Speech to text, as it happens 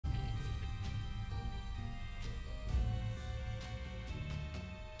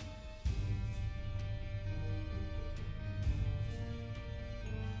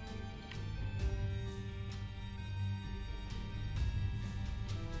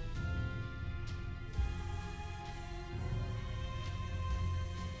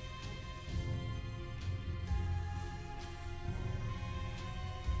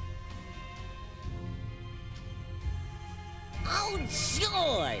Oh,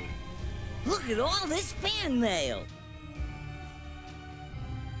 joy! Look at all this fan mail!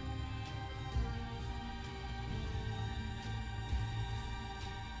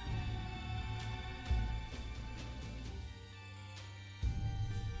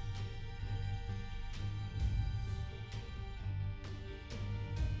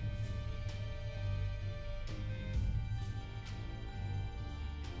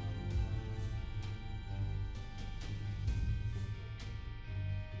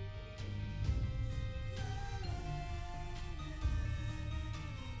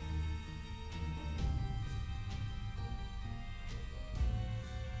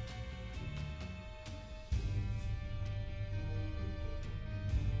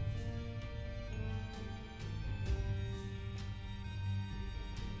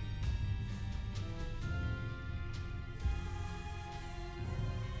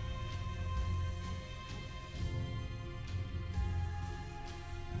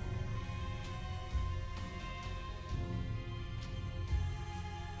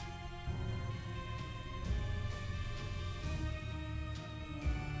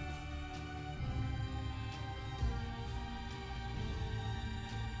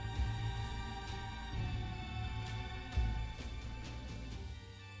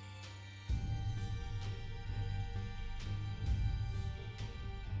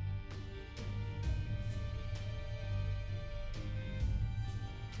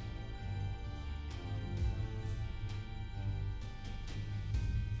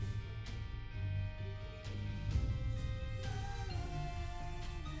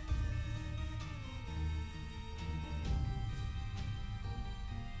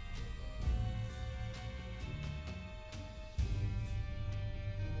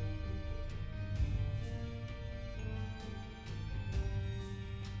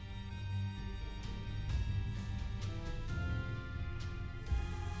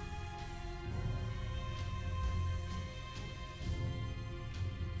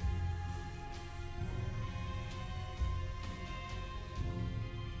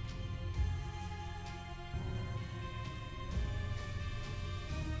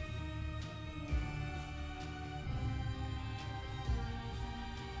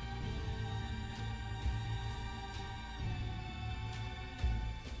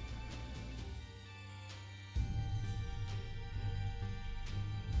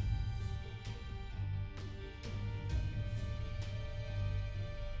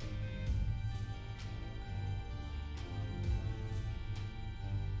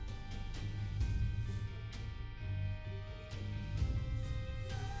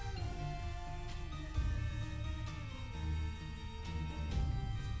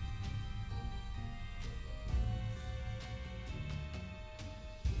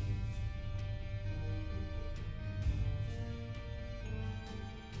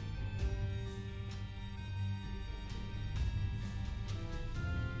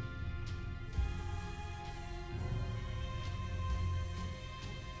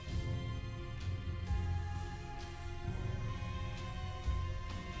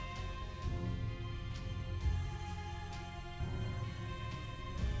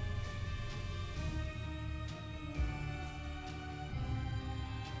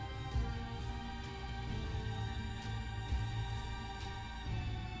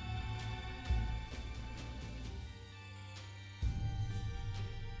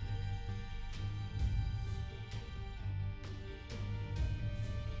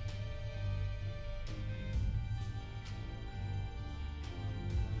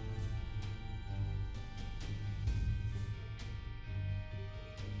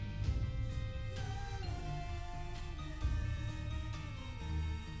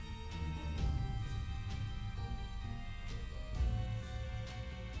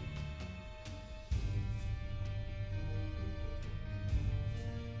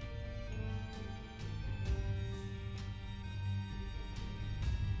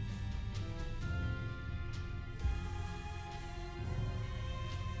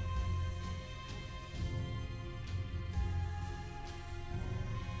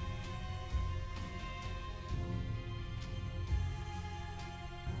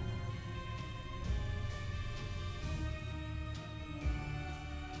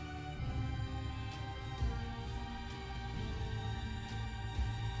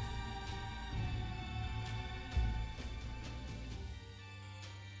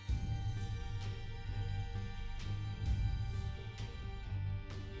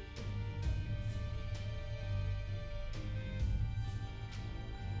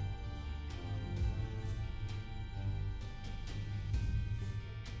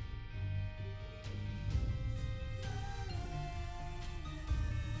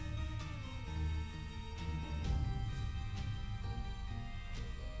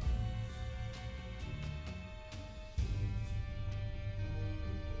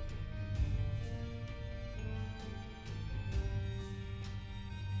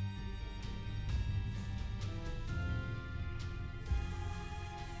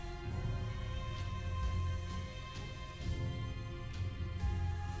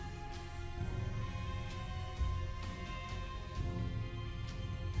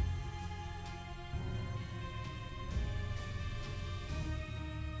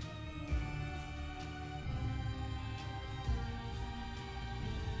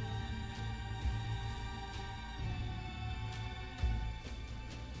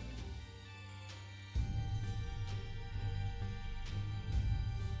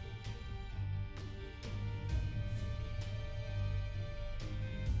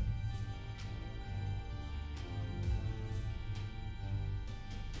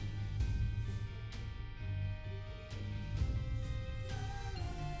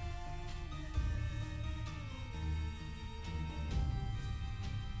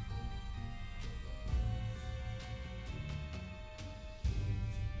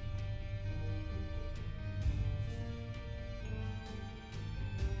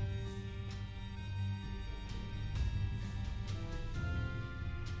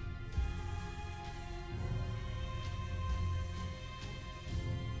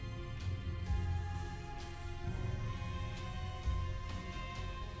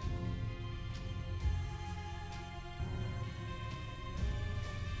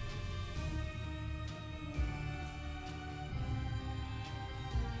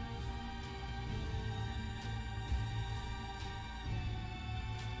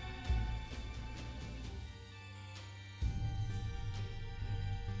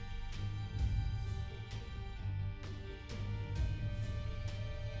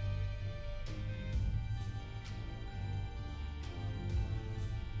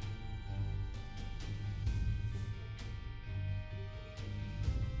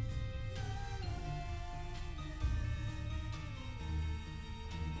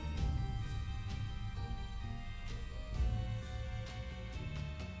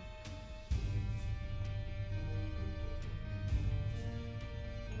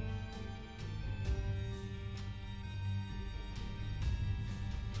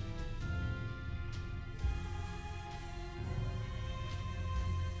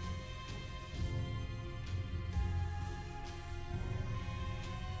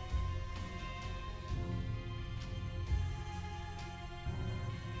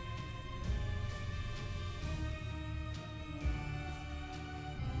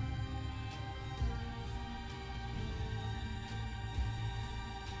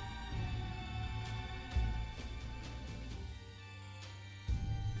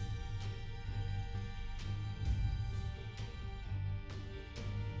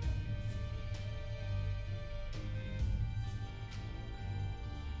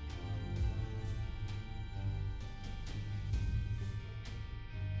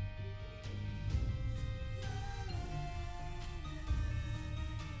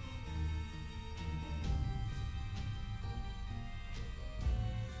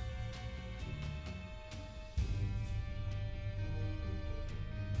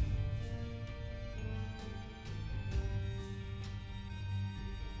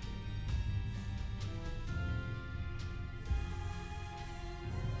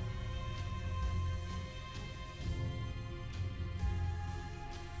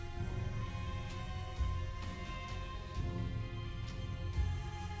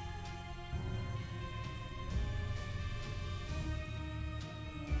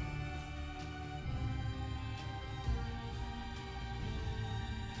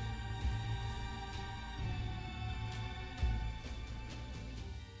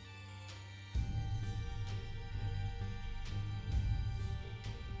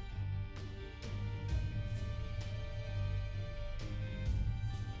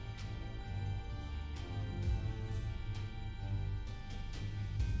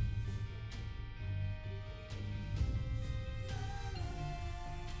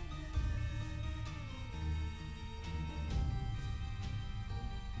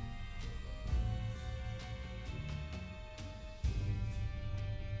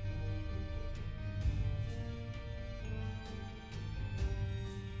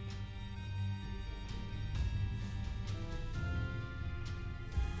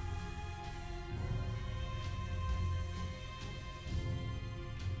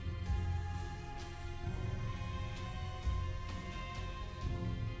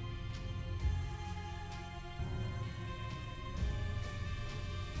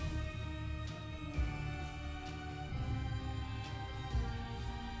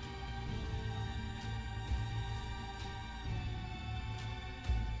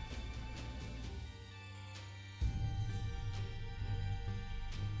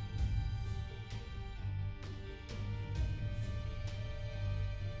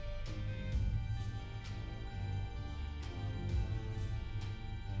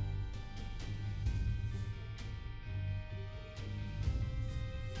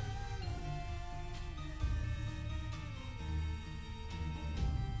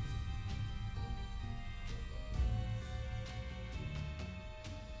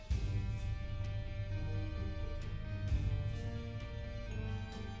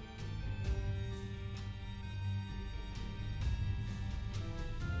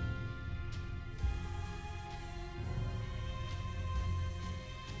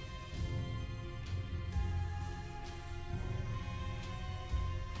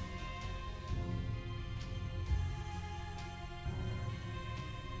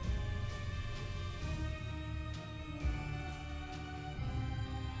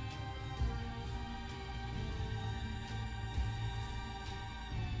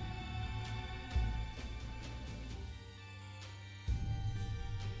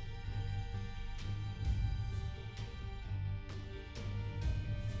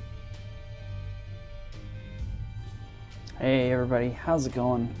 Hey everybody, how's it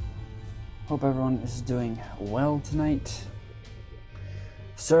going? Hope everyone is doing well tonight.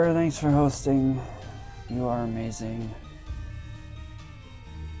 Sir, thanks for hosting. You are amazing.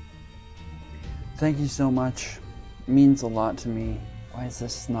 Thank you so much. It means a lot to me. Why is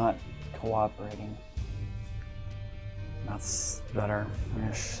this not cooperating? That's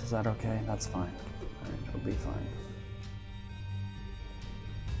better-ish. Is that okay? That's fine. Alright, it'll be fine.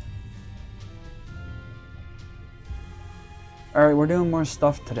 Alright, we're doing more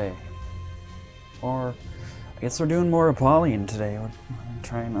stuff today. Or, I guess we're doing more Apollyon today. We're gonna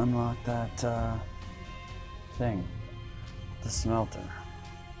try and unlock that, thing. The smelter.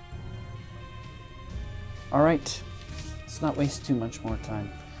 Alright. Let's not waste too much more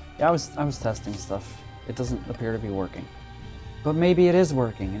time. Yeah, I was testing stuff. It doesn't appear to be working. But maybe it is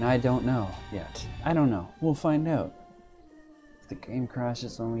working, and I don't know yet. I don't know. We'll find out. If the game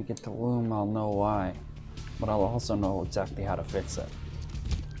crashes when we get to Loom, I'll know why. But I'll also know exactly how to fix it.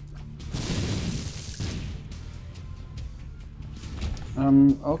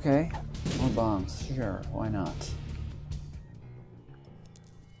 Okay. More bombs. Sure, why not?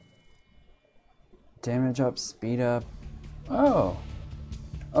 Damage up, speed up. Oh!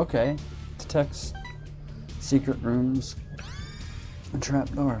 Okay. Detects secret rooms and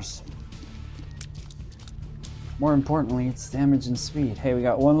trapdoors. More importantly, it's damage and speed. Hey, we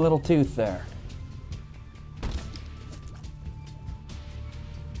got one little tooth there.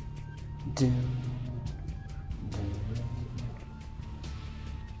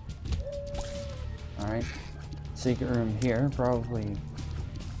 Alright. Secret room here, probably.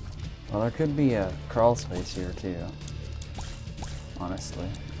 Well, there could be a crawl space here too. Honestly.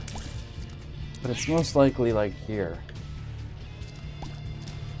 But it's most likely like here.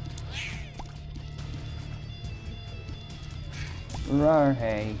 Rawr,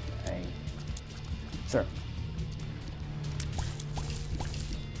 hey, hey. Sir.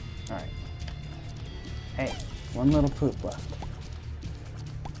 Alright. Hey, one little poop left.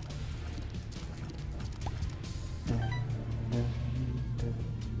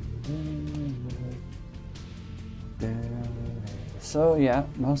 So yeah,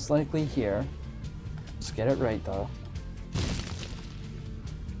 most likely here. Let's get it right though.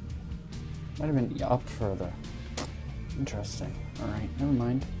 Might have been up further. Interesting. Alright, never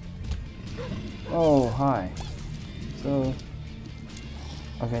mind. Oh, hi. So...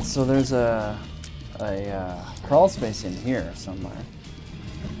 Okay, so there's a crawl space in here somewhere.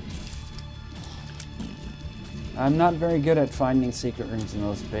 I'm not very good at finding secret rooms in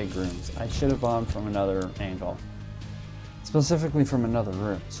those big rooms. I should have bombed from another angle. Specifically from another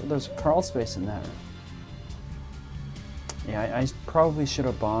room. So there's a crawl space in that room. Yeah, I probably should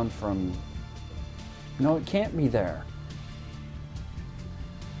have bombed from... No, it can't be there.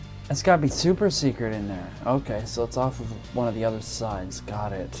 It's gotta be super secret in there. Okay, so it's off of one of the other sides.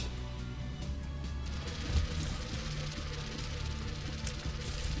 Got it.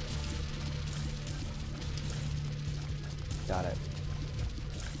 Got it.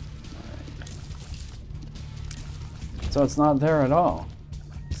 Alright. So it's not there at all.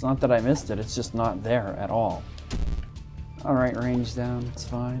 It's not that I missed it, it's just not there at all. Alright, range down, it's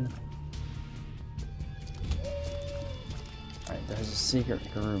fine. Alright, there's a secret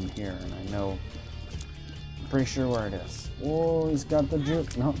room here, and I know... I'm pretty sure where it is. Oh, he's got the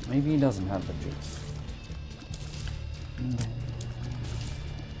juice. No, maybe he doesn't have the juice.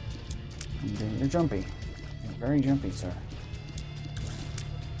 You're jumpy. You're very jumpy, sir.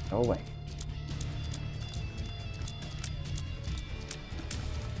 Go away.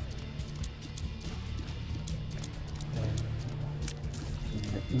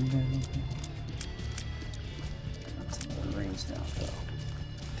 That's another range down, though.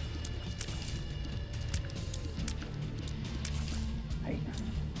 Hey.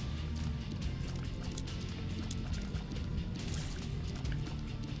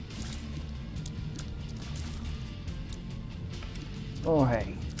 Oh,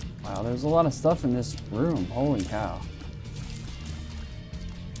 hey. Wow, there's a lot of stuff in this room. Holy cow.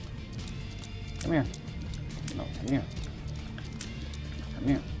 Come here. No, come here. Come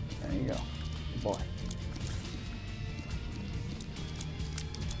here. There you go. Good boy.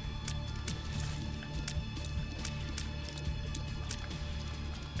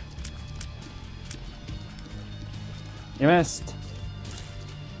 You missed.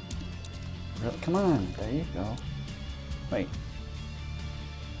 Come on. There you go. Wait.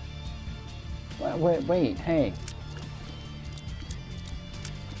 Wait, hey.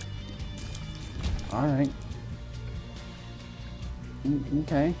 Alright.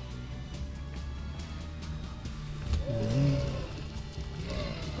 Okay.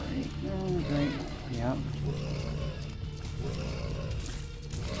 Great. Oh, great. Yep.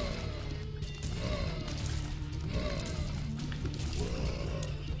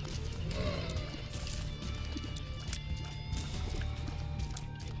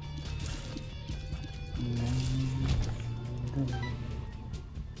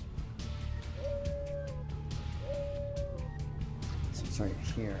 right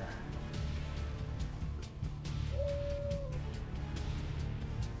here.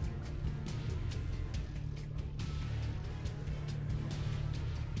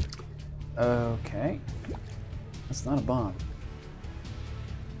 Okay. That's not a bomb.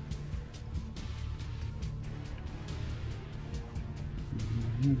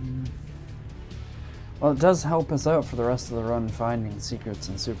 Well, it does help us out for the rest of the run finding secrets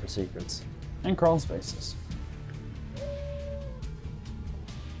and super secrets. And crawl spaces.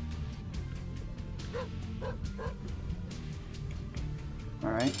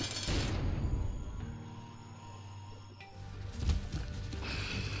 Alright.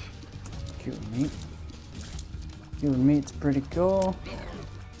 Cuban meat. Cuban meat's pretty cool.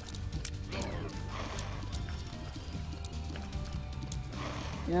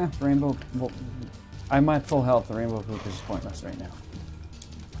 Yeah, rainbow. Well, I'm at full health. The rainbow poop is pointless right now.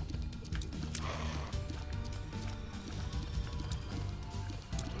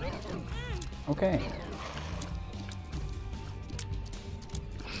 Okay.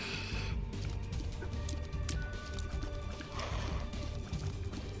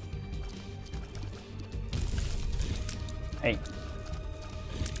 Hey.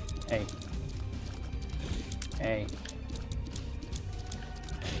 Hey. Hey.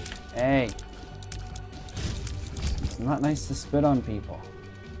 Hey. It's not nice to spit on people.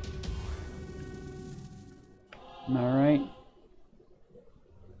 Alright.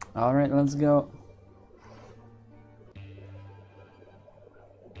 Alright, let's go.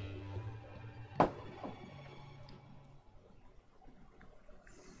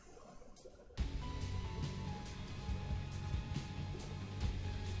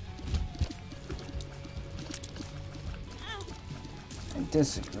 I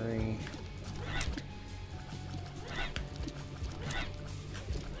disagree.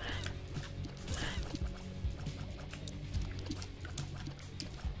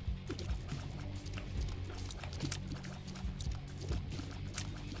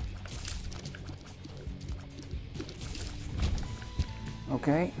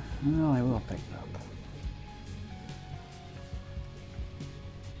 Okay, well, I will pick it up.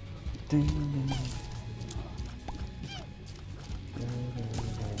 Ding, ding, ding.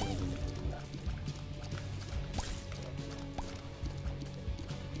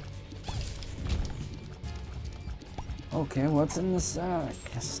 Okay, what's in the sack?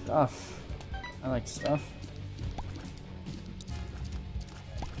 Stuff. I like stuff.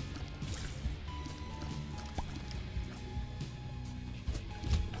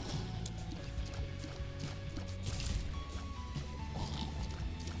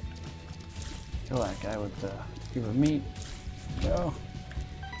 Kill that guy with the cube of meat. Go.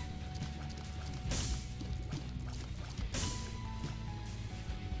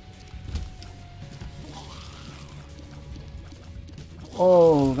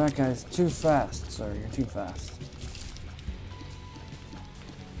 Oh, that guy's too fast, sir. You're too fast.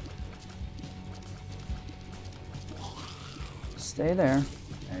 Stay there.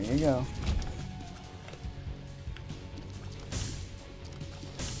 There you go.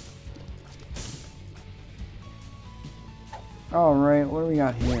 Alright, what do we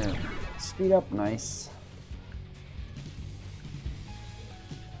got here? Speed up, nice.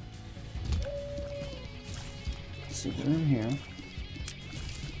 Secret room here.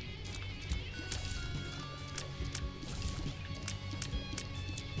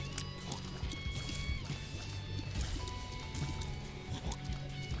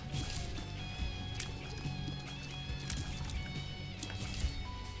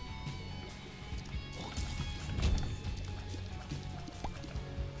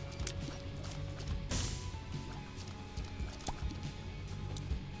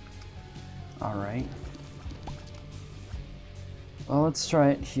 Alright. Well, let's try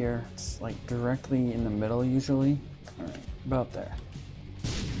it here. It's like directly in the middle usually. Alright, about there.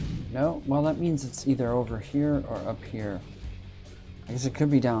 No? Well, that means it's either over here or up here. I guess it could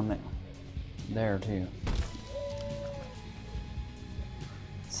be down there. There, too.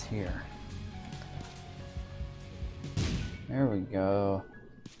 It's here. There we go.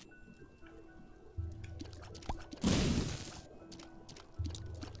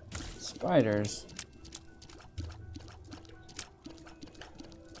 Spiders.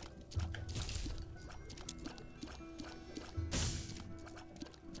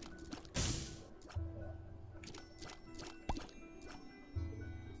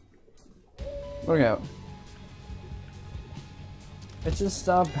 Look out. It just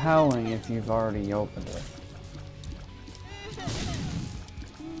stopped howling if you've already opened it.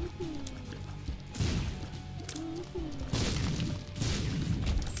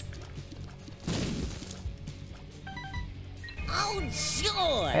 Oh,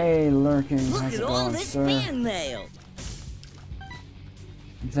 joy! Hey, Lurking. Look How's at it all going, this sir? fan mail.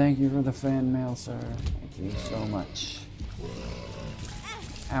 Thank you for the fan mail, sir. Thank you so much.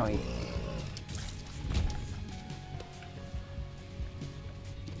 Owie.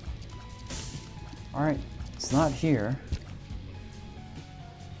 Alright, it's not here.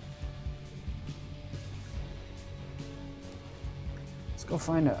 Let's go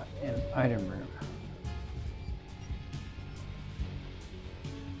find an item room.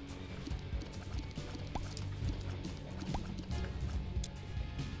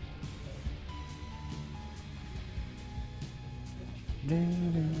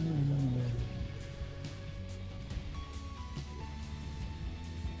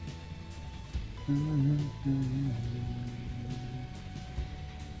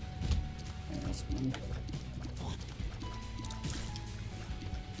 There's one.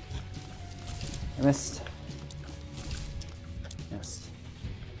 I missed. Yes.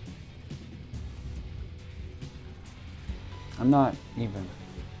 I'm not even.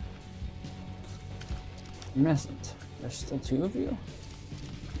 You missed. There's still two of you?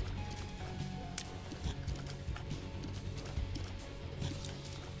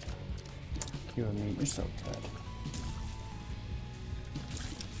 You and me, you're so good.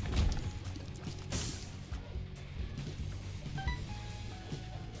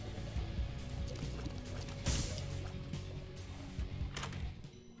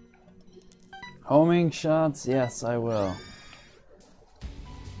 Homing shots? Yes, I will.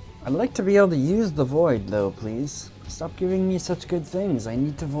 I'd like to be able to use the void, though, please. Stop giving me such good things. I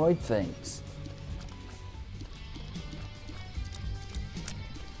need to void things.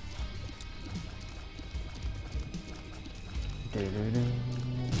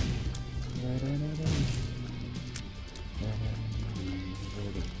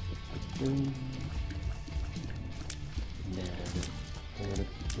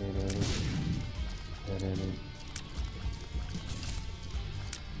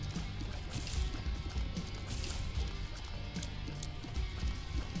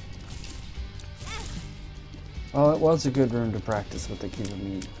 Well, it was a good room to practice with the cube of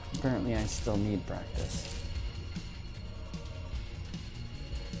meat. Apparently I still need practice.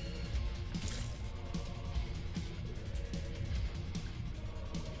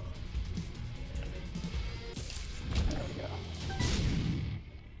 There we go.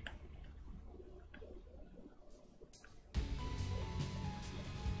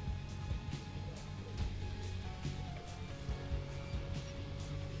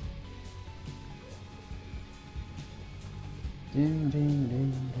 Ding, ding, ding,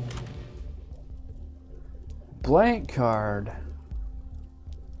 ding. Blank card.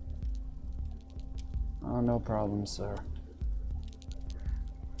 Oh, no problem, sir.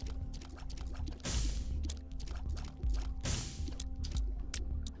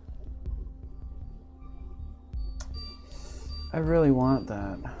 I really want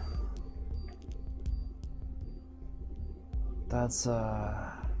that. That's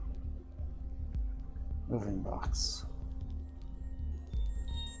moving box.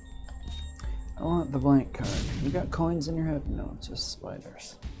 I want the blank card. You got coins in your head? No, it's just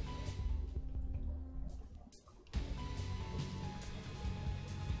spiders.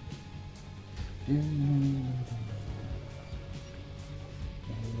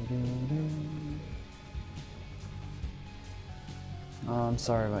 Oh, I'm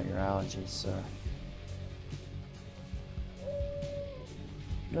sorry about your allergies, sir.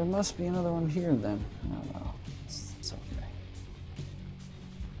 There must be another one here then. Oh well, it's okay.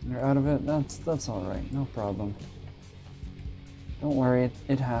 You're out of it? That's alright, no problem. Don't worry,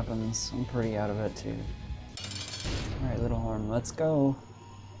 it happens. I'm pretty out of it too. Alright, Little Horn, let's go.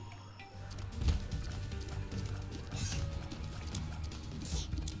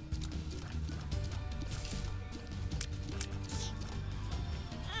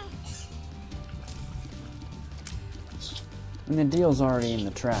 And the deal's already in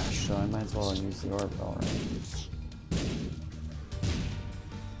the trash, so I might as well use the orbital, right?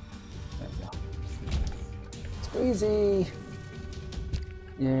 There we go. Squeezy!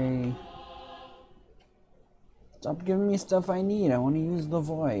 Yay. Stop giving me stuff I need. I want to use the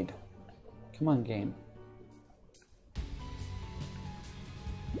void. Come on, game.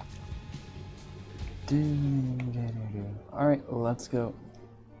 Alright, let's go.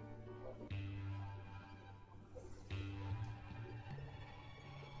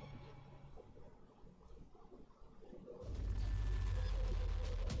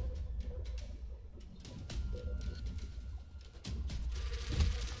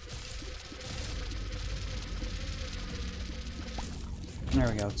 There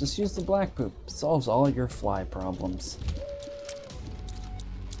we go. Just use the black poop. Solves all your fly problems.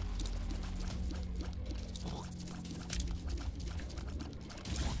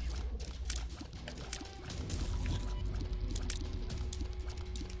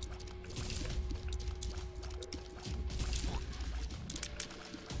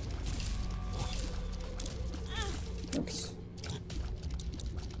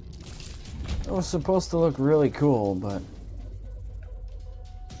 It was supposed to look really cool, but...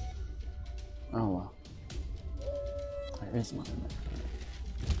 oh well. There is one in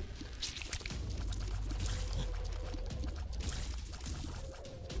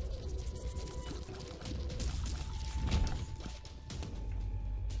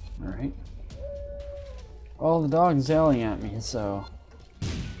there. Alright. Oh, the dog's yelling at me, so...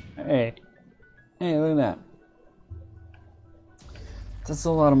 hey. Hey, look at that. That's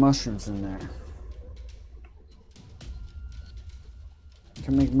a lot of mushrooms in there. You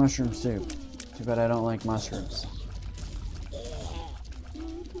can make mushroom soup. Too bad I don't like mushrooms.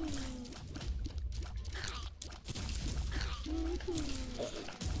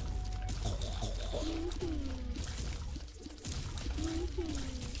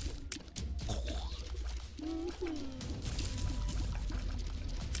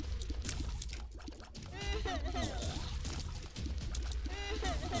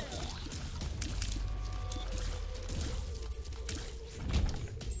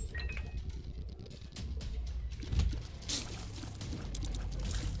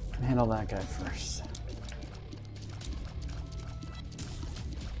 Handle that guy first.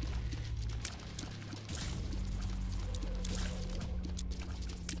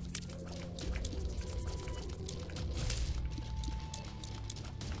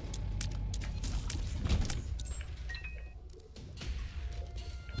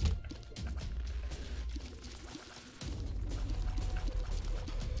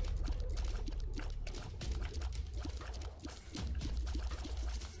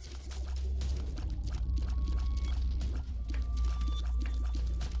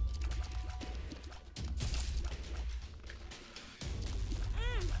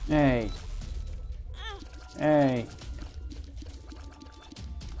 Hey. Hey.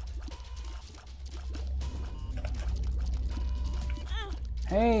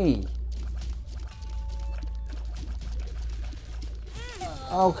 Hey.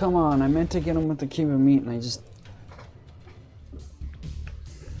 Oh, come on. I meant to get him with the cube of meat and I just...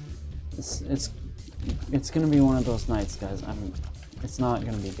 It's gonna be one of those nights, guys. It's not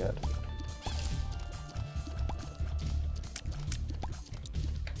gonna be good.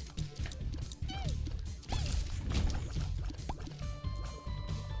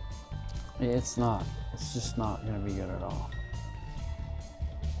 It's not. It's just not gonna be good at all.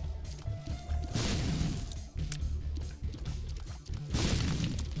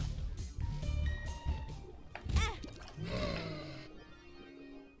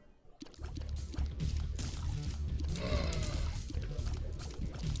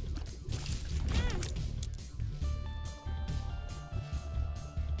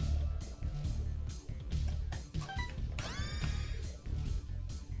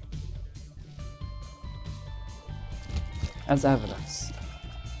 As evidence.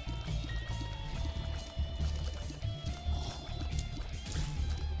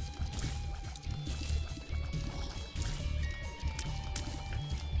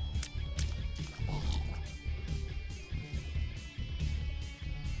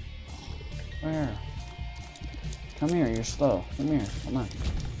 Where? Come here, you're slow. Come here, come on.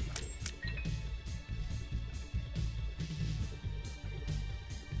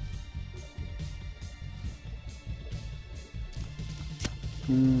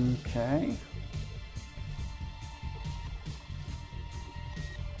 Okay.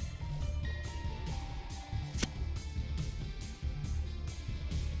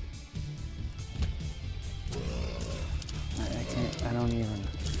 I don't even...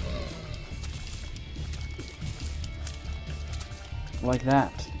 like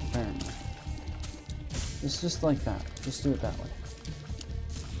that, apparently. It's just like that. Just do it that way.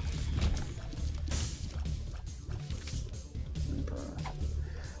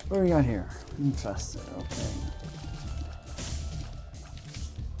 What do we got here? Infested, okay.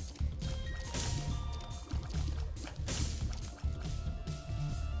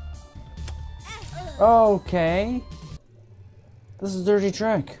 Okay. This is a dirty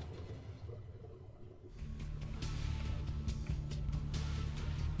trick.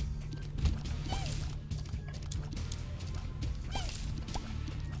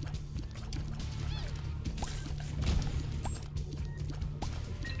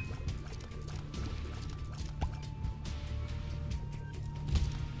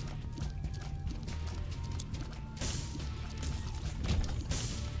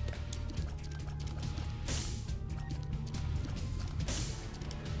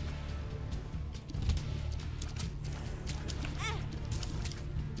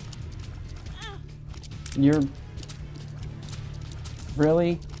 You're...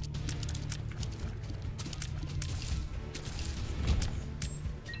 really?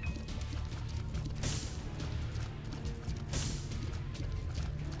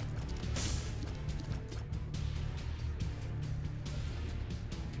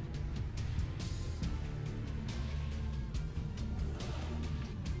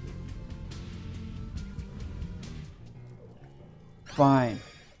 Fine.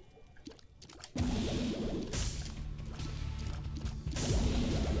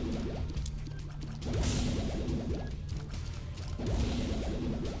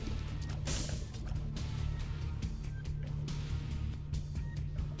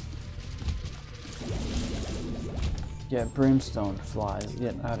 Yeah, brimstone flies.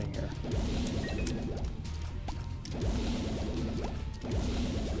 Get out of here.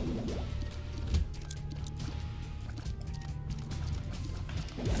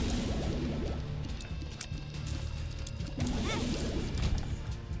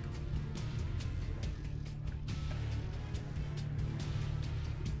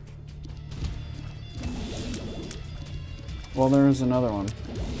 Well, there is another one.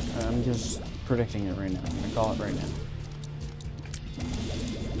 I'm just predicting it right now. I'm gonna call it right now.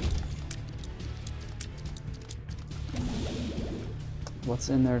 What's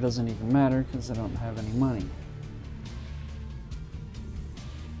in there doesn't even matter because I don't have any money.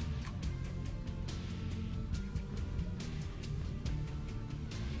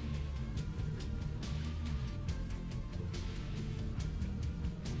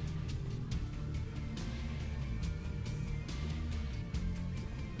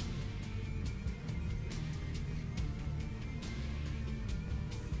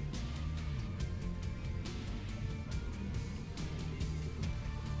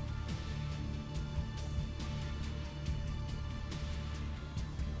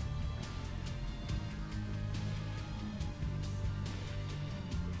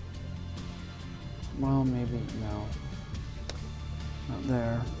 Well, maybe, no. Not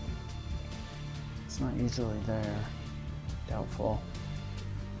there. It's not usually there. Doubtful.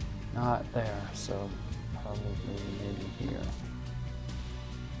 Not there, so probably maybe here.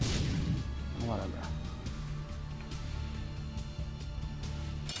 Whatever.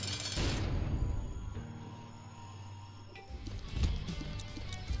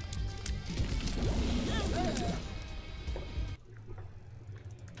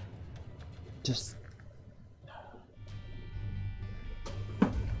 Just...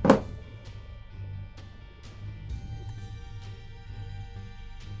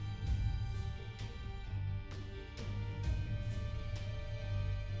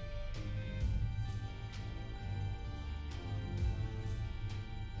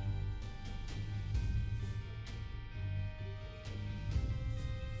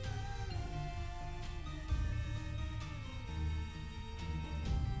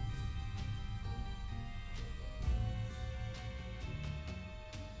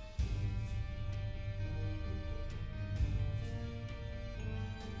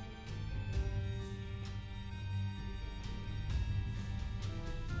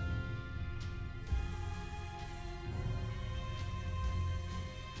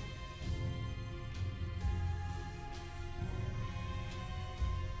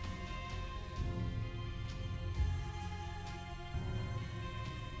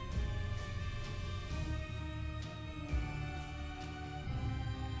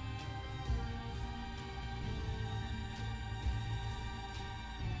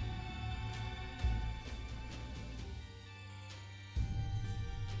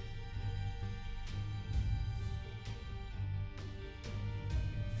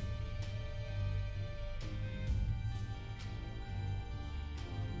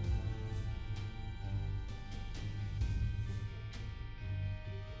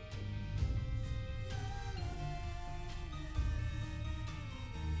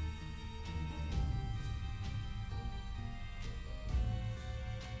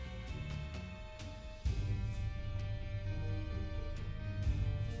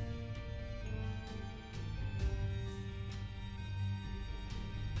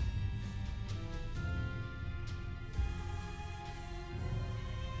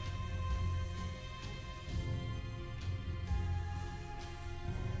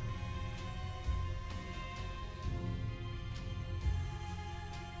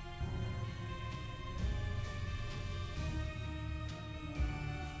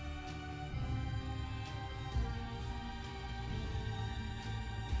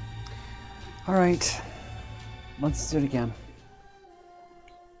 Alright, let's do it again.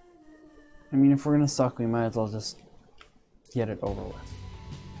 I mean, if we're gonna suck, we might as well just get it over with.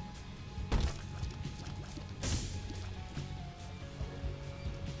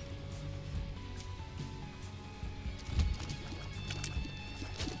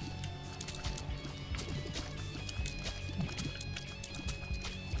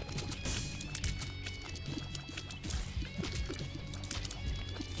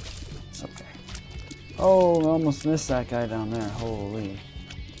 Oh, I almost missed that guy down there. Holy.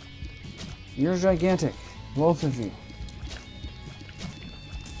 You're gigantic. Both of you.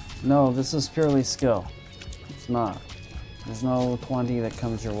 No, this is purely skill. It's not. There's no 20 that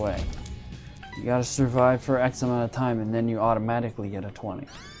comes your way. You gotta survive for X amount of time and then you automatically get a 20.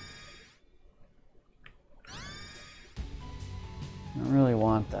 I don't really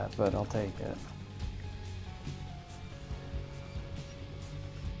want that, but I'll take it.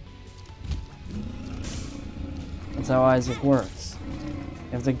 That's how Isaac works.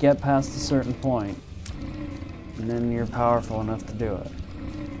 You have to get past a certain point, and then you're powerful enough to do it.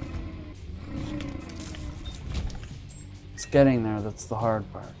 It's getting there that's the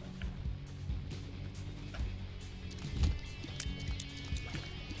hard part.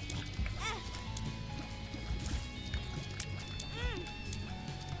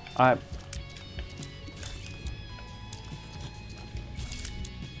 I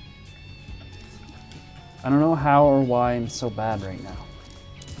don't know how or why I'm so bad right now.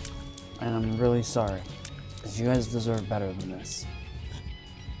 And I'm really sorry, because you guys deserve better than this.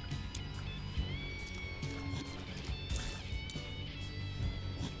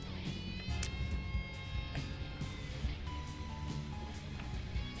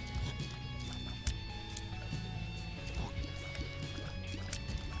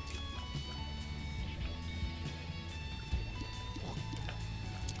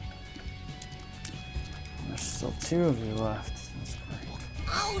 There's still 2 of you left. That's great.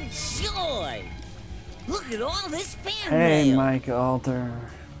 Oh, joy! Look at all this fan Hey, mail. Mike Alter.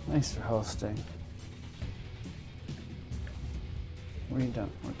 Thanks for hosting. We're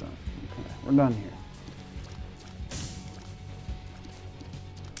done. We're done. Okay. We're done here.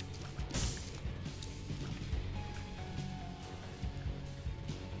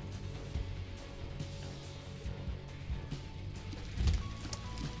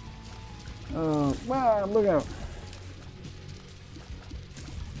 Wow, look out.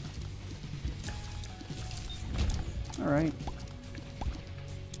 Alright.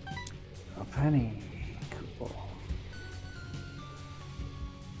 A penny. Cool.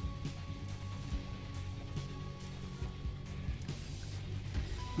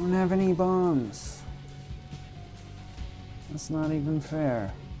 Don't have any bombs. That's not even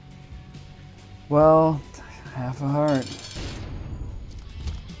fair. Well, half a heart.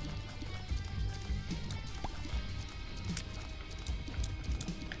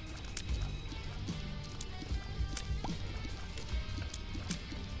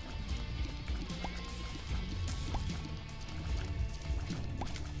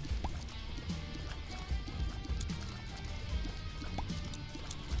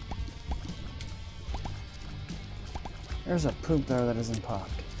 There's a poop there that isn't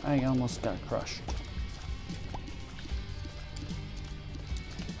popped. I almost got crushed.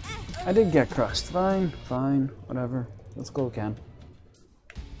 I did get crushed. Fine, fine, whatever. Let's go again.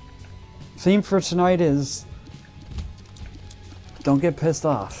 Theme for tonight is don't get pissed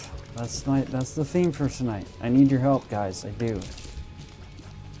off. That's the theme for tonight. I need your help, guys. I do.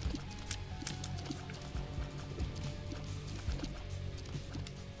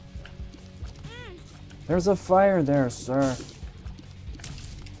 There's a fire there, sir.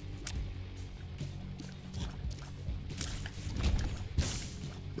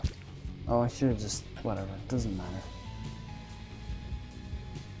 Oh, I should have just... whatever. It doesn't matter.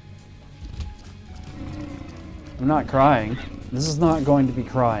 I'm not crying. This is not going to be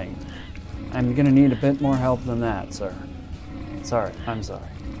crying. I'm gonna need a bit more help than that, sir. Sorry. I'm sorry.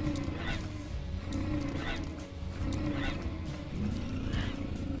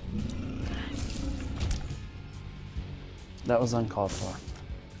 That was uncalled for.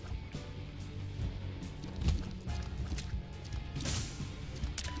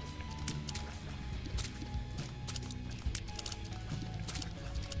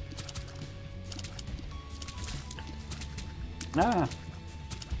 Ah!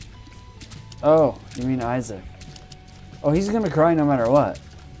 Oh, you mean Isaac. Oh, he's gonna cry no matter what.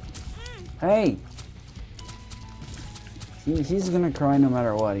 Hey! He's gonna cry no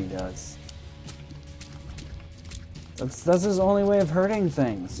matter what he does. That's his only way of hurting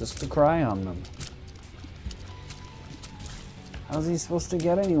things, just to cry on them. How's he supposed to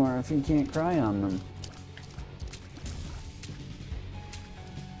get anywhere if he can't cry on them?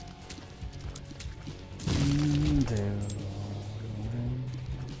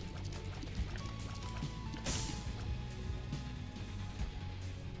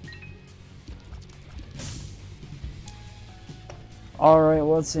 Alright,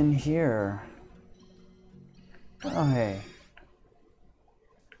 what's in here? Oh, hey.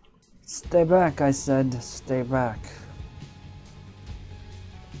 Stay back, I said. Stay back.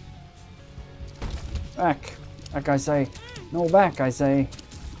 Back. Back, I say. No, back, I say.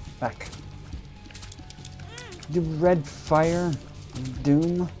 Back. The red fire of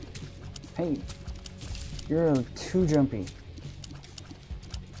doom. Hey, you're too jumpy.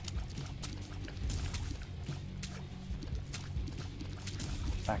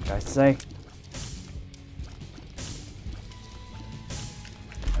 Back, I say.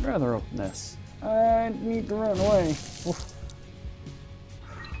 I'd rather open this. I need to run away. Oof.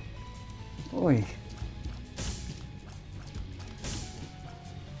 Boy.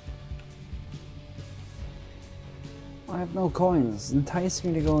 I have no coins. Entice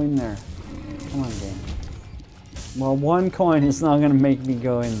me to go in there. Come on, game. Well, one coin is not going to make me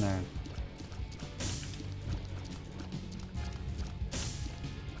go in there.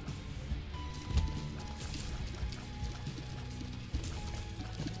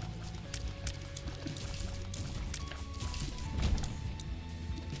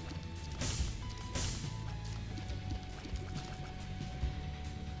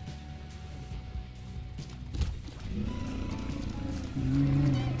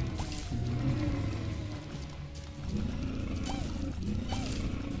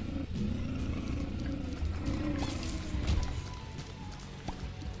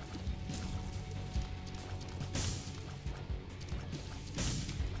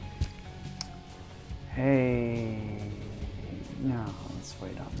 Hey, no, let's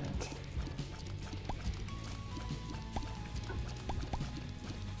wait on it.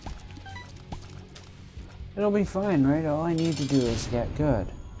 It'll be fine, right? All I need to do is get good.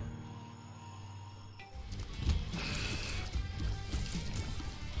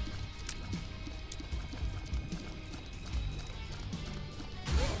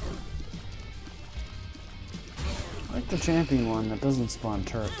 I like the champion one that doesn't spawn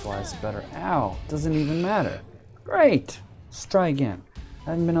turret twice better. Ow! Doesn't even matter. Great! Let's try again. I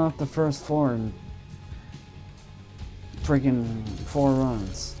haven't been off the first floor in friggin' 4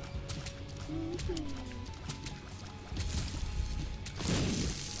 runs.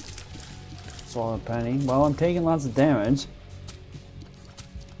 Swallow penny. Well, I'm taking lots of damage.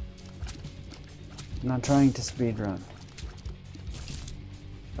 I'm not trying to speedrun.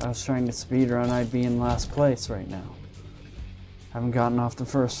 If I was trying to speedrun, I'd be in last place right now. I haven't gotten off the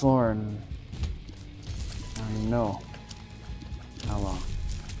first floor and I don't even know how long.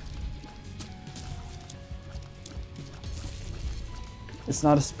 It's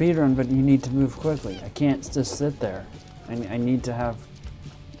not a speedrun, but you need to move quickly. I can't just sit there. I need to have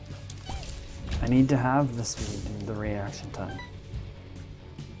the speed and the reaction time.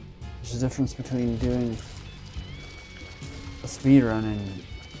 There's a difference between doing a speedrun and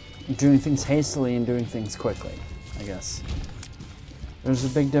doing things hastily and doing things quickly, I guess. There's a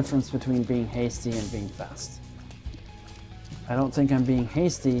big difference between being hasty and being fast. I don't think I'm being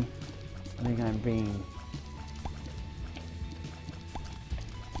hasty. I think I'm being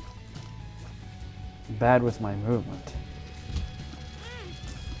bad with my movement.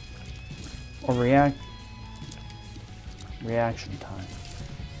 Or reaction time.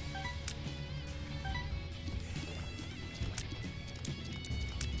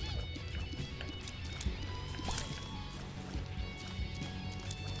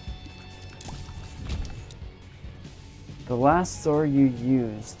 The last door you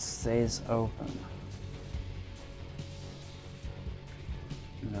used stays open.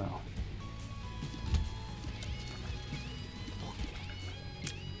 No.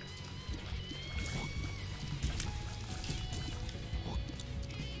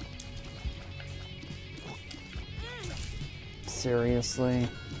 Seriously?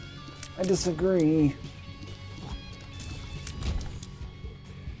 I disagree.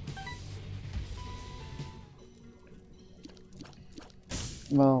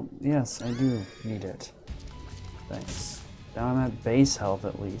 Well, yes, I do need it. Thanks. Now I'm at base health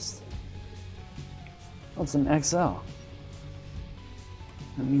at least. Oh, it's an XL.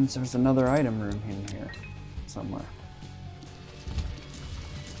 That means there's another item room in here somewhere.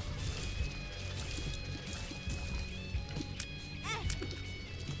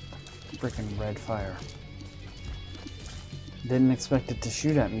 Frickin' red fire. Didn't expect it to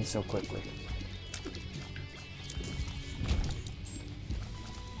shoot at me so quickly.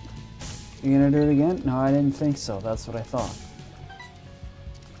 You gonna do it again? No, I didn't think so. That's what I thought.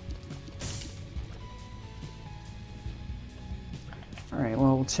 Alright,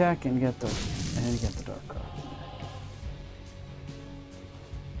 well, we'll check and get the dark card.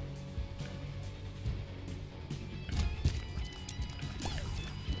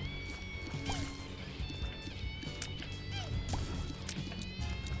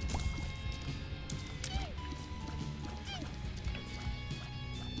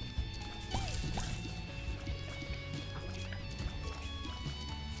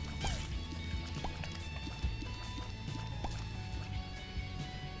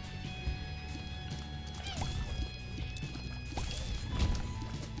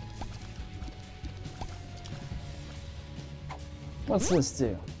 What's this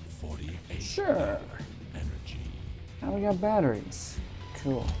do? 48 Sure. energy. Now we got batteries.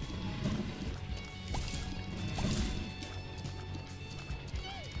 Cool.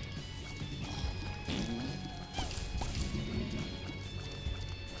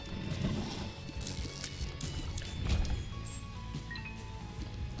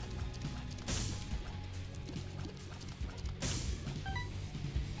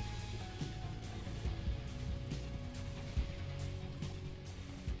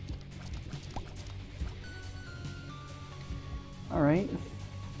 All right.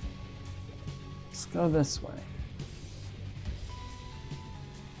 Let's go this way.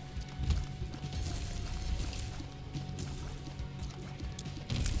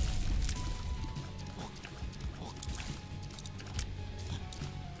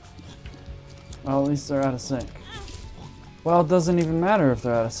 Well, at least they're out of sync. Well, it doesn't even matter if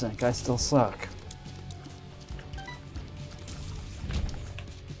they're out of sync. I still suck.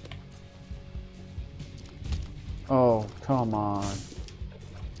 Oh, come on.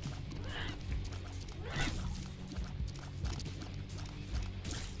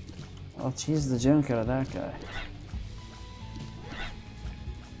 I'll cheese the junk out of that guy.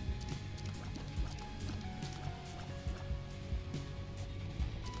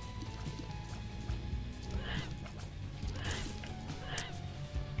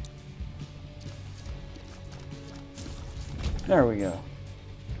 There we go.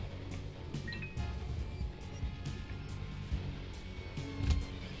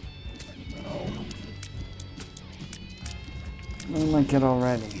 I don't like it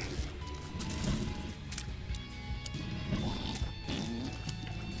already.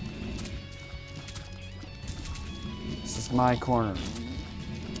 This is my corner.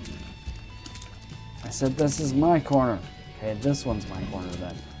 I said this is my corner. Okay, this one's my corner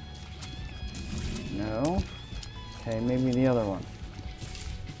then. No. Okay, maybe the other one.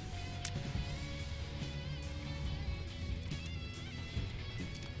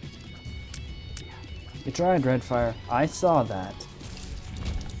 You tried, Redfire. I saw that.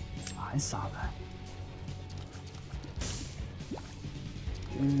 I saw that.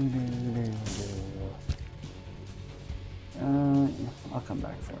 I'll come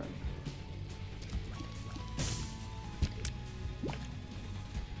back for it.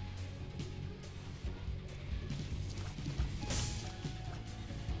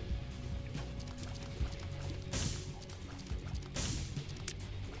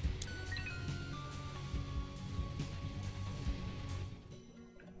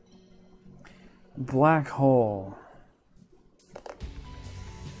 Black hole.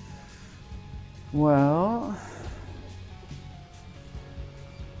 Well,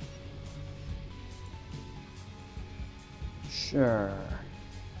 sure.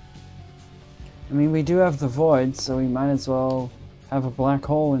 I mean, we do have the void, so we might as well have a black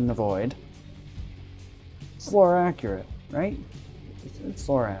hole in the void. It's lore accurate, right? It's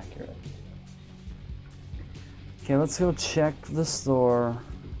lore accurate. Okay, let's go check the store,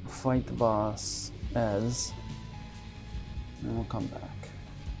 fight the boss, Ez, and we'll come back.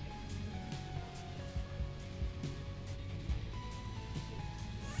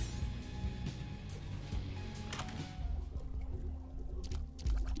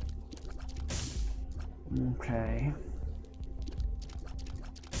 Okay.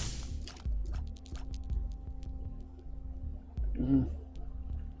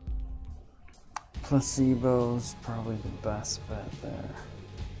 Placebo's probably the best bet there.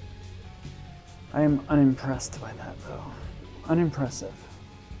 I am unimpressed by that though. Unimpressive.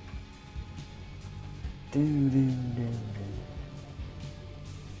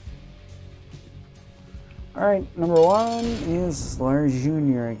 Alright, number one is Larry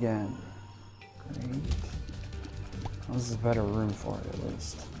Jr. again. Great. Well, this is a better room for it at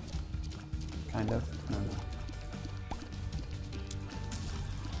least. Kind of. I don't know.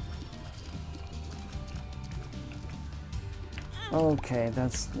 Okay,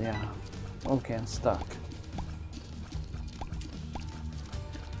 that's, yeah. Okay, I'm stuck.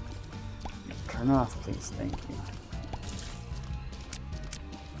 Turn off, please, thank you.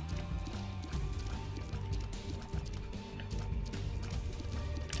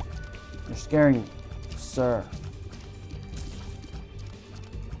 You're scaring me, sir.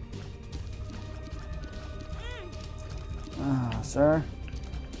 Ah, sir.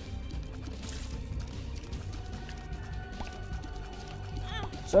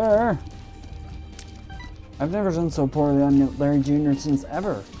 Sir! I've never done so poorly on Larry Jr. since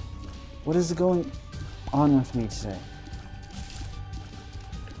ever. What is going on with me today?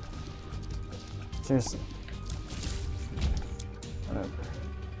 Seriously. Whatever.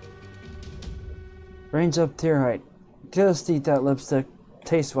 Range up, tier height. Just eat that lipstick.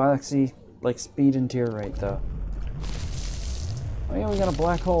 Tastes waxy, like speed and tear rate, though. Oh yeah, we got a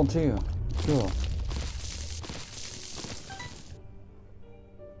black hole, too. Cool.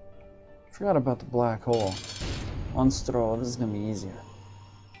 Forgot about the black hole. On Stroll, this is gonna be easier.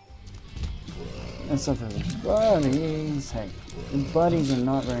 Except for the buddies. Hey, the buddies are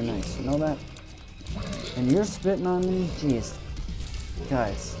not very nice, you know that? And you're spitting on me? Jeez.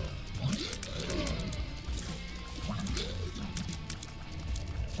 Guys.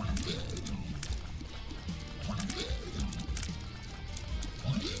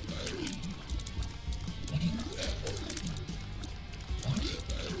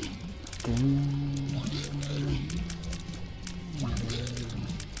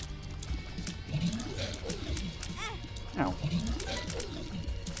 Ow.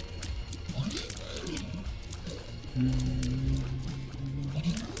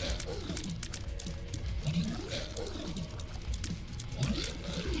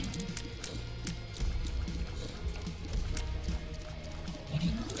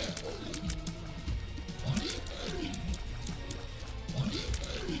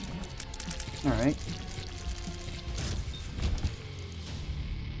 All right.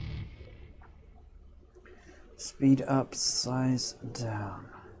 Speed up, size down.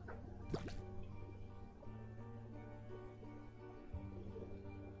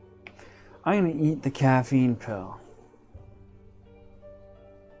 I'm gonna eat the caffeine pill.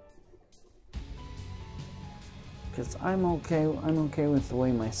 Because I'm okay with the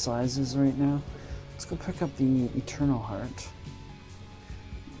way my size is right now. Let's go pick up the Eternal Heart.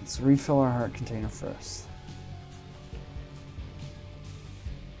 Let's refill our heart container first.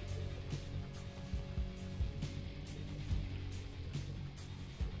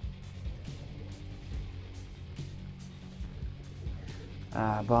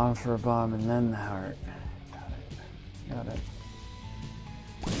 Bomb for a bomb and then the heart. Got it.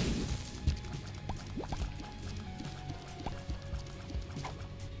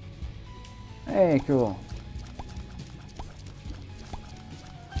 Hey, cool.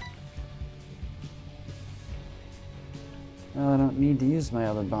 Well, I don't need to use my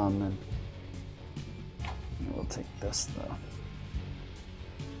other bomb then. We'll take this though.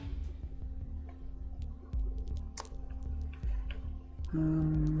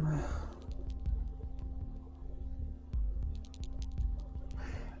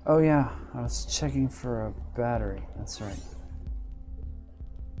 Oh yeah, I was checking for a battery. That's right.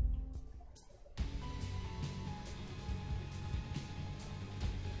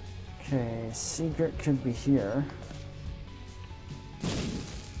 Okay, secret could be here.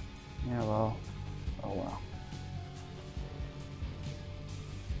 Yeah, well, oh well.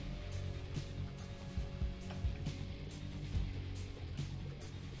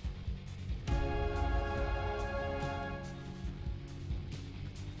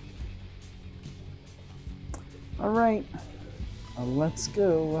 All right, let's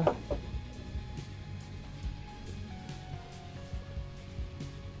go.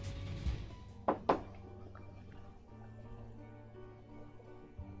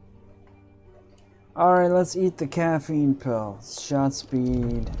 All right, let's eat the caffeine pill. Shot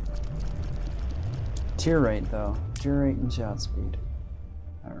speed. Tear rate, though. Tear rate and shot speed.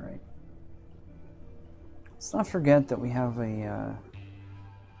 All right. Let's not forget that we have a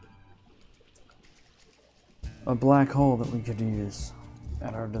black hole that we could use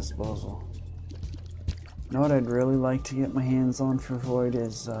at our disposal. You know what I'd really like to get my hands on for Void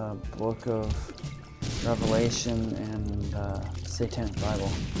is Book of Revelation and Satanic Bible.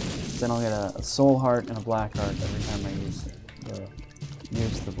 Then I'll get a soul heart and a black heart every time I use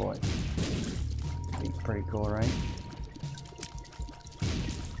the Void. Be pretty cool, right?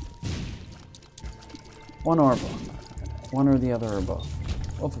 One or both. One or the other or both.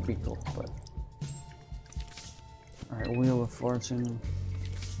 Both would be cool, but. Alright, Wheel of Fortune.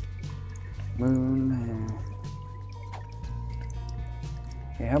 Moon.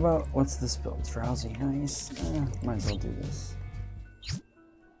 Okay, how about, what's this build? Drowsy, nice. Might as well do this.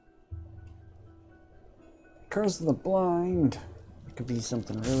 Curse of the Blind. It could be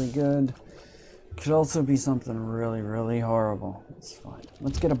something really good. Could also be something really, really horrible. It's fine.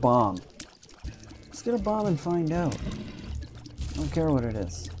 Let's get a bomb. Let's get a bomb and find out. I don't care what it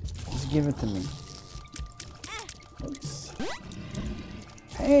is. Just give it to me. Oops.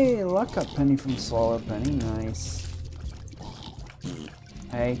 Hey, luck up penny from Swallow Penny. Nice.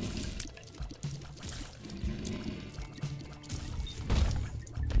 Hey.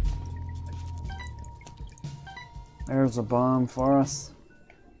 There's a bomb for us.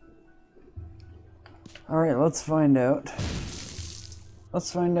 Alright, let's find out.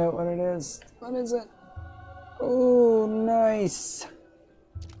 Let's find out what it is. What is it? Oh, nice.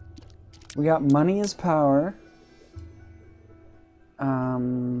 We got money as power.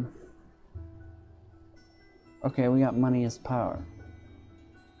 Okay, we got money as power.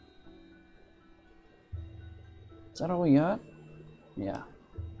 Is that all we got? Yeah.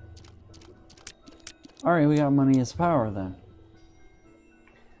 Alright, we got money as power then.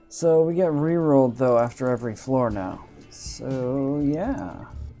 So we get re-rolled though after every floor now. So yeah.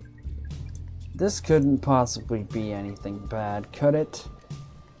 This couldn't possibly be anything bad, could it?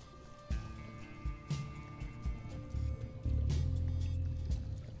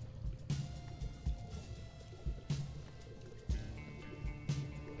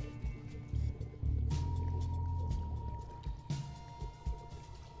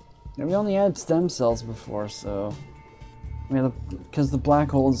 Yeah, we only had stem cells before, so... because the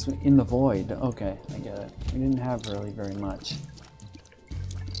black hole's in the void. Okay, I get it. We didn't have really very much.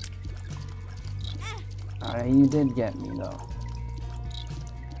 You did get me, though.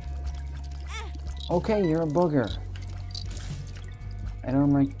 Okay, you're a booger. I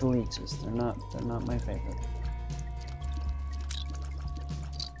don't like the leeches. They're not my favorite.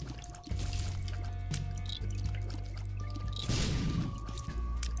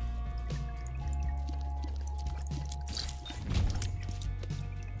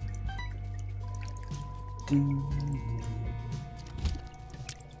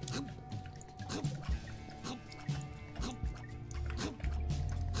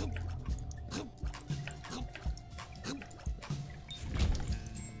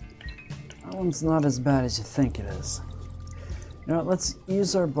 That one's not as bad as you think it is. You know what, let's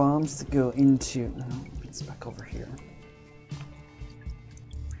use our bombs to go into... No, it's back over here.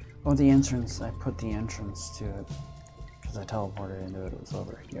 Oh, the entrance. I put the entrance to it because I teleported into it. It was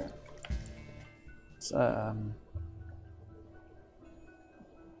over here. So,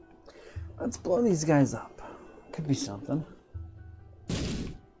 let's blow these guys up. Could be something.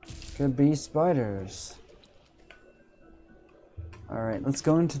 Could be spiders. Alright, let's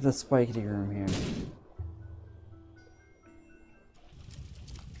go into the spikety room here.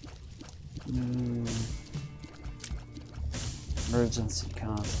 Emergency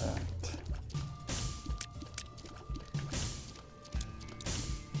contact.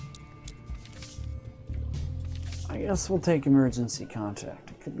 I guess we'll take emergency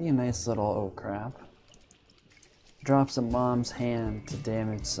contact. It could be a nice little oh crap. Drops a mom's hand to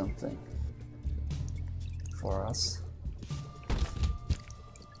damage something for us.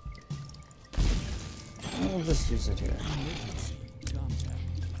 We'll just use it here.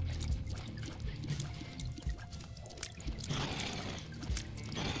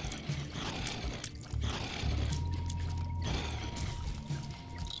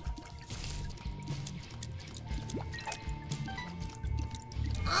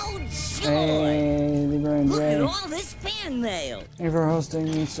 Oh, joy! Hey, Brian Look J. at all this fan mail. Thank you for hosting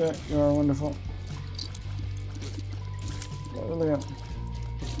me, sir. You are wonderful. Look at.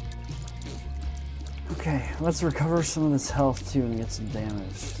 Okay, let's recover some of this health too and get some damage.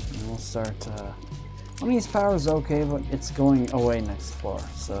 And we'll start. Money's power is okay, but it's going away next floor.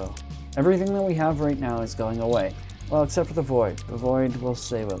 So everything that we have right now is going away. Well, except for the void. The void will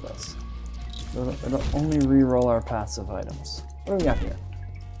stay with us. It'll only re-roll our passive items. What do we got here?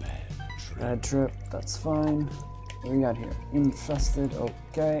 Bad trip, that's fine. What do we got here? Infested,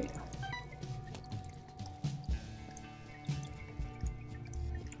 okay.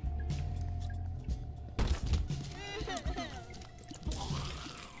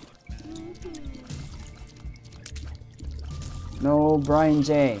 No, Brian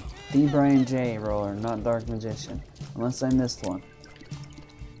J. The Brian J roller, not Dark Magician. Unless I missed one.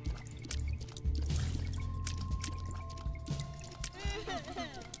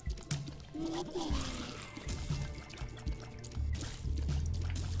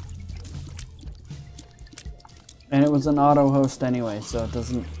 And it was an auto host anyway, so it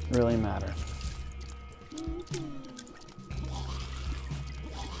doesn't really matter.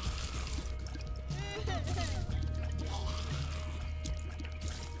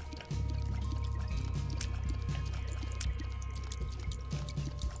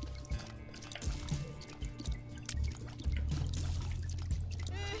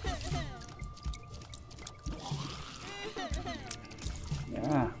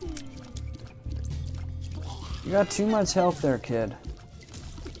 Yeah. You got too much health there, kid.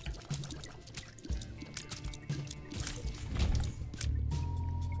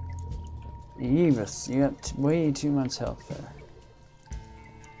 Evis, you got way too much health there.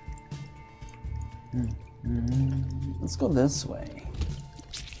 Let's go this way.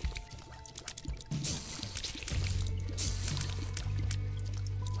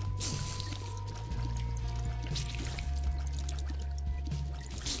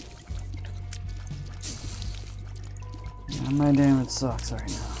 My damage sucks right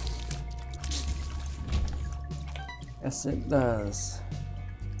now. Yes, it does.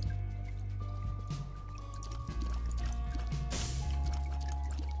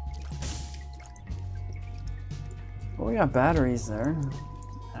 Well, we got batteries there,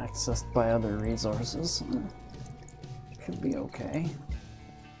 accessed by other resources. Could be okay.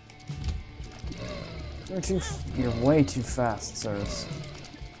 You're way too fast, sirs.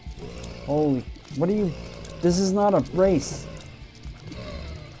 Holy, what are you? This is not a race.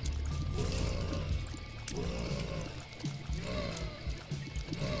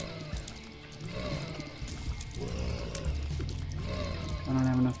 I don't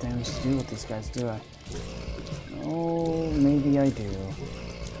have enough damage to do what these guys do, I? Oh, maybe I do.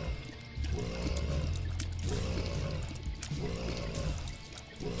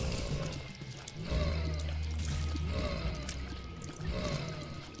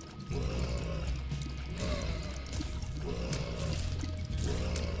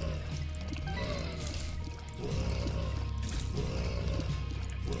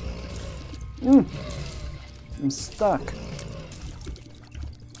 I'm stuck.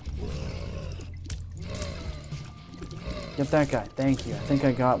 Get that guy. Thank you. I think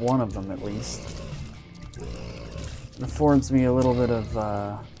I got one of them at least. It affords me a little bit of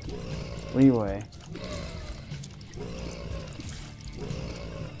leeway.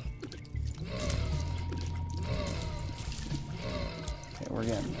 Okay, we're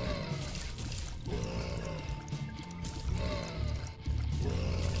getting there.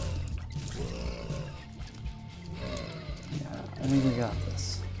 I think we got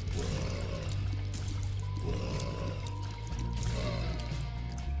this.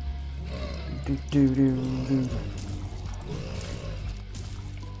 Do do do do.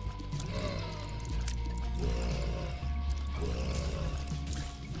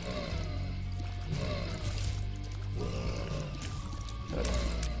 Good.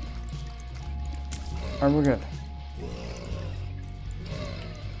 Alright, we're good.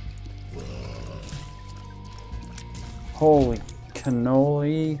 Holy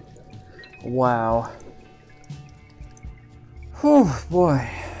cannoli. Wow. Whew, boy.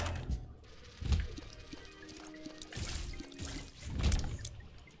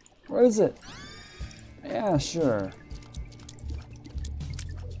 Where is it? Yeah, sure.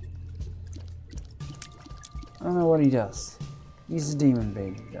 I don't know what he does. He's a demon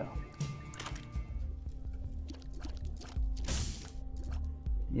baby, though.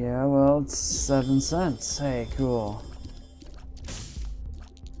 Yeah, well, it's 7 cents. Hey, cool.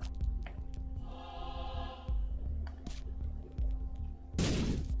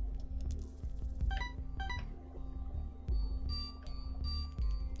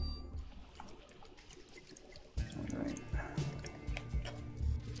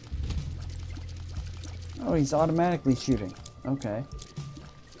 Oh, he's automatically shooting. Okay.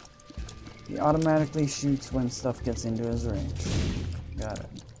 He automatically shoots when stuff gets into his range. Got it.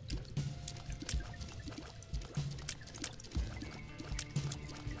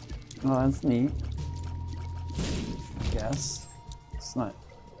 Oh, that's neat. I guess. It's not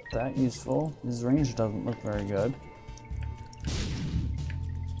that useful. His range doesn't look very good.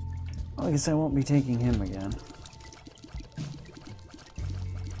 Well, I guess I won't be taking him again.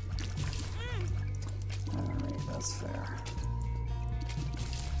 Alright, that's fair.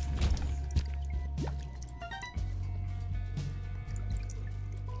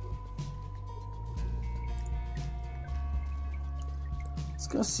 Let's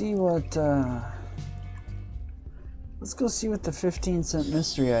go see what the 15-cent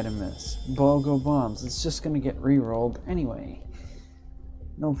mystery item is. BOGO bombs. It's just gonna get re-rolled anyway.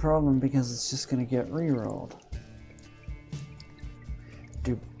 No problem, because it's just gonna get re-rolled.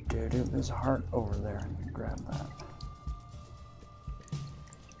 Doop, doop, doop. There's a heart over there. I'm gonna grab that.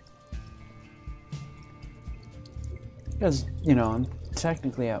 Because, you know, I'm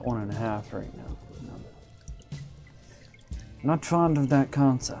technically at 1.5 right now. Not fond of that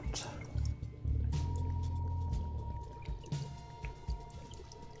concept.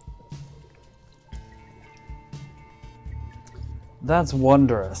 That's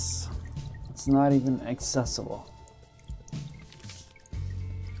wondrous. It's not even accessible.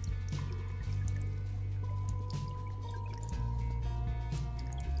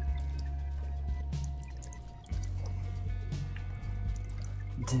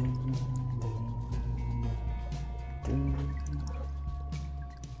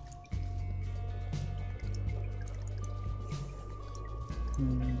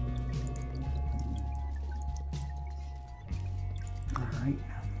 Alright.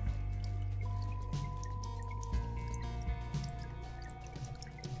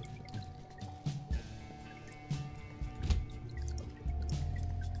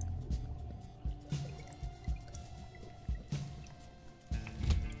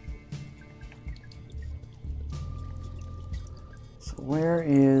 So where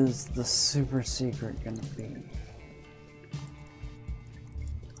is the super secret gonna be?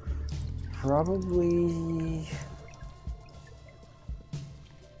 Probably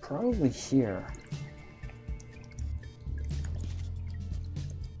here.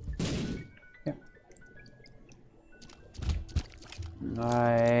 Yeah.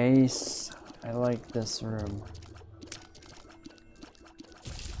 Nice. I like this room.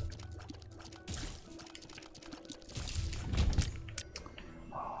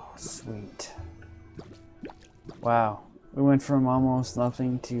 Oh, sweet. Wow. We went from almost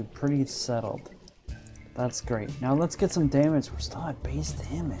nothing to pretty settled. That's great. Now let's get some damage. We're still at base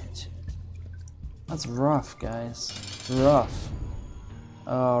damage. That's rough, guys. Rough.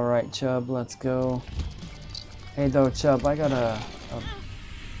 Alright, Chubb, let's go. Hey, though, Chubb, I got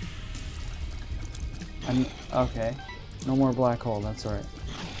okay. No more black hole, that's right.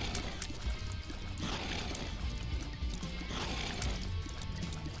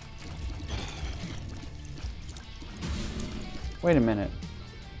 Wait a minute.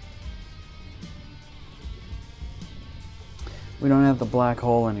 We don't have the black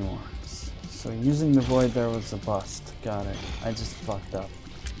hole anymore. So using the void there was a bust. Got it. I just fucked up.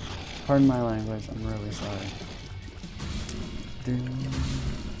 Pardon my language, I'm really sorry.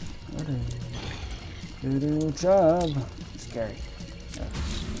 Job. Scary. Yeah.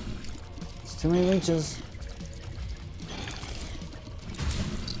 It's too many leeches.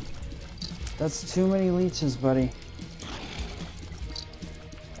 That's too many leeches, buddy.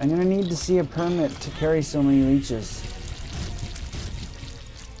 I'm gonna need to see a permit to carry so many leeches.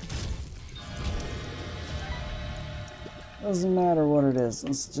 Doesn't matter what it is,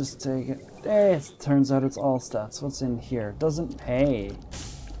 let's just take it. Hey, it turns out it's all stats. What's in here? Doesn't pay.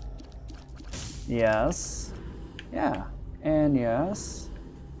 Yes. Yeah. And yes.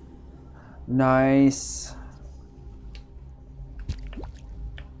 Nice.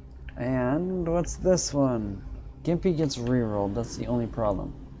 And what's this one? Gimpy gets rerolled, that's the only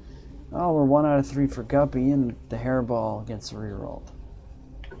problem. Oh, we're 1 out of 3 for Guppy, and the hairball gets rerolled.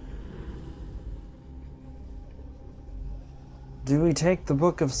 Do we take the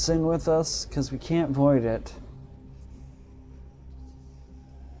Book of Sin with us? Because we can't void it.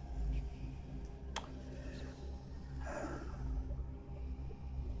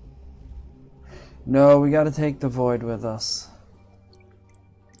 No, we gotta take the void with us.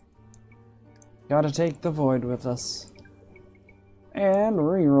 Gotta take the void with us. And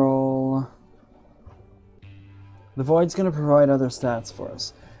reroll. The void's gonna provide other stats for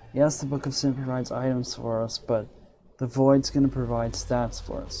us. Yes, the Book of Sin provides items for us, but the void's gonna provide stats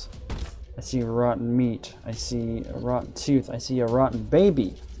for us. I see rotten meat. I see a rotten tooth. I see a rotten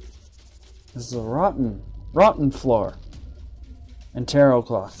baby. This is a rotten floor. And tarot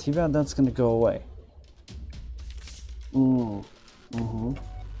cloth. Too bad that's gonna go away.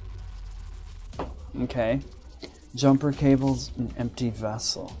 Okay. Jumper cables and empty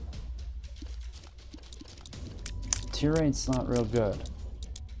vessel. Tier rate's not real good.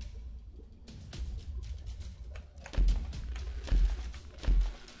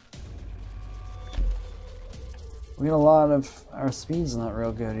 We got a lot of... Our speed's not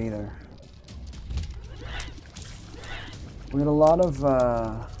real good either. We got a lot of...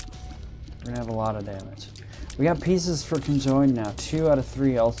 We're gonna have a lot of damage. We got pieces for conjoined now. 2 out of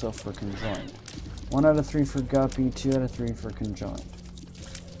 3 also for conjoined. 1 out of 3 for Guppy, 2 out of 3 for conjoined.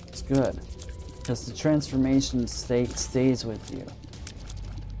 It's good. Because the transformation state stays with you.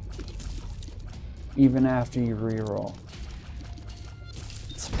 Even after you reroll.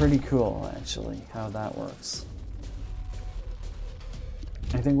 It's pretty cool, actually, how that works.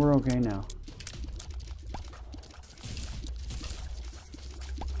 I think we're okay now.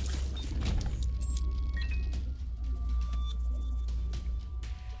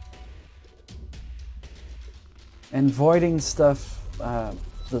 And voiding stuff,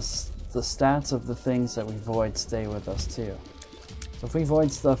 the stats of the things that we void stay with us too. So if we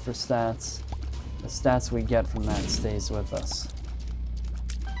void stuff for stats, the stats we get from that stays with us.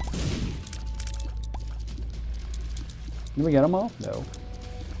 Did we get them all? No.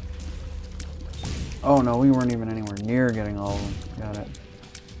 Oh no, we weren't even anywhere near getting all of them. Got it.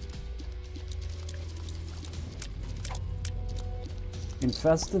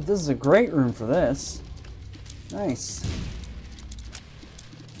 Infested? This is a great room for this. Nice.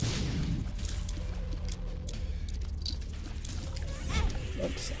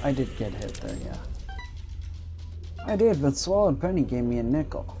 Oops, I did get hit there, yeah. I did, but Swallowed Penny gave me a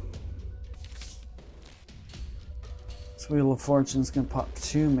nickel. This Wheel of Fortune's gonna pop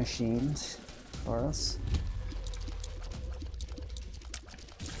 2 machines for us.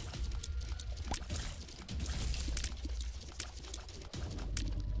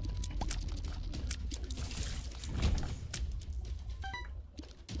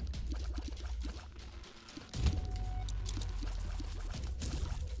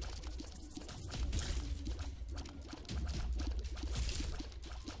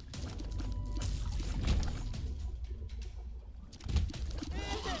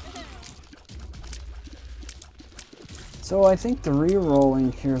 So I think the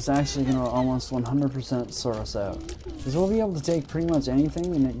re-rolling here is actually going to almost 100% sort us out. Because we'll be able to take pretty much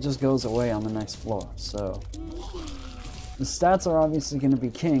anything and it just goes away on the next floor. So the stats are obviously going to be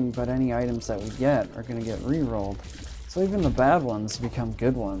king, but any items that we get are going to get re-rolled. So even the bad ones become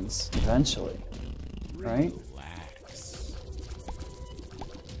good ones eventually. Right?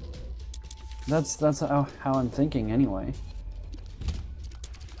 That's how I'm thinking anyway.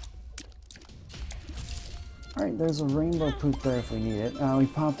 Alright, there's a rainbow poop there if we need it. Oh, we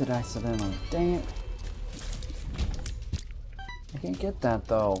popped it accidentally. Dang it. I can't get that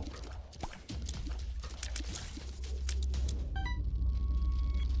though.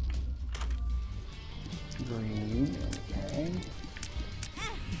 Green, okay.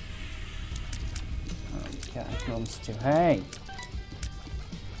 Catacombs too. Hey!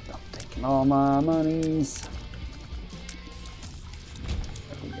 Stop taking all my monies.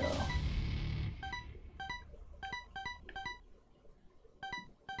 There we go.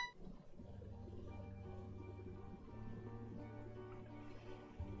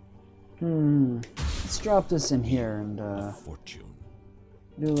 Let's drop this in here and Fortune.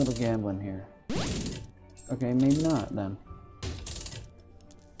 do a little gambling here. Okay, maybe not then.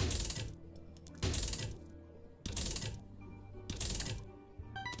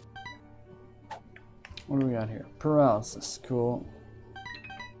 What do we got here? Paralysis, cool.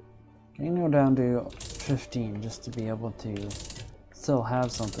 Can you go down to 15 just to be able to still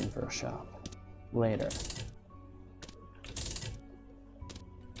have something for a shop later?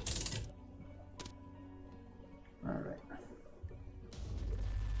 Alright.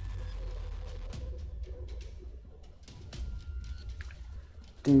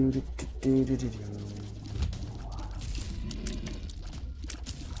 Do do do do do do.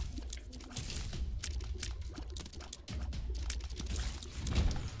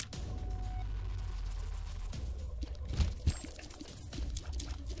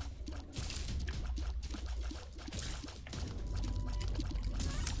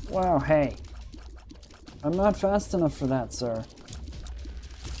 Wow, hey. I'm not fast enough for that, sir.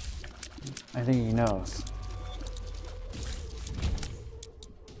 I think he knows.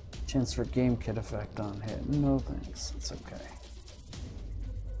 Chance for game kit effect on hit. No thanks, it's okay.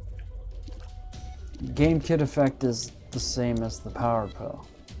 Game kit effect is the same as the power pill.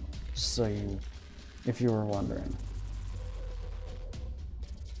 Just so you, if you were wondering.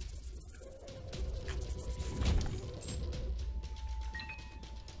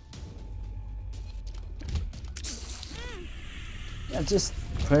 Yeah, just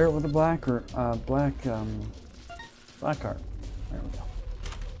pair it with a black or black card. There we go.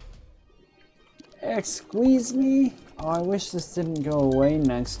 Squeeze me. Oh, I wish this didn't go away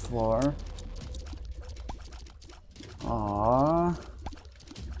next floor. Aww.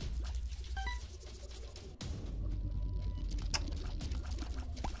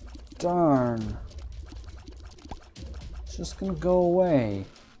 Darn. It's just gonna go away.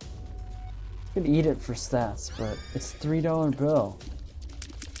 Could eat it for stats, but it's $3 bill.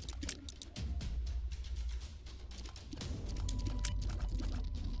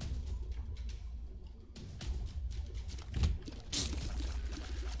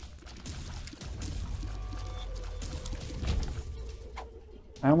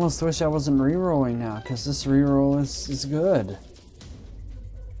 I almost wish I wasn't re-rolling now, because this re-roll is good.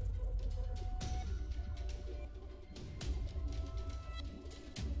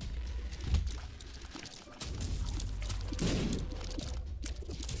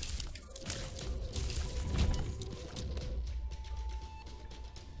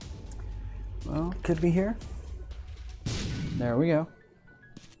 Well, could be here. There we go.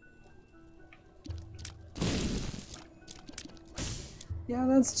 Yeah,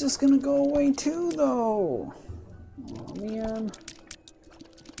 that's just gonna go away too, though. Oh, man.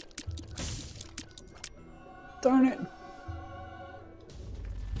 Darn it.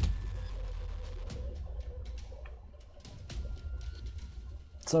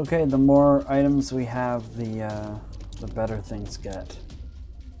 It's okay, the more items we have, the better things get.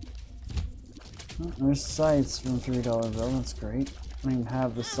 Oh, there's sights from $3 bill, that's great. I don't even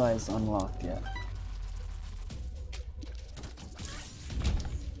have the sights unlocked yet.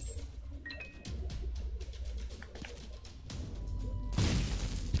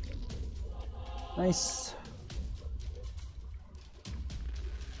 Nice.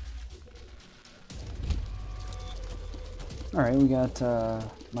 Alright, we got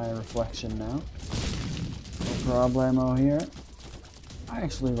my reflection now. No problemo here. I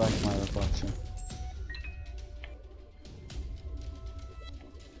actually like my reflection.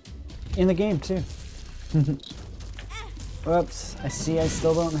 In the game, too. Whoops, I see I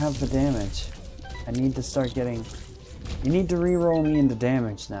still don't have the damage. I need to start getting You need to re-roll me into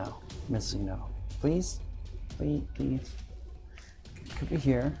damage now, Missing No. Please? Please, please. Could be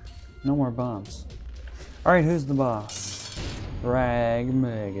here. No more bombs. Alright, who's the boss? Rag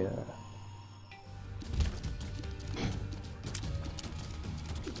Mega.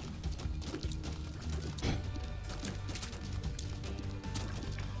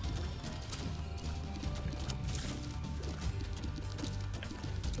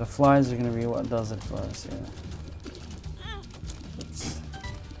 The flies are gonna be what does it for us here. Let's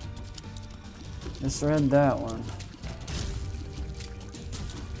misread that one.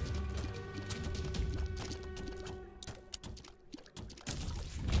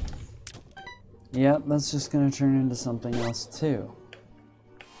 Yep, that's just gonna turn into something else too.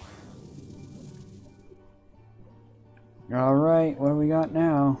 Alright, what do we got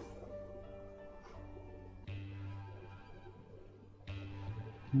now?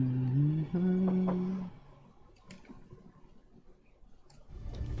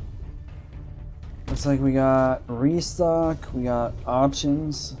 Looks like we got restock, we got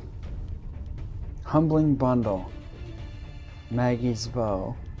options, humbling bundle, Maggie's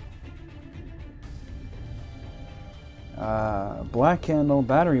bow, black candle,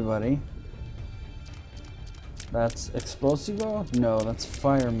 battery buddy. That's explosivo? No, that's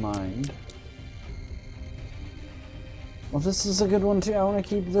fire mind. Well, this is a good one too. I want to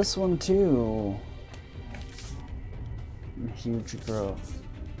keep this one too. Huge growth.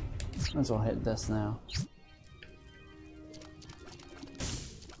 Might as well hit this now.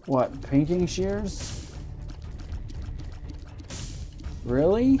 What, painting shears?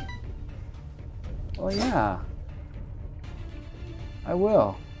 Really? Well, yeah. I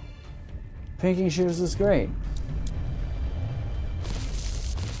will. Painting shears is great.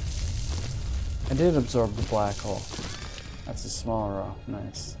 I did absorb the black hole. That's a smaller rock.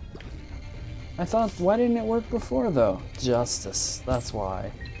 Nice. I thought, why didn't it work before though? Justice. That's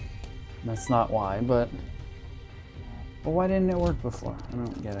why. That's not why, but why didn't it work before? I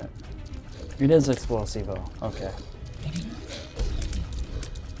don't get it. It is explosivo. Okay.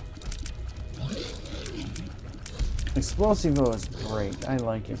 Explosivo is great. I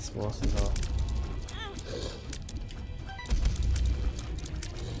like explosivo.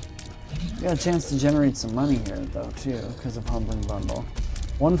 We got a chance to generate some money here though too, because of Humbling Bundle.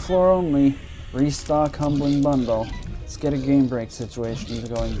 One floor only. Restock Humbling Bundle. Let's get a game break situation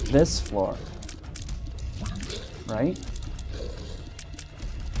going this floor. Right?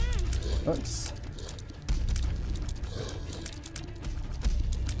 Oops.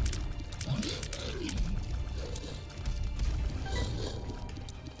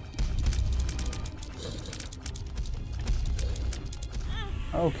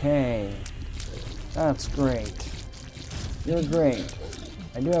 Okay. That's great. You're great.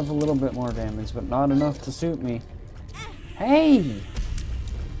 I do have a little bit more damage, but not enough to suit me. Hey!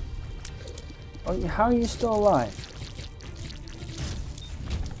 Oh, how are you still alive?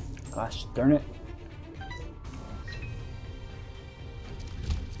 Gosh darn it.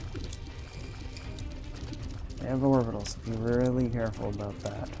 They have orbitals. Be really careful about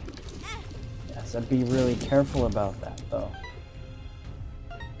that. Yes, I'd be really careful about that, though.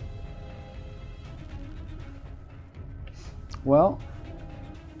 Well,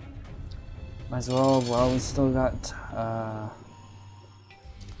 might as well, while we still got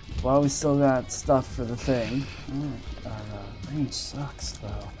stuff for the thing. Range sucks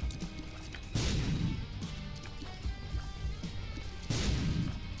though.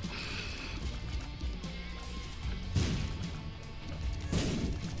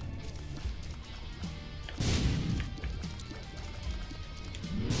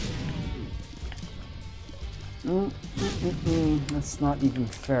 That's not even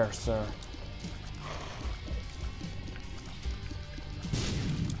fair, sir.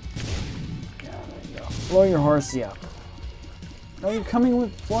 Yeah, there you go. Blow your horsey up. No, you're coming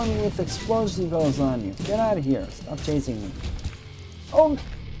with one with explosivos on you. Get out of here. Stop chasing me. Oh!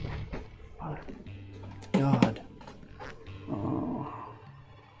 God. Oh.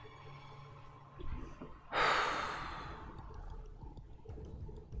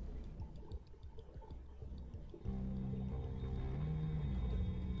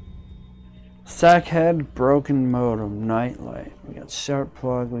 Sackhead, broken modem, nightlight. We got sharp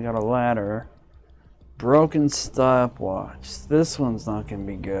plug, we got a ladder. Broken stopwatch. This one's not gonna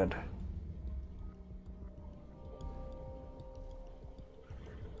be good.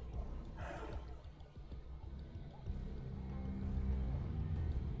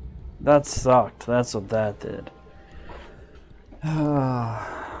 That sucked. That's what that did.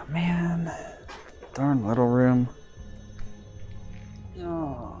 Oh, man. Darn little room.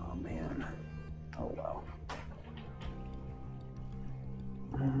 Oh, man. Oh, well.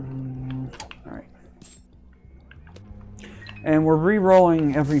 And we're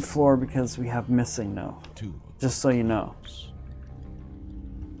re-rolling every floor because we have missing now. 2. Just so you know.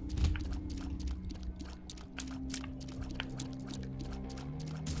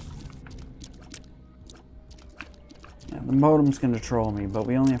 Yeah, the modem's gonna troll me, but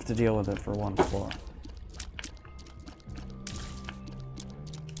we only have to deal with it for one floor.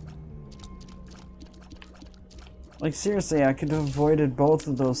 Like, seriously, I could have avoided both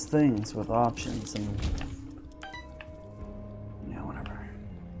of those things with options and... yeah, whatever.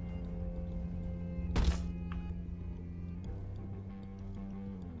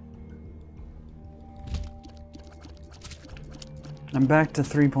 I'm back to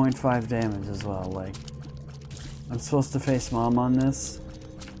 3.5 damage as well, like... I'm supposed to face Mom on this?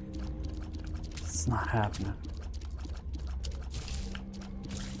 It's not happening.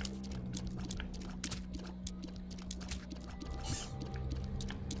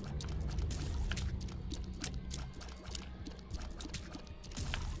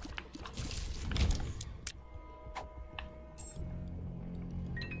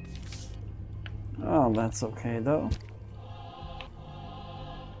 Oh, that's okay though.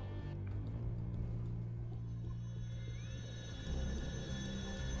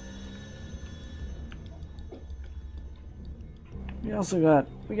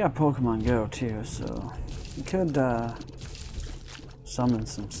 We got Pokemon Go too, so we could summon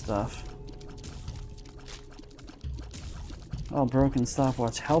some stuff. Oh, broken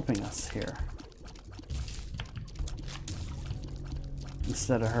stopwatch helping us here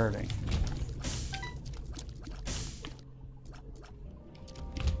instead of hurting.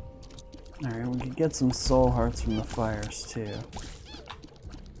 Alright, we could get some soul hearts from the fires too.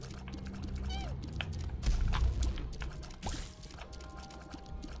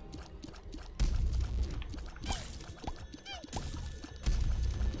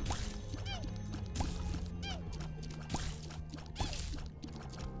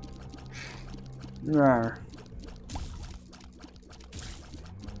 Rawr.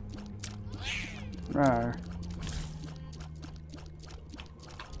 Rawr.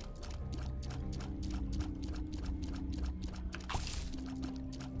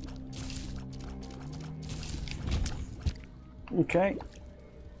 Okay.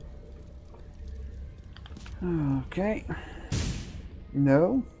 Okay.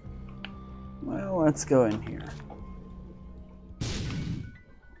 No? Well, let's go in here.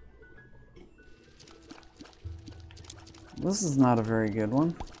 This is not a very good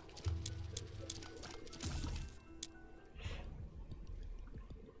one.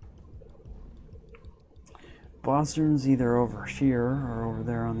 Boss room's either over here or over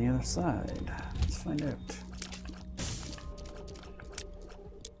there on the other side. Let's find out.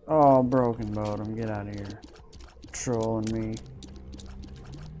 Oh, broken modem, get out of here. Trolling me.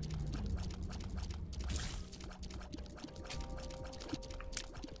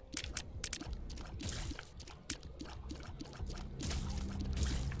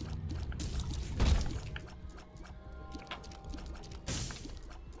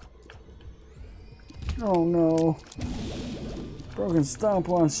 Oh no. Broken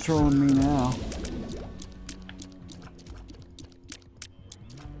stopwatch trolling me now.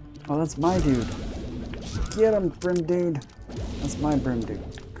 Oh, that's my dude. Get him, Brim Dude. That's my Brim Dude.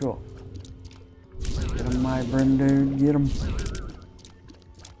 Cool. Get him, my Brim Dude. Get him.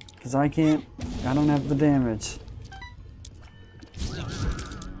 Because I don't have the damage.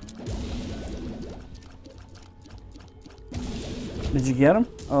 Did you get him?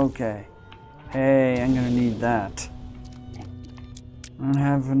 Okay. Hey, I'm gonna need that. I don't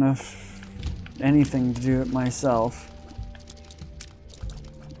have enough anything to do it myself.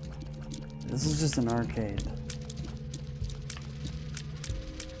 This is just an arcade.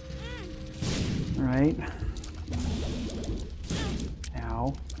 Right?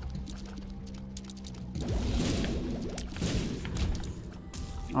 Ow.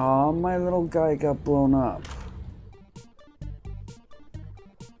 Aw, my little guy got blown up.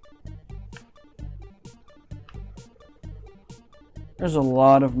 There's a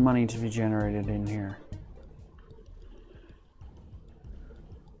lot of money to be generated in here.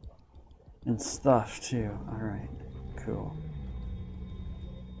 And stuff too. Alright, cool.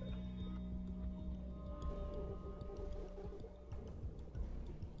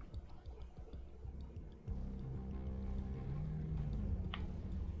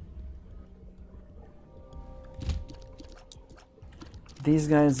 These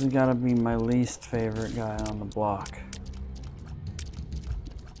guys have got to be my least favorite guy on the block.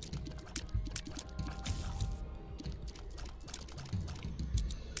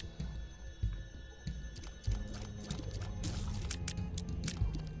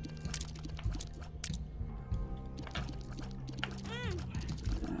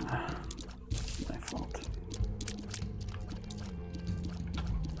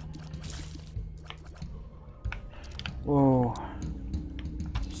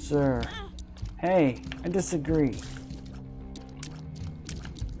 sir. Hey, I disagree.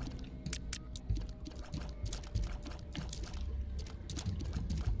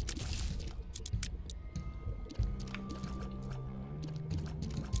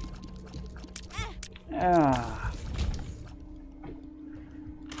 Ah.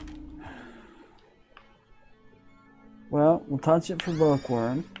 Well, we'll touch it for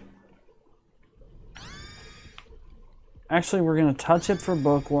Bookworm. Actually, we're going to touch it for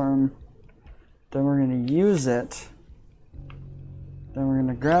Bookworm. Then we're going to use it. Then we're going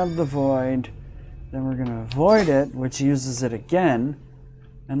to grab the Void. Then we're going to avoid it, which uses it again.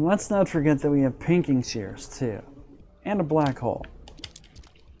 And let's not forget that we have Pinking Shears, too. And a Black Hole.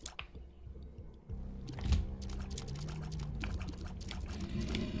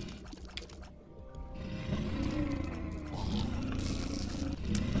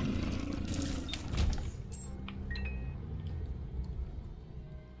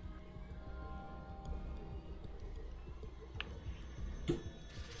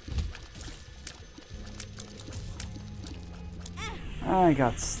 I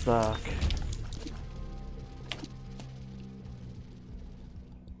got stuck.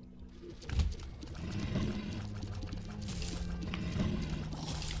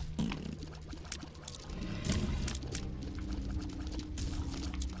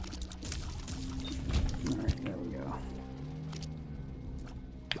 Alright, there we go.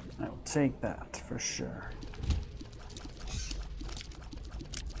 I will take that for sure.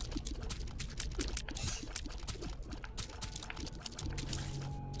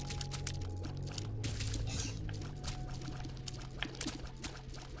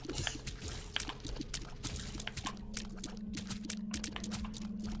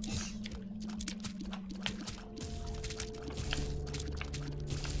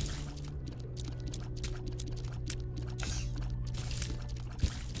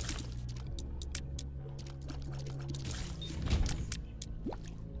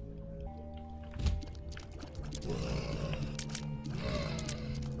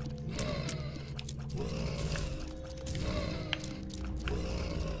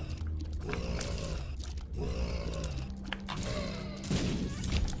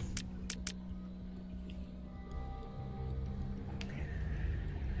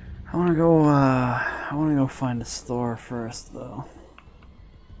 I wanna go find a store first, though.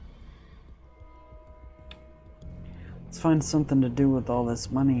 Let's find something to do with all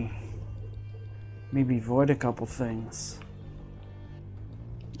this money. Maybe void a couple things.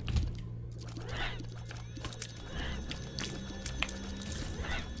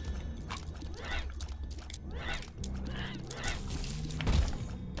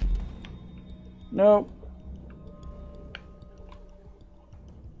 Nope.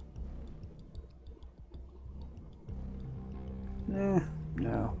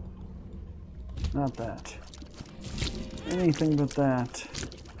 No. Not that. Anything but that.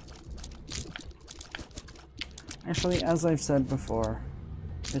 Actually, as I've said before,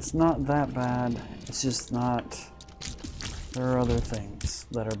 it's not that bad. It's just not... There are other things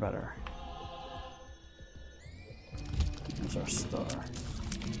that are better. There's our star.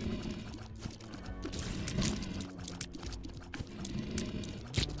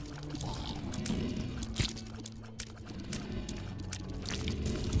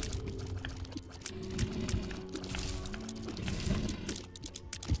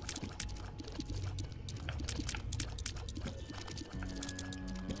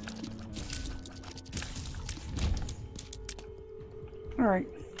 Alright,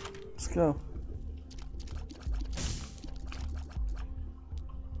 let's go.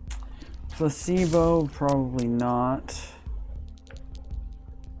 Placebo, probably not.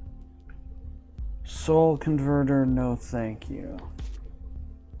 Soul Converter, no thank you.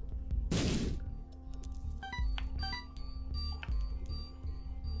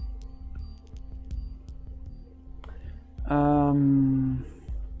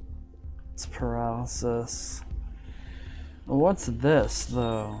 It's paralysis. What's this,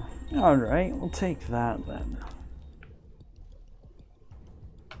 though? Alright, we'll take that then.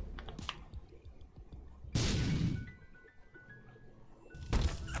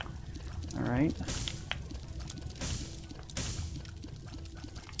 Alright.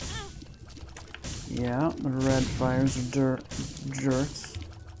 Yeah, the red fires are jerks.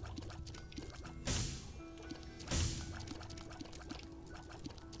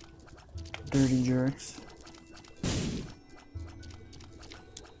 Dirty jerks.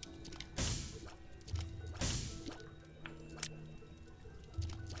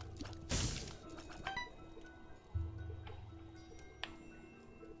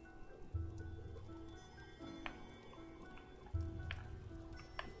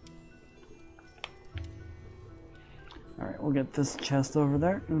 Alright, we'll get this chest over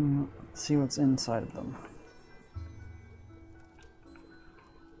there and see what's inside of them.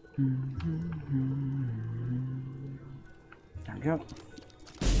 There we go.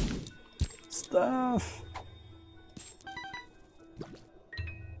 Stuff!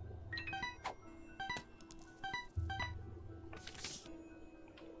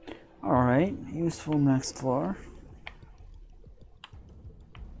 Alright, useful next floor.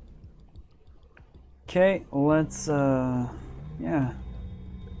 Okay, let's, yeah.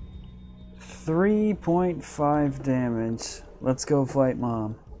 3.5 damage. Let's go fight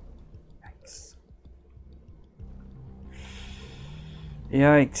Mom. Yikes.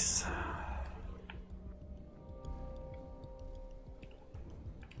 Yikes.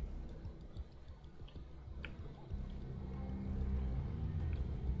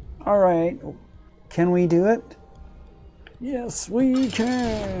 Alright, can we do it? Yes, we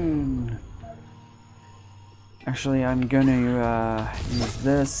can! Actually, I'm gonna use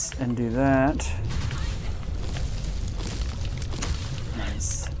this and do that.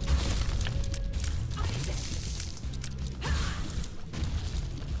 Nice.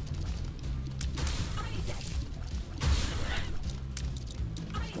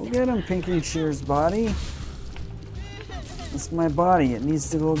 Go get him, Pinky Shear's body. It's my body, it needs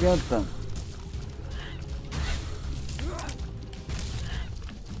to go get them.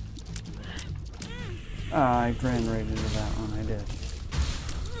 Ah, I ran right into that one, I did.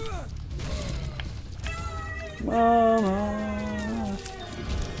 Mama!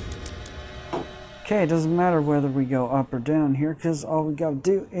 Okay, it doesn't matter whether we go up or down here, because all we gotta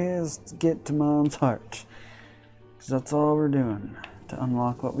do is get to Mom's heart. Because that's all we're doing, to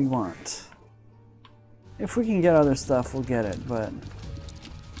unlock what we want. If we can get other stuff, we'll get it, but...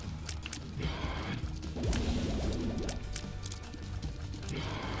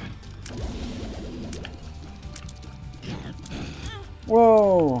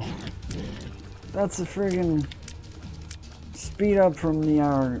 Whoa! That's a friggin' speed up from the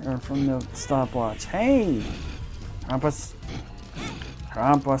hour, or from the stopwatch. Hey! Krampus.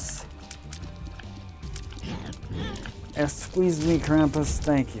 Krampus. Squeeze me, Krampus.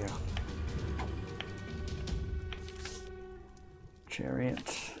 Thank you.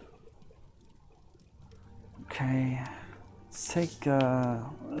 Chariot. Okay. Let's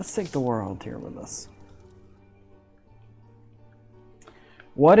take the world here with us.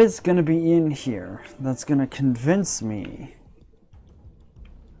 What is going to be in here that's going to convince me?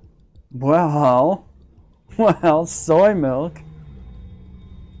 Well, soy milk.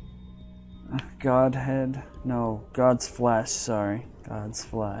 Godhead. No, God's flesh, sorry. God's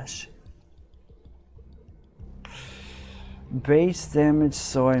flesh. Base damage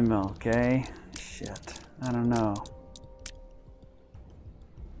soy milk, eh? Shit. I don't know.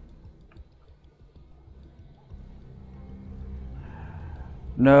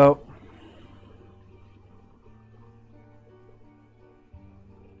 Nope.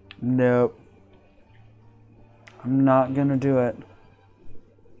 Nope. I'm not gonna do it.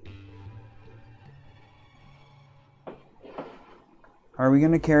 Are we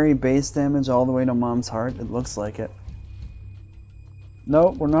gonna carry base damage all the way to Mom's heart? It looks like it.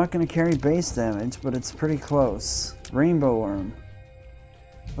 Nope, we're not gonna carry base damage, but it's pretty close. Rainbow worm.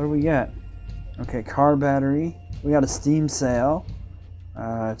 What do we get? Okay, car battery. We got a steam sail.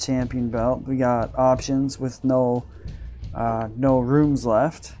 Champion belt. We got options with no rooms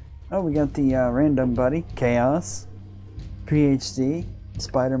left. Oh, we got the random buddy, Chaos, PhD,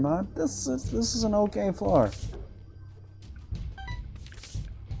 Spider Mod. This is an okay floor.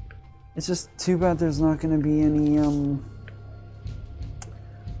 It's just too bad there's not going to be any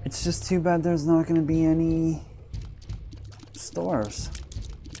It's just too bad there's not going to be any stores.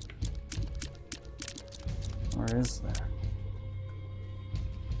 Or is there?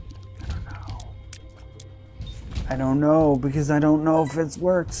 I don't know, because I don't know if it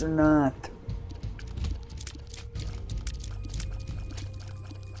works or not.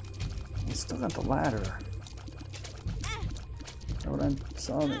 We still got the ladder. That's what I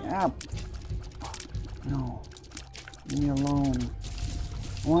saw the app. No. Leave me alone.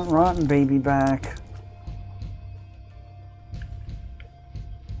 I want Rotten Baby back.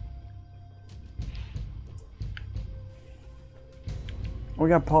 We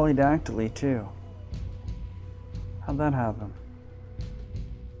got Polydactyly too. How'd that happen?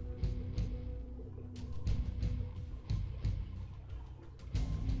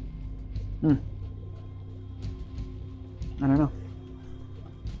 I don't know.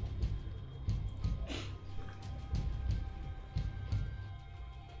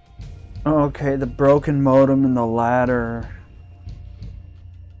 Okay, the broken modem and the ladder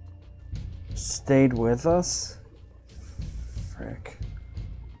stayed with us?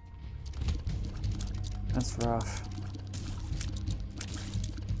 That's rough.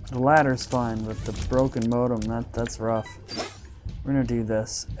 The ladder's fine, but the broken modem, that's rough. We're gonna do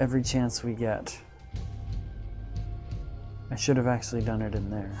this every chance we get. I should have actually done it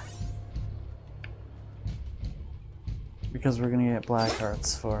in there. Because we're gonna get black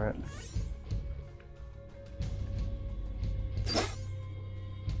hearts for it.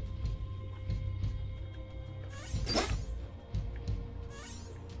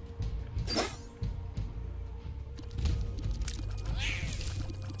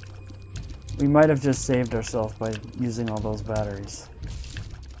 We might have just saved ourselves by using all those batteries.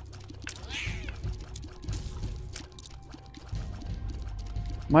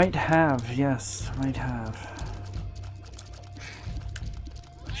 Might have, yes, might have.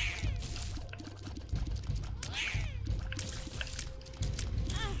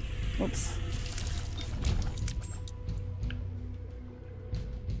 Oops.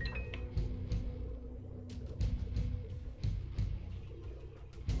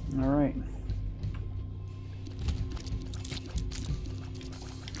 All right.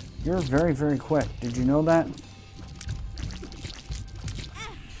 You're very, very quick. Did you know that?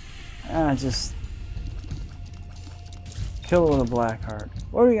 Just kill it with a black heart.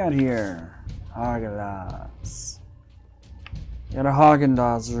 What do we got here? Haagen-Dazs. Got a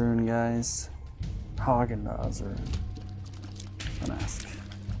Haagen-Dazs rune, guys. Haagen-Dazs rune. Mask.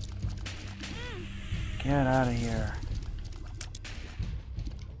 Get out of here.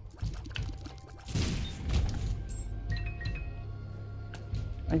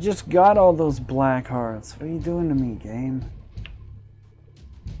 I just got all those black hearts. What are you doing to me, game?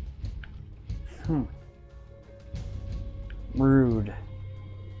 Rude.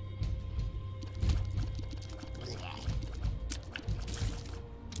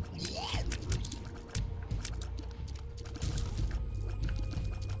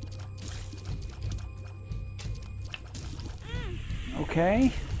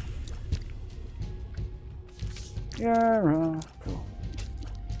 Okay. Yeah, cool.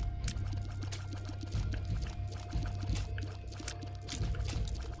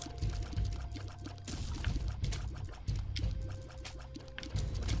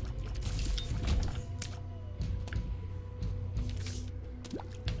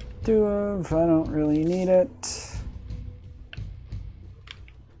 Two of, I don't really need it.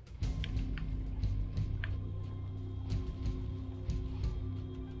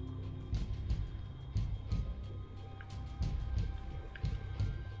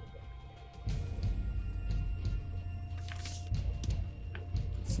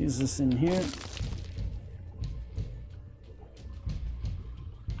 Let's use this in here.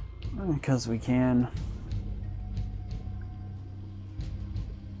 Because we can.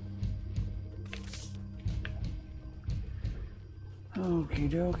 Okie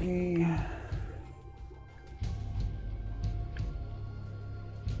dokie.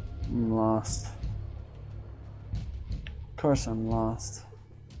 I'm lost. Of course I'm lost.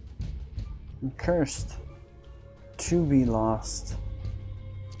 I'm cursed to be lost.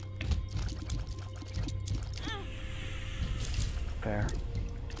 Fair.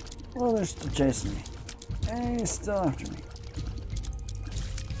 Well, they're still chasing me. Hey, he's still after me.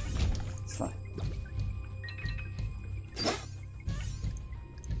 It's fine.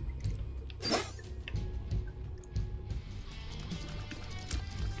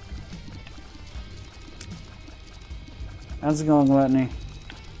 How's it going, Gluttony?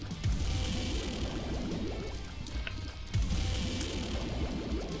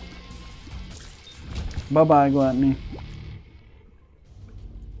 Bye-bye, Gluttony.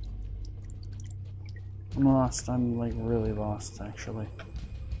 I'm lost. I'm like really lost, actually.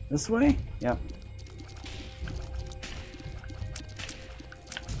 This way? Yep.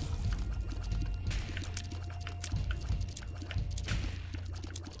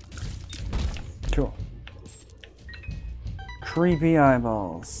 Cool. Creepy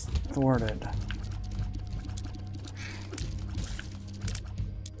eyeballs. Thwarted.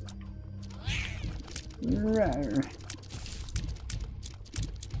 Rawr.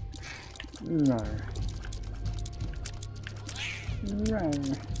 Rawr.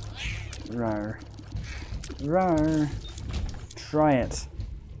 Rawr. Rawr. Rawr. Try it.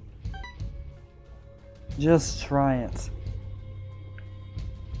 Just try it.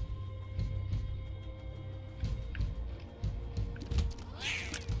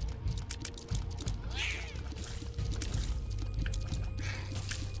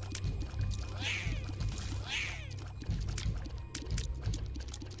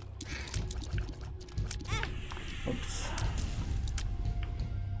 Oops.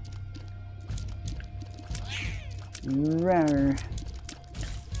 Rawr.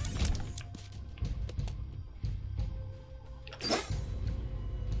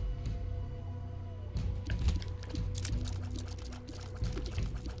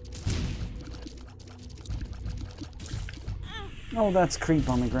 Oh, that's creep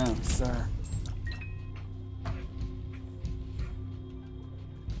on the ground, sir.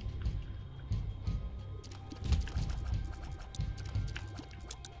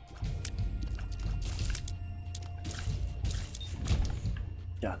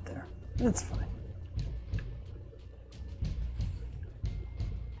 Got there. It's fine.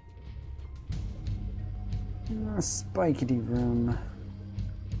 A spikety room.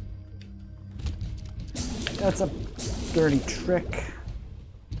 That's a dirty trick.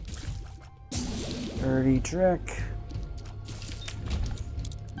 Dirty trick.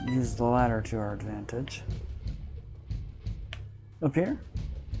 Use the ladder to our advantage. Up here?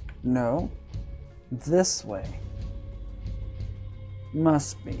 No. This way.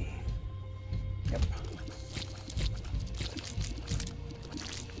 Must be. Yep.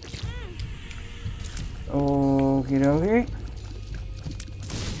 Okie dokie.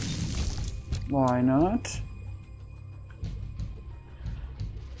 Why not?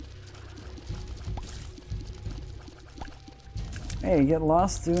 Hey, get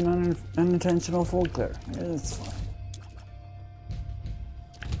lost doing unintentional full clear. It's fine.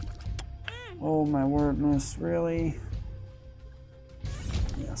 Oh my wordness, really?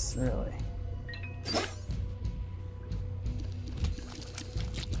 Yes, really.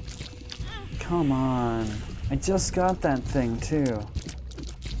 Come on. I just got that thing too.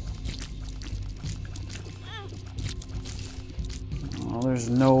 Oh, there's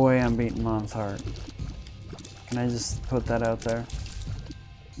no way I'm beating Mom's heart. Can I just put that out there?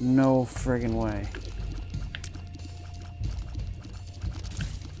 No friggin' way.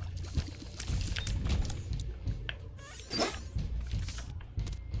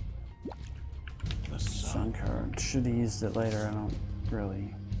 Sun card. Should have used it later. I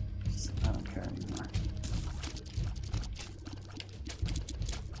don't care anymore.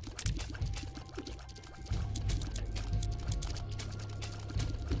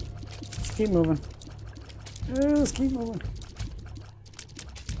 Just keep moving. Just keep moving.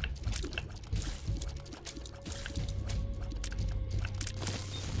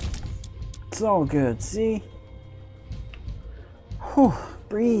 It's all good, see? Whew,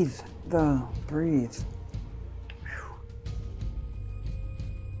 breathe, though, breathe.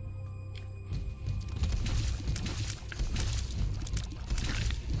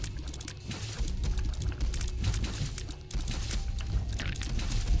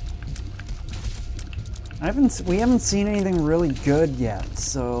 We haven't seen anything really good yet,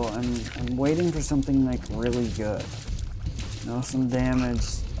 so I'm waiting for something like really good. You know, some damage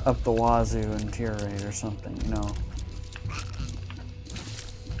up the wazoo and tear rate or something, you know.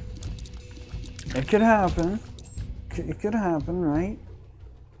 It could happen. It could happen, right?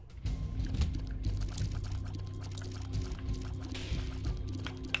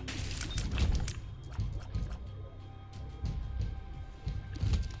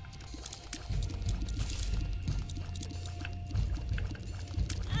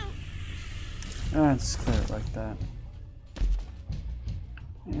 Just clear it like that.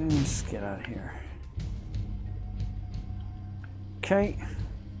 And just get out of here. Okay.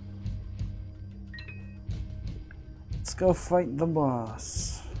 Let's go fight the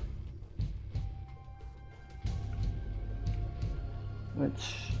boss.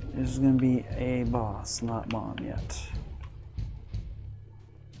 Which is going to be a boss, not Mom yet.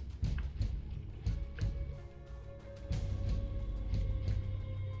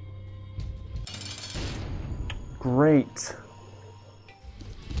 Great.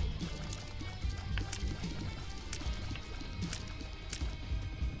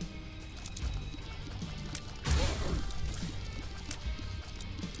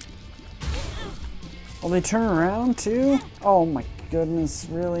 Will they turn around too? Oh my goodness,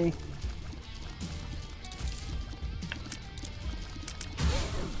 really?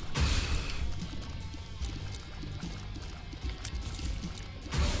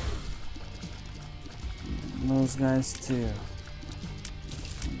 Those guys too.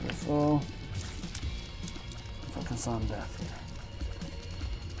 Wonderful. Focus on death here.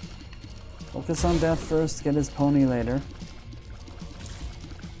 Focus on death first, get his pony later.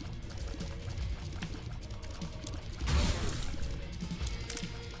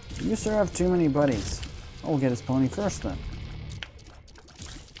 You sir have too many buddies. I'll get his pony first then.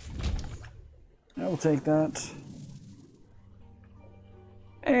 I will take that.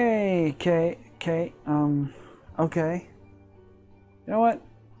 Hey, okay. Okay. You know what?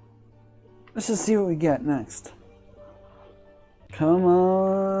 Let's just see what we get next. Come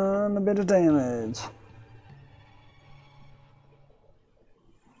on, a bit of damage.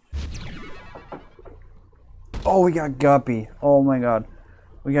 Oh, we got Guppy. Oh my god.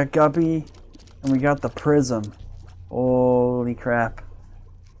 We got Guppy, and we got the prism. Holy crap.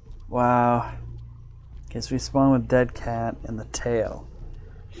 Wow. Guess we spawn with Dead Cat and the tail.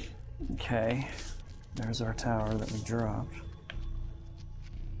 Okay. There's our tower that we dropped.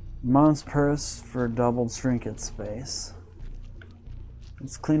 Mon's purse for doubled trinket space.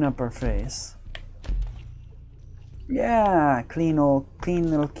 Let's clean up our face. Yeah, clean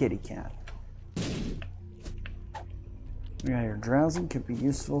little kitty cat. We got here drowsing, could be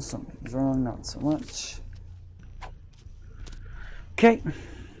useful. Something's wrong, not so much. Okay,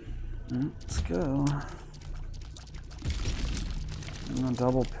 let's go. I'm gonna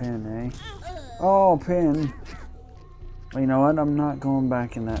double pin, eh? Oh, pin. Well, you know what? I'm not going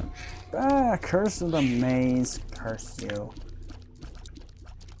back in that. Ah, curse of the maze. Curse you.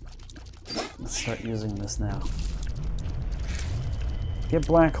 Let's start using this now. Get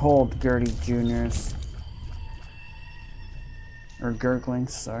black hole, Gertie Juniors. Or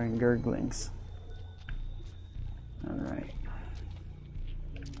Gurglings, sorry, Gurglings. Alright.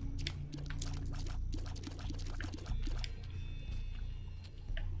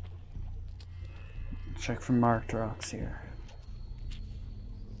 Check for marked rocks here.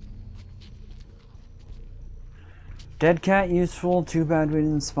 Dead cat useful, too bad we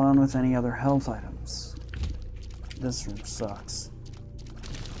didn't spawn with any other health items. This room sucks.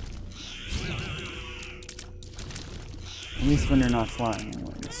 At least when you're not flying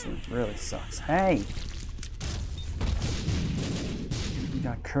anyway, this room really sucks. Hey! We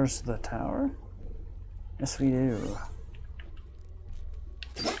got Curse of the Tower? Yes we do.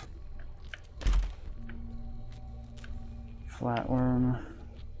 Flatworm.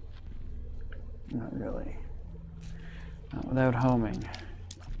 Not really. Not without homing.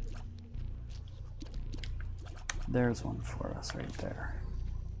 There's one for us right there.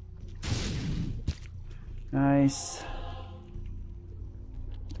 Nice.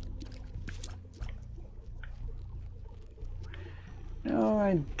 No,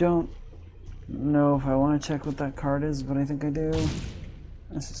 I don't know if I want to check what that card is, but I think I do.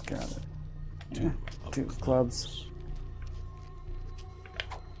 Let's just grab it. Yeah, 2 clubs.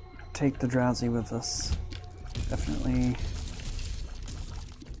 Take the drowsy with us. Definitely.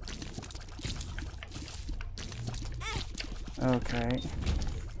 Okay.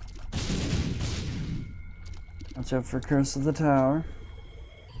 Watch out for Curse of the Tower.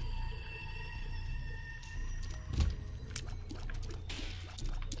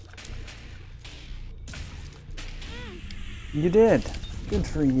 You did. Good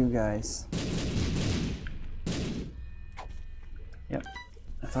for you guys. Yep.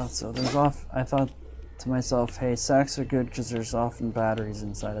 I thought so. I thought to myself, hey, sacks are good because there's often batteries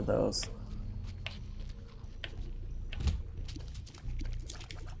inside of those.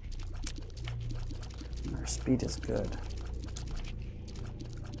 Our speed is good.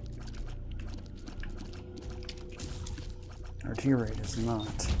 Our tear rate is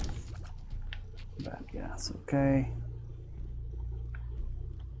not. Bad gas, okay.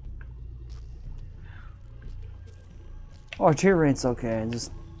 Oh, our tear rate's okay. I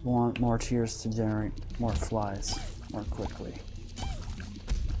just want more tears to generate more flies more quickly.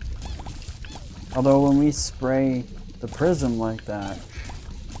 Although when we spray the prism like that,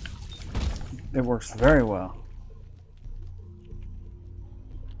 it works very well.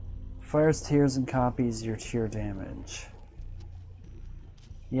 Fires tears and copies your tear damage.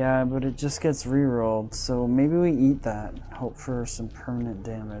 Yeah, but it just gets re-rolled, so maybe we eat that. Hope for some permanent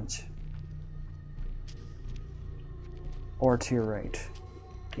damage. Or tear rate.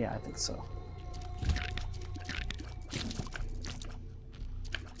 Yeah, I think so.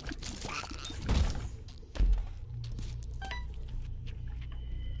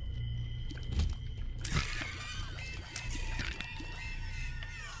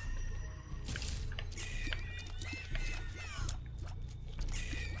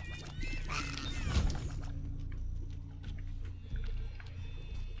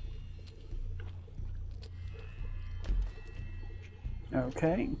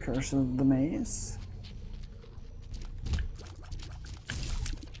 Okay, Curse of the Maze.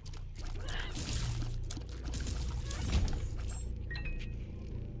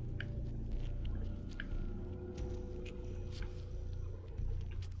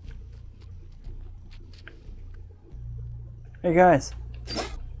 Hey guys.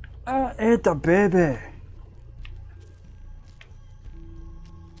 It's a baby.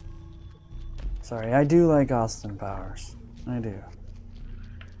 Sorry, I do like Austin Powers. I do.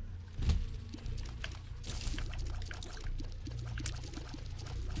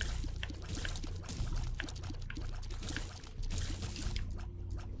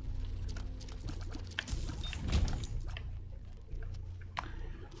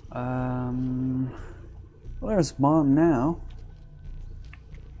 Well, there's Mom now.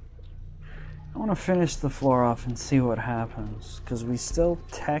 I want to finish the floor off and see what happens, because we still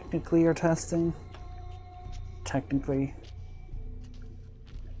technically are testing. Technically.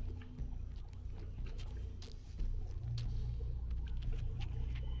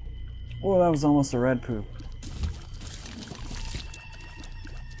 Oh, that was almost a red poop.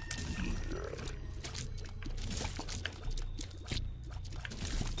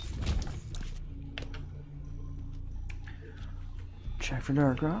 Check for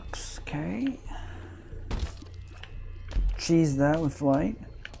dark rocks. Okay. Cheese that with light.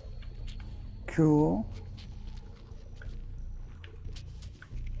 Cool.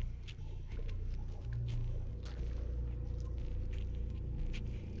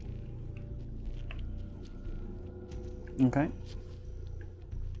 Okay.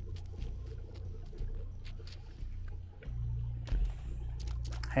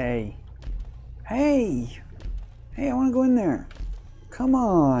 Hey. Hey! Hey, I want to go in there. Come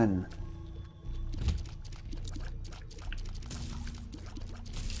on.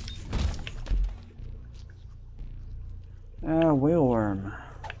 Wheelworm.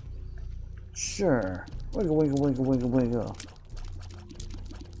 Sure. Wiggle, wiggle, wiggle, wiggle, wiggle.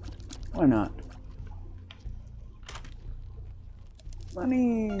 Why not?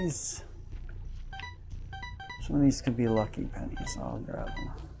 Bunnies! Some of these could be lucky pennies. I'll grab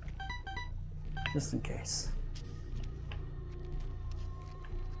them. Just in case.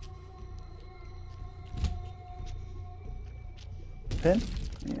 Pin?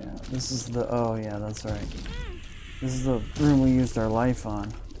 Yeah, this is the... Oh, yeah, that's right. This is the room we used our life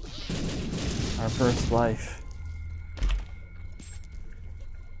on. Our first life.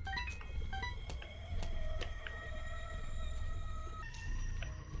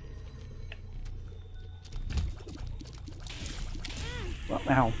 Well,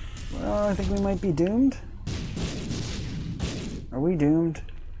 ow. Well, I think we might be doomed. Are we doomed?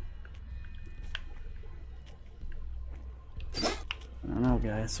 I don't know,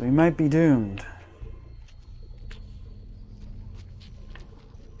 guys. We might be doomed.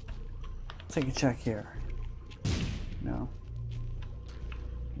 Take a check here. No.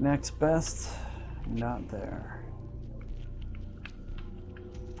 Next best, not there.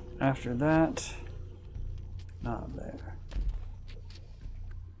 After that, not there.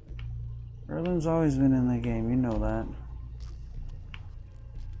 Berlin's always been in the game, you know that.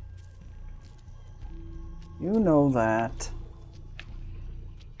 You know that.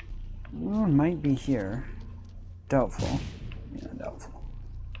 One might be here. Doubtful. Yeah, doubtful.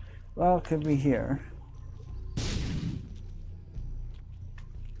 Well, it could be here.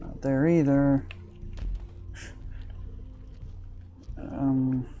 Not there either.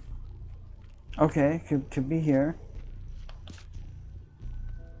 Okay, could be here.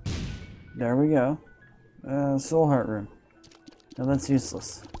 There we go. Soul Heart Room. No, that's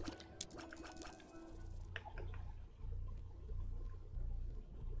useless.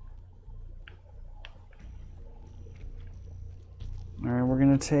 Alright, we're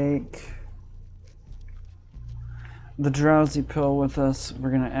gonna take the drowsy pill with us.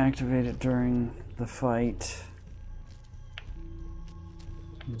 We're gonna activate it during the fight.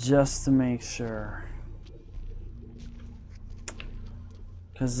 Just to make sure.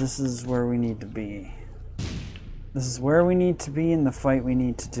 Because this is where we need to be. This is where we need to be in the fight we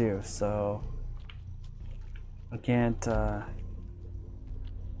need to do, so I can't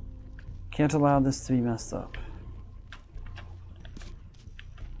allow this to be messed up.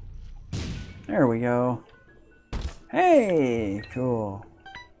 There we go. Hey, cool.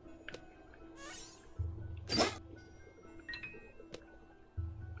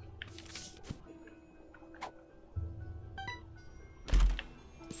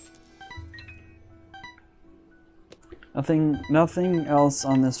 Nothing else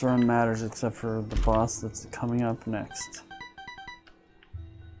on this run matters except for the boss that's coming up next.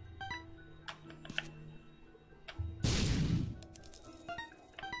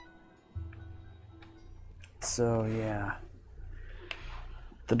 So yeah,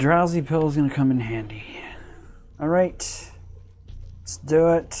 the drowsy pill is gonna come in handy. All right, let's do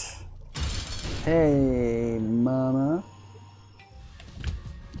it. Hey, mama.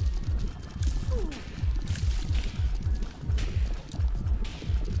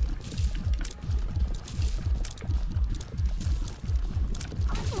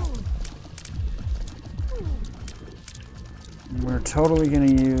 We're totally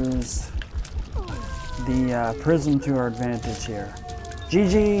gonna use the prism to our advantage here.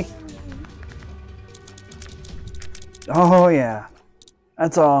 GG! Oh yeah.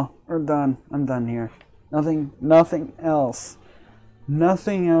 That's all. We're done. I'm done here. Nothing else.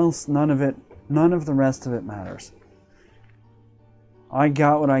 Nothing else. None of it None of the rest of it matters. I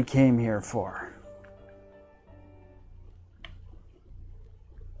got what I came here for.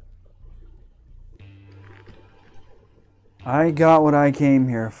 I got what I came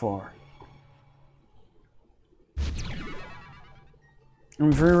here for. And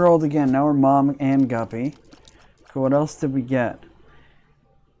we've re-rolled again. Now we're Mom and Guppy. Cool, what else did we get?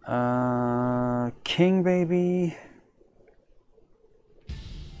 King Baby,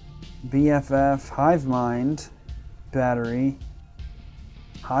 BFF, Hive Mind, Battery,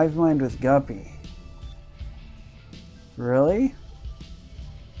 Hive Mind with Guppy. Really?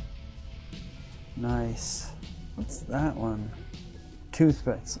 Nice. What's that one?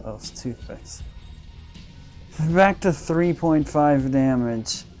 Toothpicks. Oh, it's toothpicks. Back to 3.5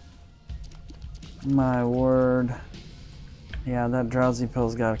 damage. My word. Yeah, that drowsy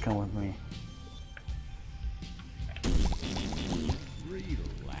pill's gotta come with me.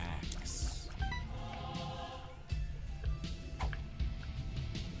 Relax.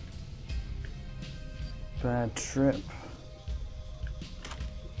 Bad trip.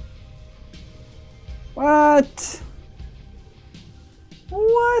 What?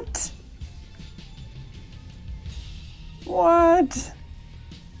 What? What?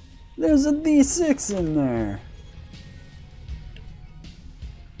 There's a D6 in there.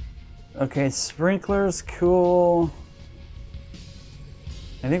 Okay, sprinklers, cool.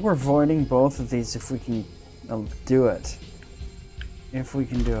 I think we're voiding both of these if we can do it. If we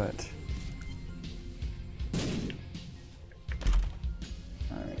can do it.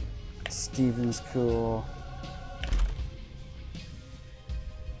 Alright, Steven's cool.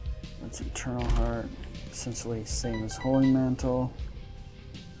 That's Eternal Heart. Essentially same as Holy Mantle.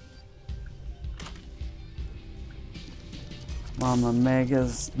 Mama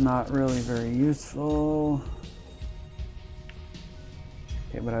Mega's not really very useful.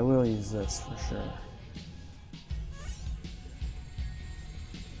 Okay, but I will use this for sure.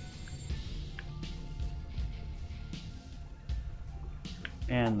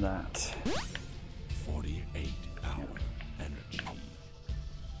 And that. 48-hour energy.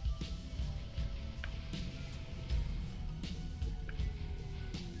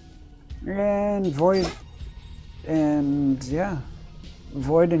 And Void. And yeah.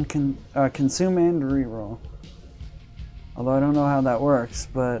 Void and consume and reroll. Although I don't know how that works,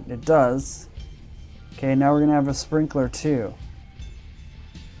 but it does. Okay, now we're gonna have a sprinkler too.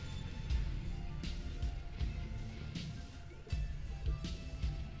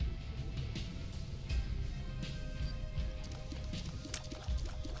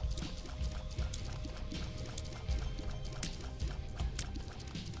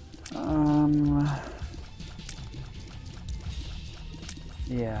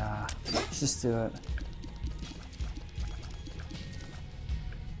 Yeah, let's just do it.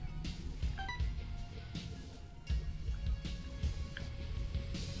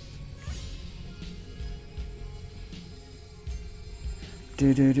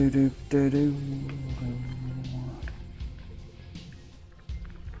 Do do do do do do.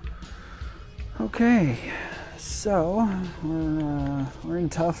 Okay, so we're in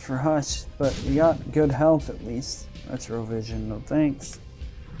tough for Hush, but we got good health at least. Retrovision, no thanks.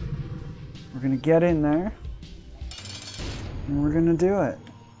 We're gonna get in there, and we're gonna do it.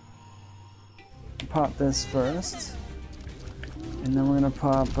 Pop this first, and then we're gonna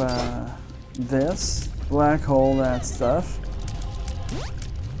pop this, black hole, that stuff.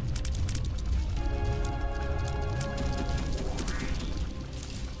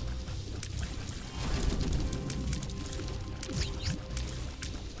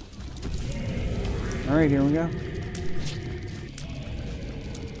 All right, here we go.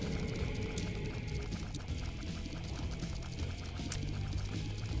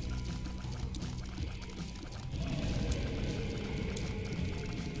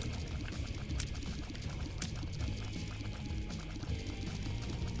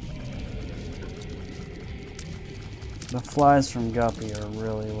 The flies from Guppy are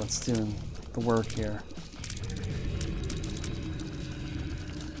really what's doing the work here.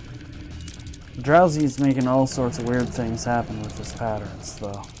 Drowsy's making all sorts of weird things happen with his patterns,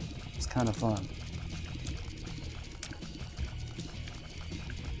 though. It's kind of fun.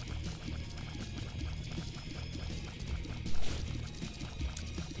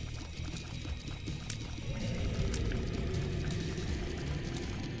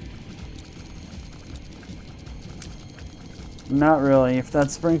 Not really. If that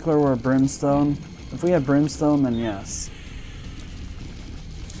sprinkler were brimstone, if we had brimstone, then yes.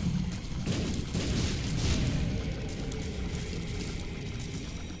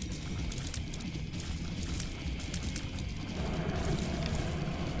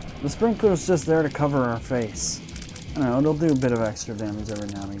 The sprinkler's just there to cover our face. I don't know, it'll do a bit of extra damage every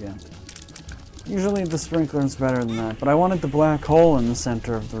now and again. Usually the sprinkler's better than that, but I wanted the black hole in the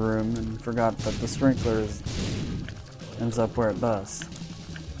center of the room and forgot that the sprinkler ends up where it does.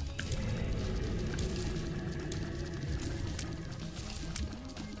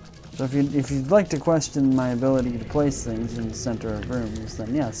 So if you'd like to question my ability to place things in the center of rooms,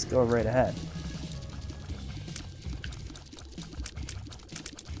 then yes, go right ahead.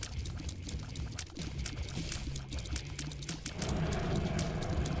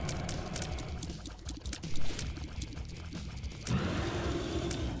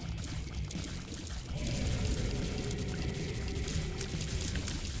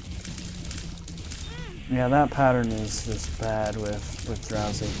 Yeah, that pattern is just bad with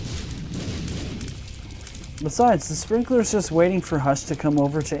Drowsy. Besides, the sprinkler's just waiting for Hush to come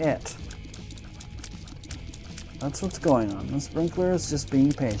over to it. That's what's going on. The sprinkler is just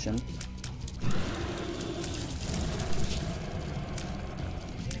being patient.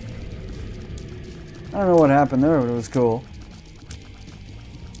 I don't know what happened there, but it was cool.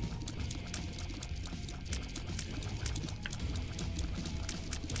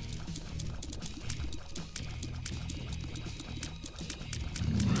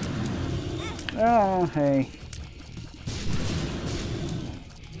 Oh, hey.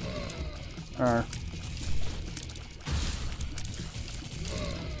 Arr.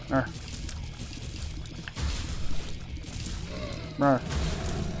 Arr. Arr.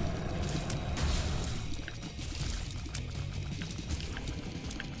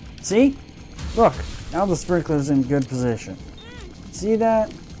 See? Look, now the sprinkler's in good position. See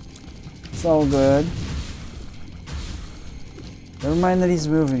that? It's all good. Never mind that he's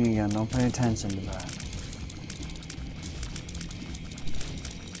moving again, don't pay attention to that.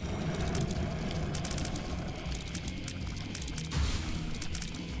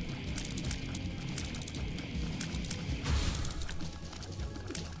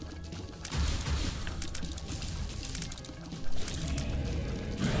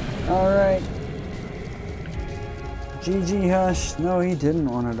 Alright. GG Hush. No, he didn't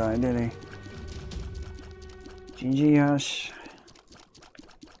want to die, did he? GG Hush.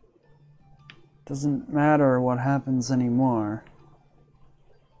 Doesn't matter what happens anymore,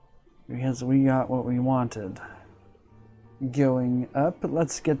 because we got what we wanted. Going up,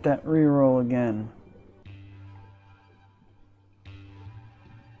 let's get that reroll again.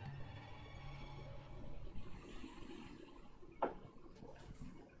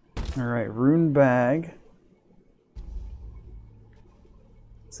 Alright, rune bag.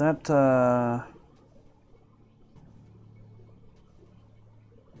 Is that,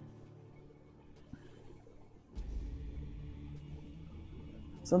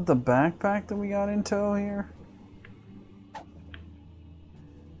 is that the backpack that we got in tow here?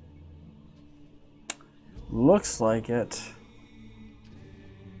 Looks like it.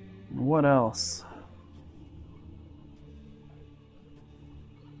 What else?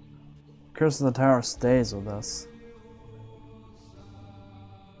 Curse of the Tower stays with us.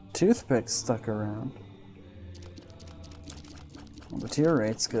 Toothpick stuck around. Well, the tier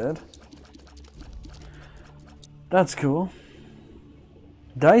rate's good. That's cool.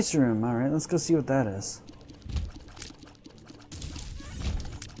 Dice room, alright, let's go see what that is.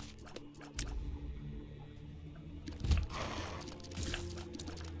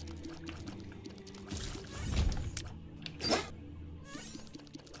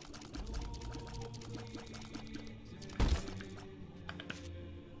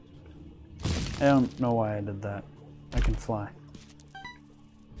 I don't know why I did that. I can fly.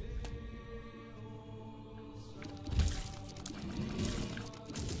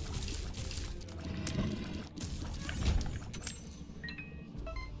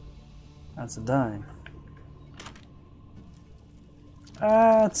 That's a dime.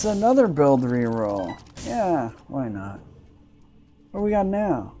 It's another build reroll. Yeah, why not? What do we got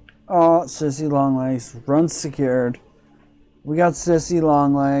now? Oh, Sissy Longlegs. Run secured. We got Sissy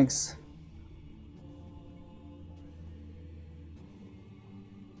Longlegs.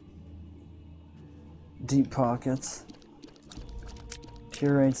 Deep pockets.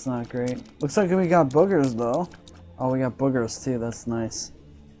 Tier rate's not great. Looks like we got boogers though. Oh, we got boogers too. That's nice.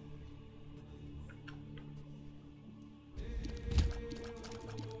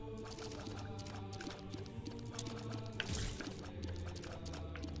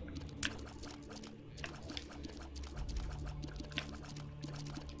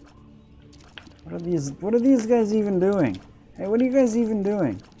 What are these guys even doing? Hey, what are you guys even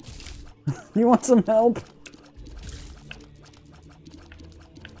doing? You want some help?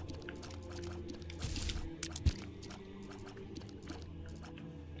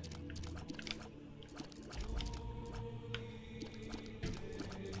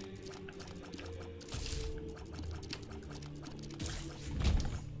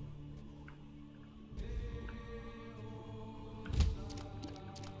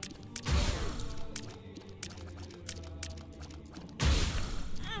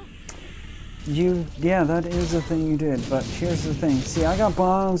 Yeah, that is a thing you did, but here's the thing. See, I got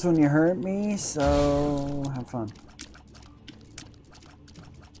bombs when you hurt me, so have fun.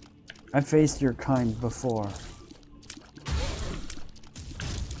 I faced your kind before.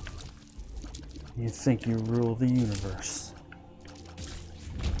 You think you rule the universe.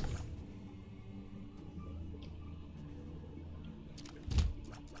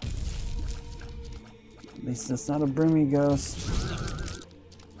 At least it's not a broomy ghost.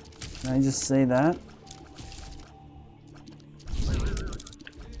 Can I just say that?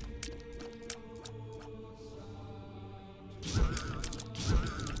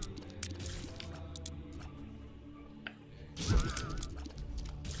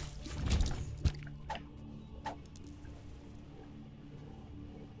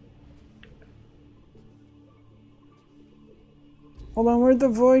 Hold on, where'd the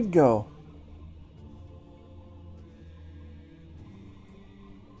void go?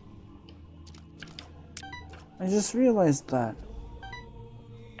 I just realized that.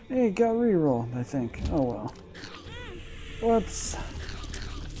 Hey, it got rerolled, I think. Oh well. Whoops.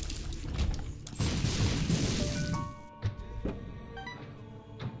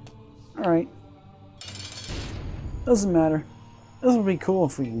 Alright. Doesn't matter. This would be cool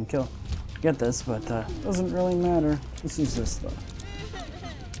if we can get this, but doesn't really matter. Let's use this though.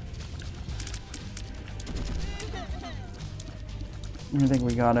 I think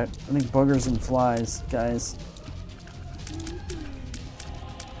we got it. I think boogers and flies, guys.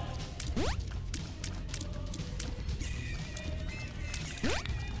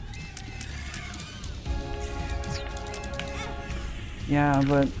 Yeah,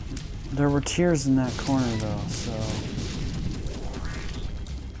 but there were tears in that corner though, so...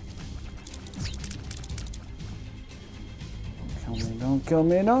 Don't kill me, don't kill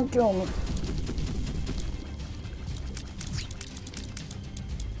me, don't kill me!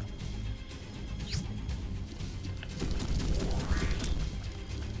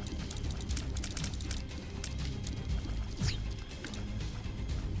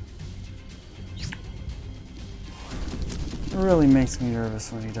 It really makes me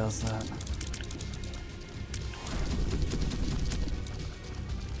nervous when he does that.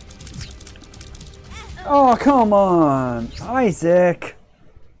 Oh, come on! Isaac!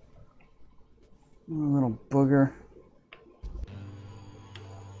 Oh, little booger.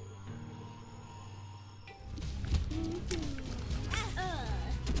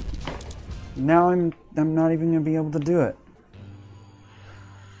 Now I'm not even gonna be able to do it.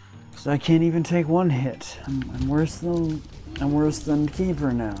 So I can't even take one hit. I'm worse than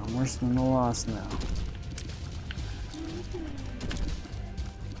Keeper now. I'm worse than the Lost now.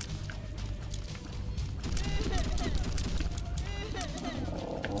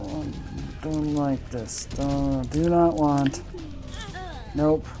 Oh, don't like this. Do not want.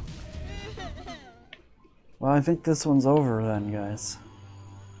 Nope. Well, I think this one's over then, guys.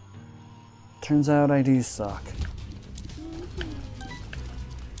 Turns out I do suck.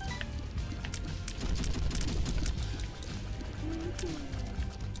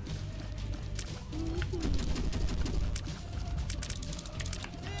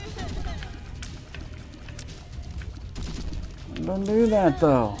 Don't do that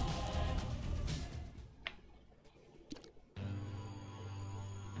though.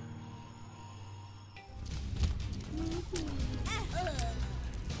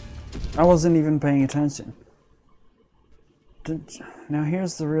 I wasn't even paying attention. Now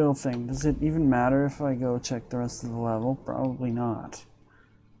here's the real thing. Does it even matter if I go check the rest of the level? Probably not.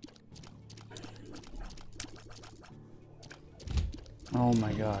 Oh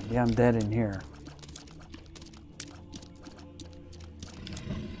my god. Yeah, I'm dead in here.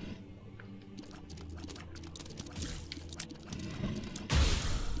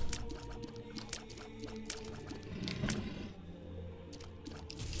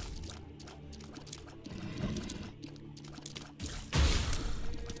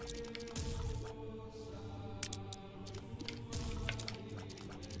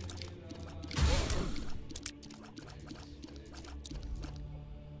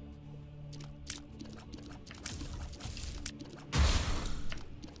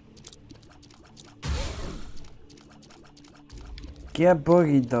 Get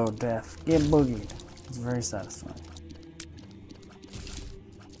boogied though, Death. Get boogied. It's very satisfying.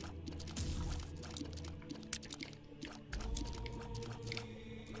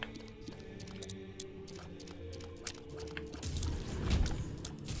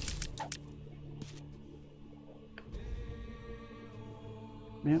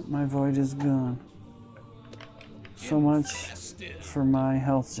 Yep, my void is gone. So much for my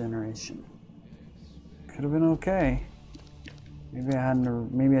health generation. Could have been okay. Maybe I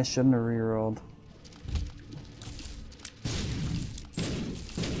hadn't. Maybe I shouldn't have rerolled.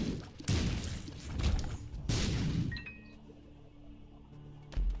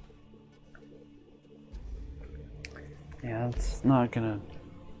 Yeah, it's not gonna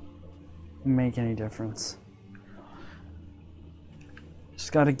make any difference.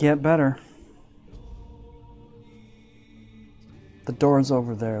 Just gotta get better. The door's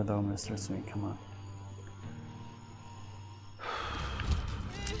over there, though, Mr. Sweet. Come on.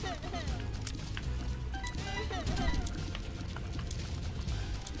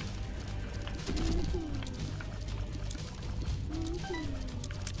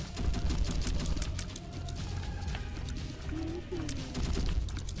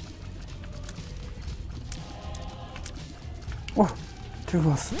 Oh, two of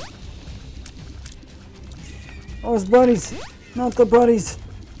us. Oh, it's buddies. Not the buddies.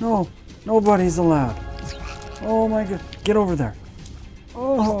 No, no buddies allowed. Oh my god. Get over there.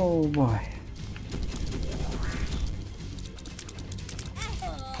 Oh boy.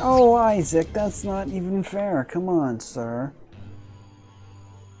 Oh, Isaac, that's not even fair. Come on, sir.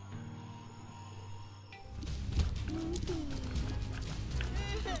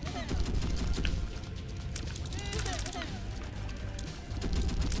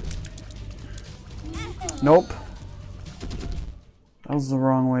 Nope. That was the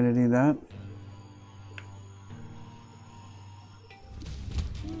wrong way to do that.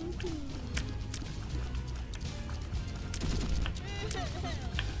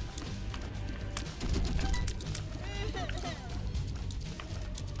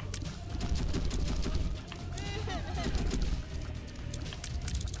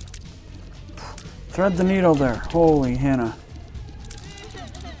 Thread the needle there. Holy Hannah.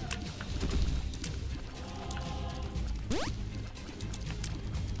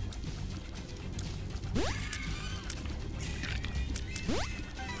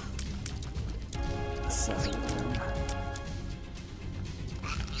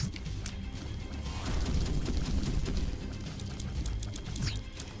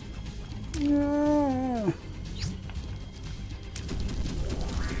 Yeah.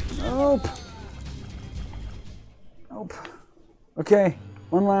 Nope. Nope. Okay,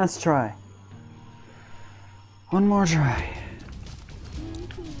 one last try. One more try.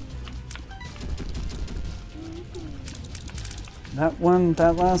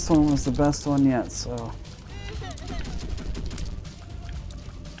 That last one was the best one yet, so.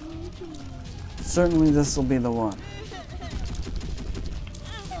 Certainly this will be the one.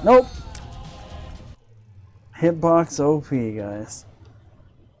 Nope! Hitbox OP, guys.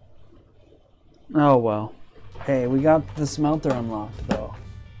 Oh well. Hey, we got the smelter unlocked, though.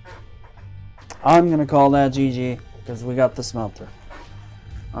 I'm gonna call that GG, because we got the smelter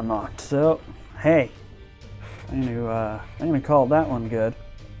unlocked. So, hey. I'm gonna call that one good.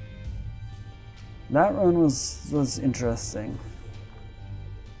 That run was interesting.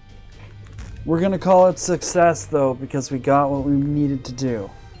 We're gonna call it success, though, because we got what we needed to do.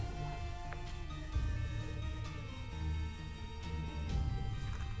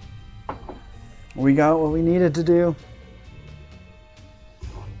 We got what we needed to do.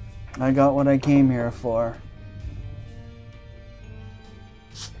 I got what I came here for.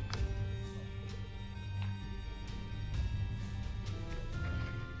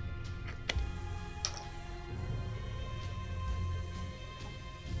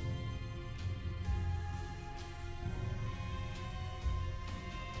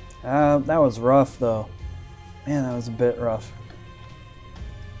 That was rough, though. Man, that was a bit rough.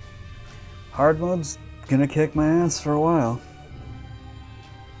 Hard mode's gonna kick my ass for a while.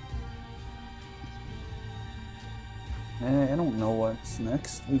 I don't know what's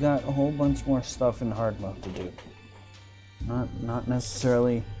next. We got a whole bunch more stuff in hard mode to do. Not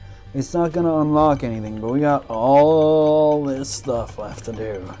necessarily. It's not gonna unlock anything, but we got all this stuff left to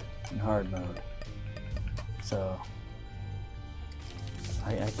do in hard mode. So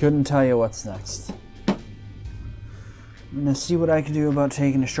I couldn't tell you what's next. I'm gonna see what I can do about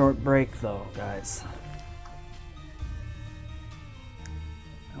taking a short break, though, guys.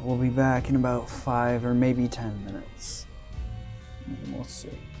 We'll be back in about 5 or maybe 10 minutes. We'll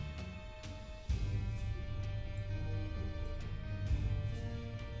see.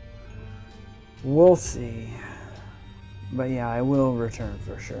 We'll see. But yeah, I will return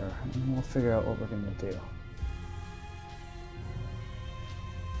for sure. And we'll figure out what we're gonna do.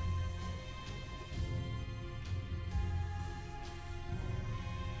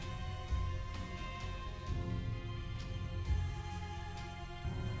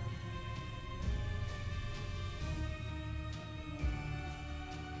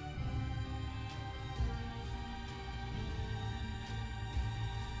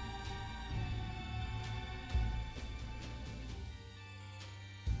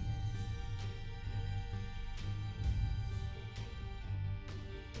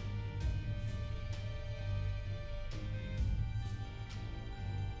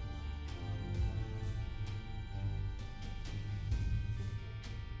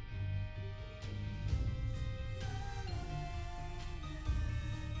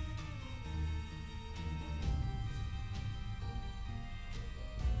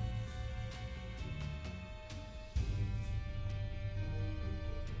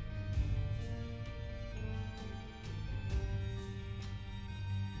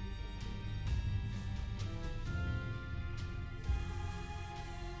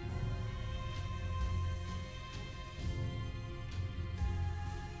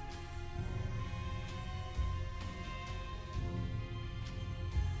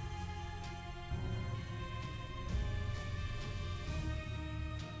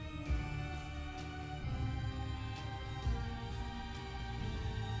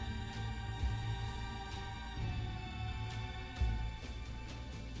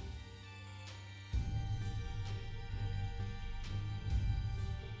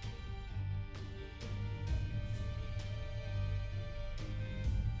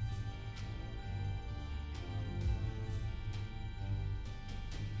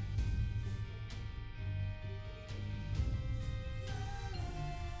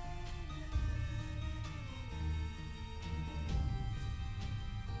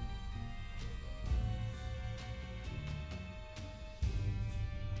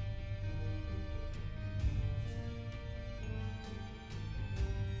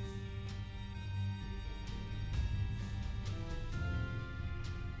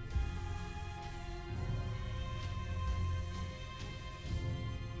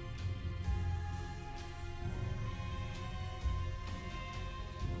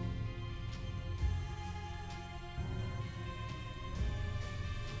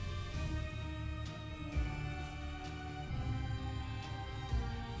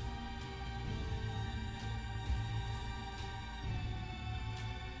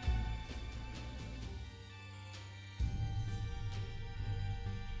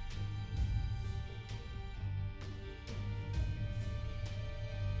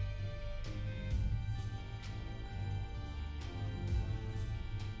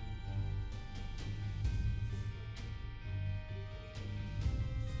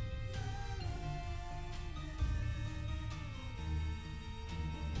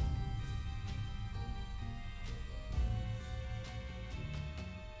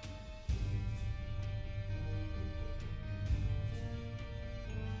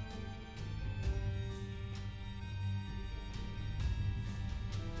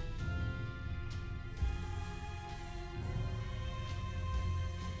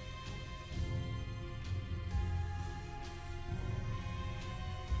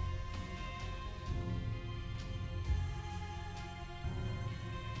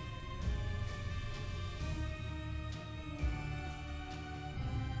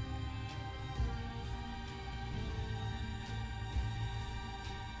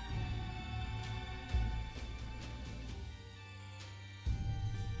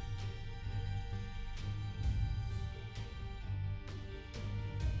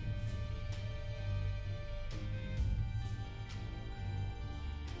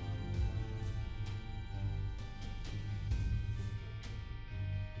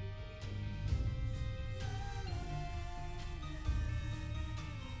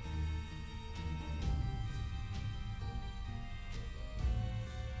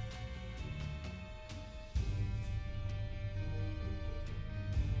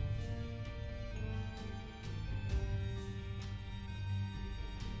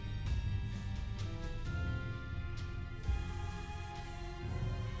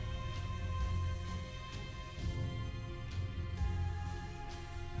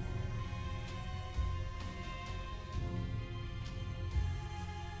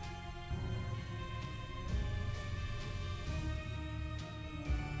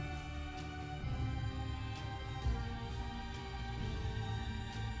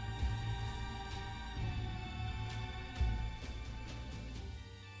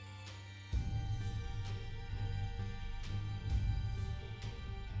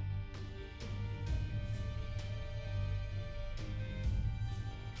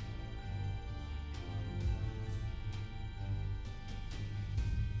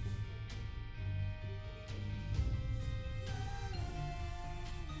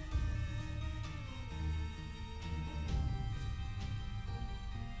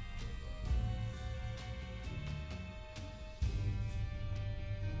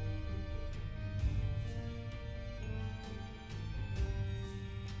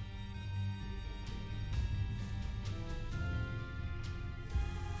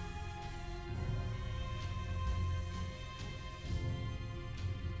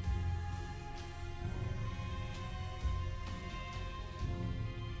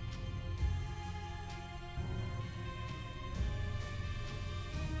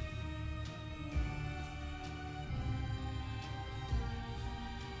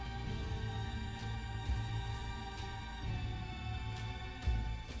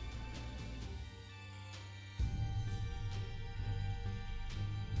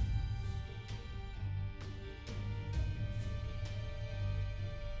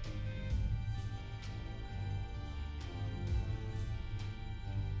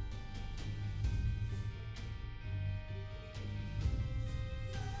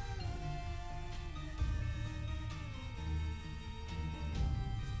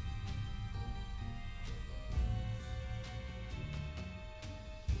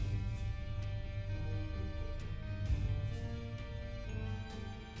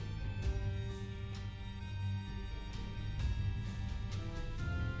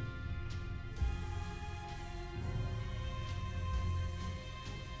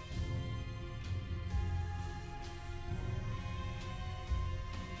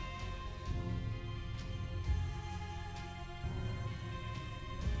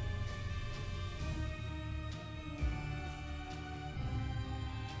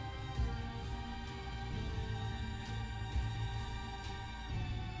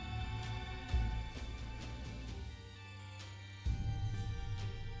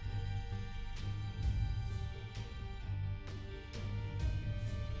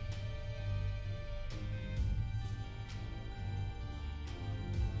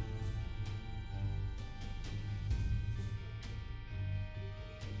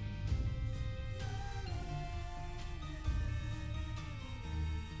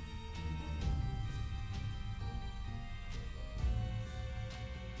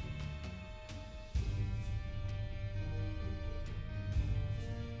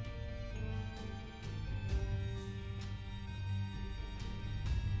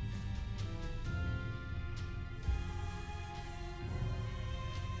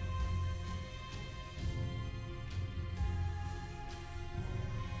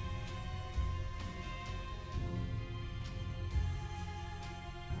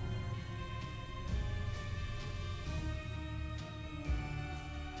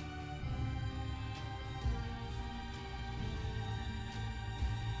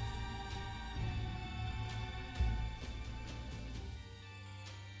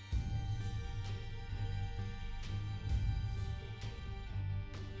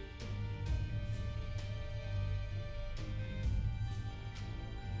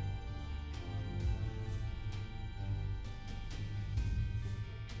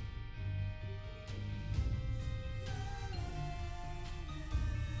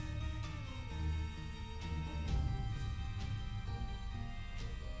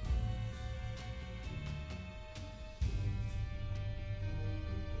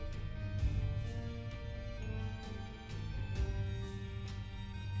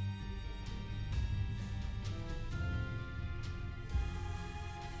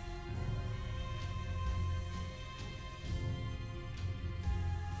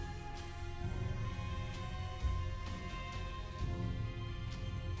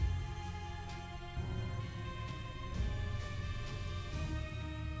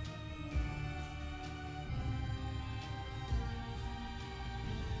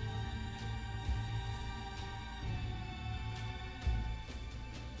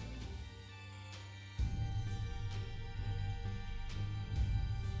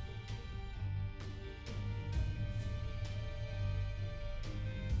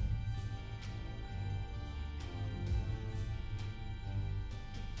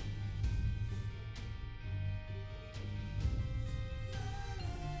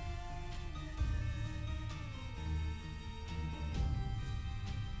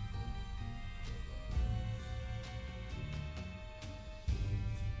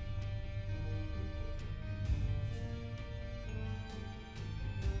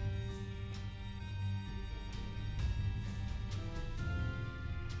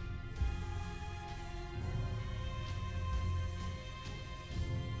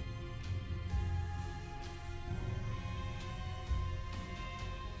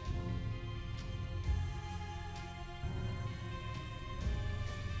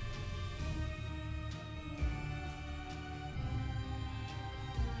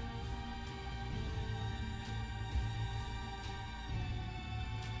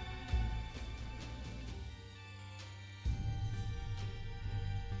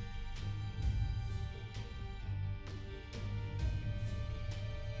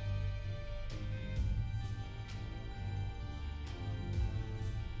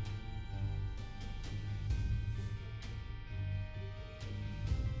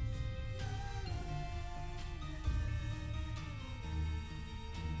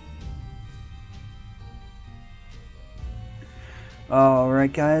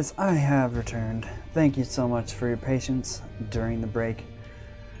 Alright guys, I have returned. Thank you so much for your patience during the break.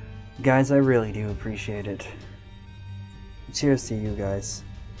 Guys, I really do appreciate it. Cheers to you guys.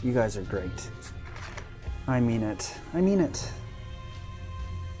 You guys are great. I mean it. I mean it.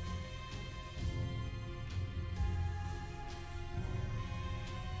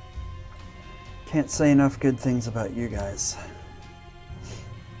 Can't say enough good things about you guys.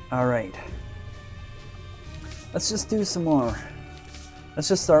 Alright. Let's just do some more. Let's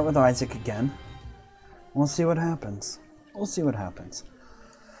just start with Isaac again. We'll see what happens. We'll see what happens.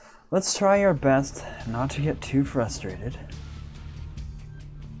 Let's try our best not to get too frustrated.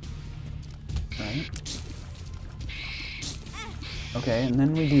 Right? Okay, and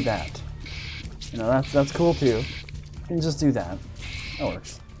then we do that. You know, that's cool too. You can just do that. That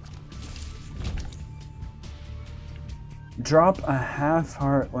works. Drop a half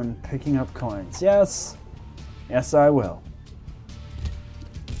heart when picking up coins. Yes! Yes, I will.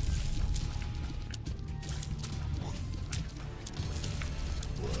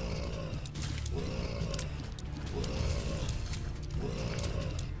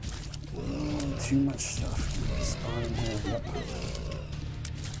 Too much stuff. Spawn in here. Yep.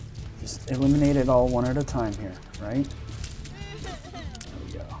 Just eliminate it all one at a time here, right? There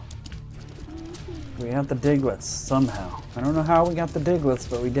we go. We got the Diglets somehow. I don't know how we got the Diglets,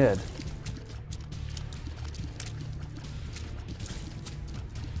 but we did.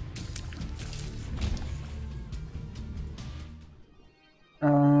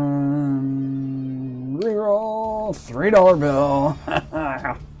 Reroll $3 bill.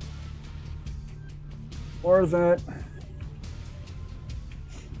 Worth it.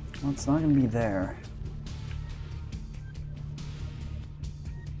 Well, it's not gonna be there.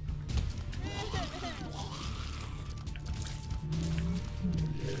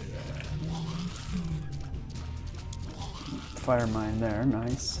 Fire mine there,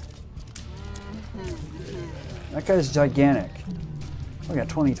 nice. That guy's gigantic. We got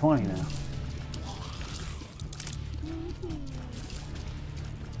 2020 now.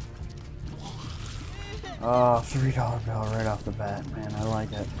 Oh, $3 bill right off the bat, man. I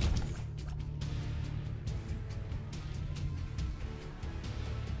like it.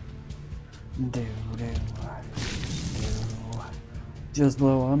 Do. Just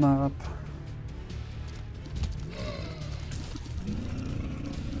blow him up.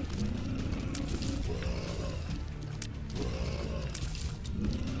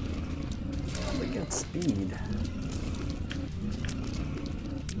 We get speed.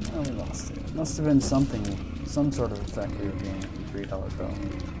 Oh, we lost it. Must have been something, some sort of effect we were getting from $3 bill.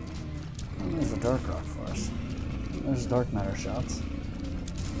 Oh, there's a dark rock for us. There's dark matter shots.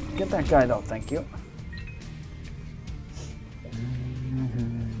 Get that guy though, thank you.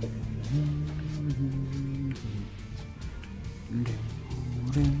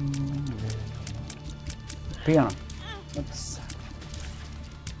 Pee on him. Oops.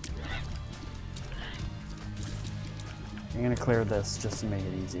 I'm gonna clear this just to make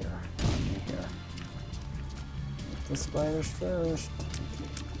it easier on me here. Get the spiders first.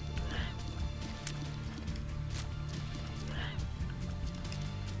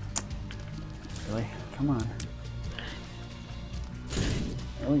 Really? Come on.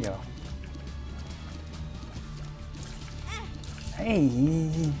 There we go.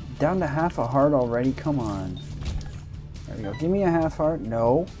 Hey, down to half a heart already? Come on. There we go. Give me a half heart.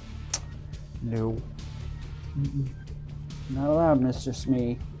 No. No. Not allowed, Mr.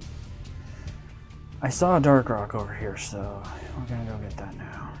 Smee. I saw a dark rock over here, so we're gonna go get that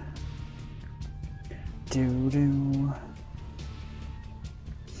now. Doo-doo.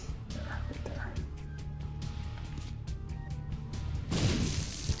 There, right there.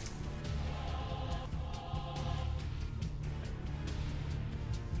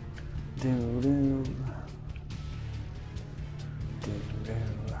 Doo-doo. Doo-doo.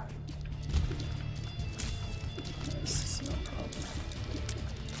 Nice, no problem.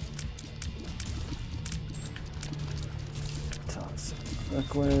 Toxic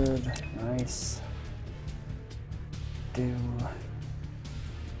liquid, nice. Do.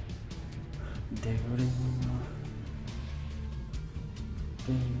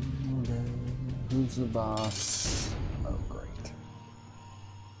 Who's the boss? Oh, great.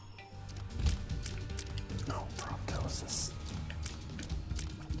 Oh, proptosis.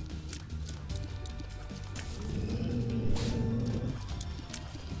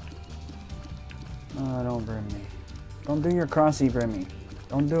 Oh, don't brim me. Don't do your crossy brimmy.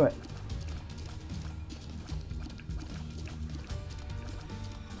 Don't do it.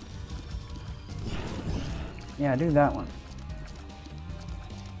 Yeah, do that one.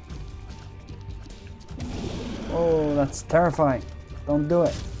 Oh, that's terrifying. Don't do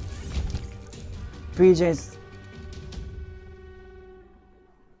it. PJs.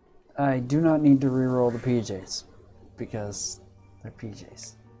 I do not need to reroll the PJs because they're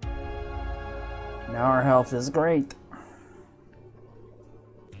PJs. Now our health is great.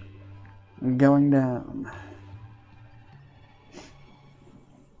 I'm going down.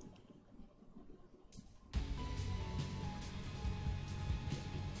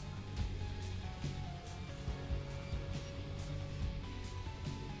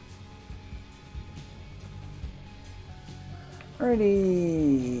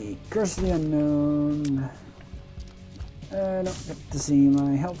 Alrighty, Curse of the Unknown. I don't get to see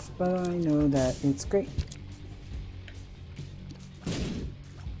my health, but I know that it's great.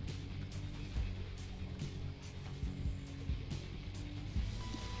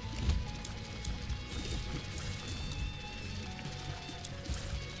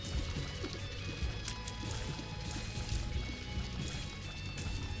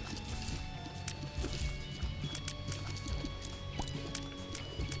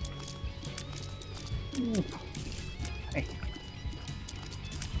 Hey.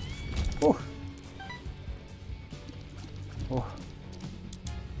 Oh. Oh.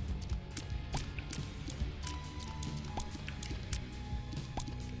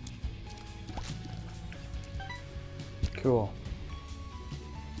 Cool.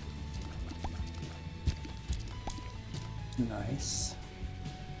 Nice.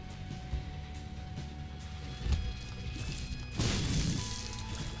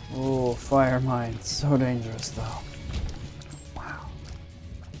 Oh, fire mine. So dangerous though. Wow.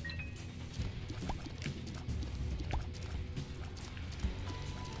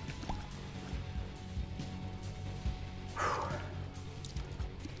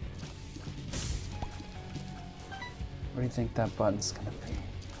 What do you think that button's gonna be?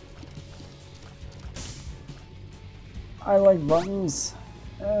 I like buttons.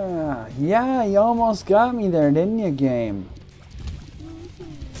 Yeah, you almost got me there, didn't you, game?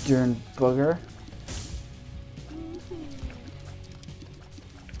 Darn booger.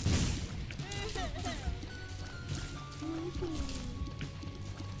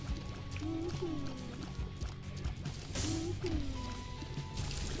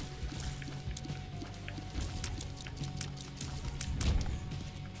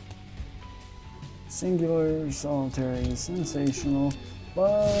 Singular, solitary, sensational.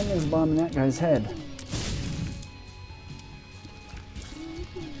 One is bombing that guy's head.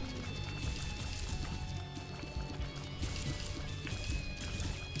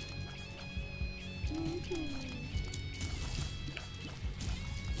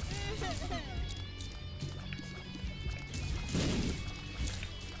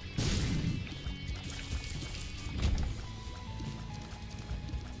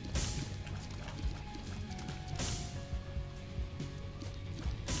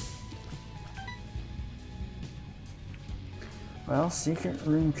 Well, secret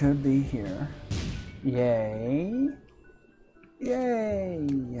room could be here. Yay.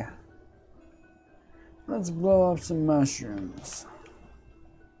 Yay. Let's blow up some mushrooms.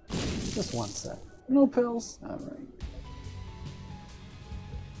 Just one set. No pills? Alright.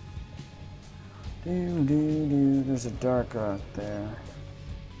 There's a dark rock there.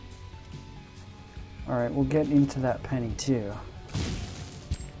 Alright, we'll get into that penny too.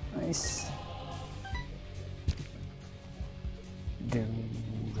 Nice.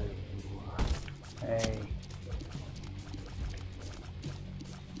 Hey.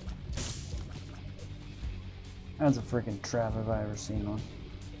 That's a freaking trap if I ever seen one.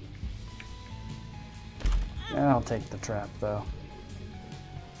 Yeah, I'll take the trap though.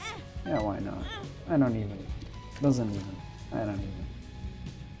 Yeah, why not? I don't even.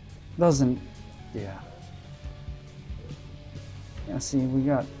 Yeah. Yeah, see,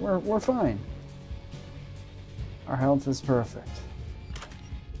 we're fine. Our health is perfect.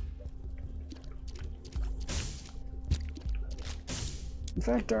 In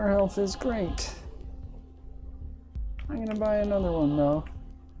fact, our health is great. I'm gonna buy another one though.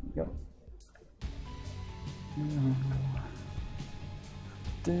 Yep.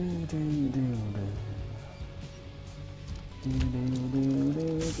 Get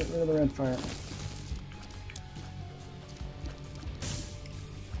rid of the red fire.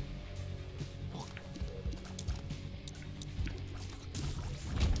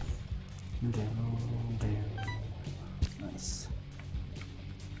 Nice.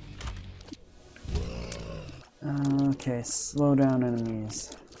 Okay, slow down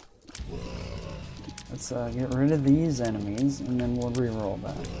enemies. Let's get rid of these enemies and then we'll re-roll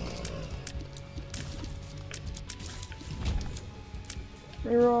that.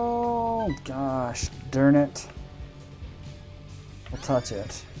 Reroll! Gosh, darn it. We'll touch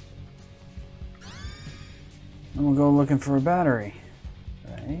it. And we'll go looking for a battery.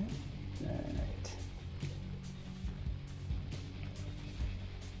 Right? Right.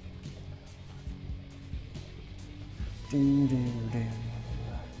 Do do do.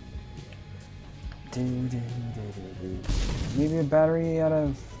 Do do do do do. Maybe a battery out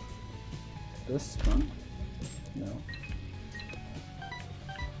of this one? No.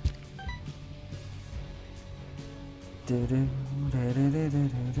 Do do do do do do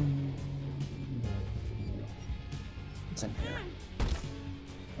do. What's in here?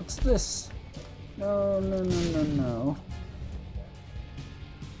 What's this? No, no, no, no, no.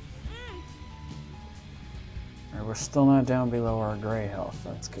 Alright, we're still not down below our gray health.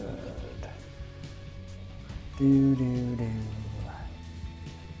 That's good. Do, do, do.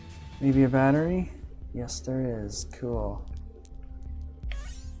 Maybe a battery? Yes, there is. Cool.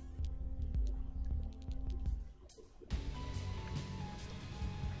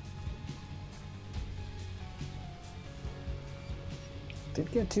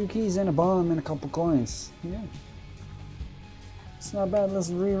 Did get 2 keys and a bomb and a couple coins. Yeah. It's not bad.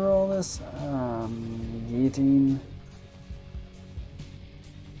 Let's re-roll this. Guillotine.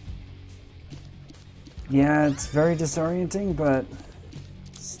 Yeah, it's very disorienting, but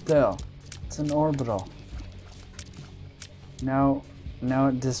still, it's an orbital. Now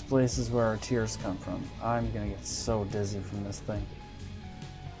it displaces where our tears come from. I'm gonna get so dizzy from this thing.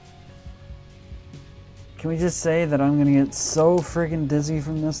 Can we just say that I'm gonna get so friggin' dizzy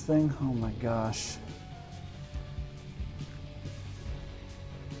from this thing? Oh my gosh.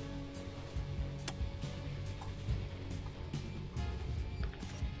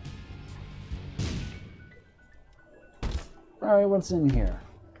 Alright, what's in here?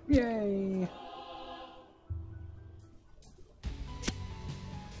 Yay!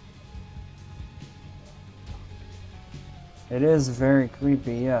 It is very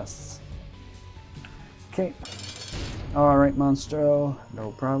creepy, yes. Okay. Alright, Monstro.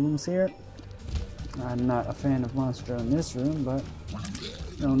 No problems here. I'm not a fan of Monstro in this room, but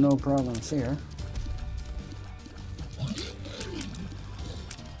no problems here.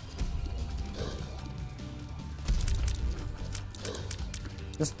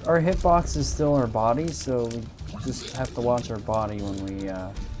 Just our hitbox is still our body, so we just have to watch our body when we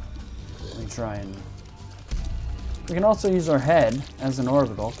try and... We can also use our head as an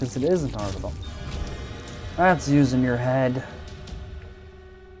orbital, because it is an orbital. That's using your head.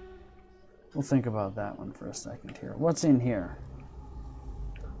 We'll think about that one for a second here. What's in here?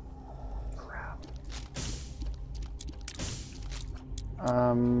 Crap.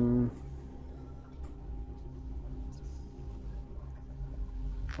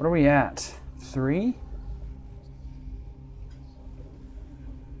 What are we at? 3?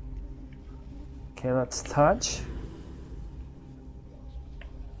 Okay, let's touch.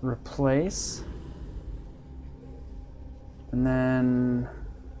 Replace. And then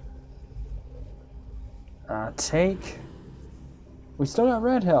take. We still got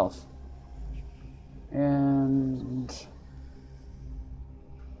red health. And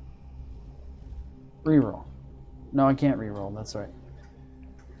reroll. No, I can't reroll, that's right.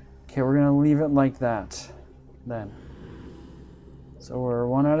 Okay, we're gonna leave it like that then. So we're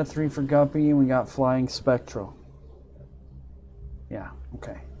 1 out of 3 for Guppy, and we got Flying Spectral. Yeah,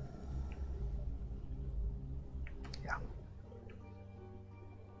 okay. Yeah.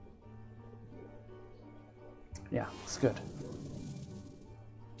 Yeah, it's good.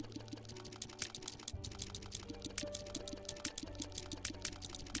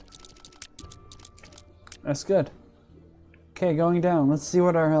 That's good. Okay, going down. Let's see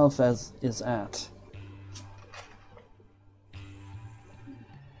what our health is at.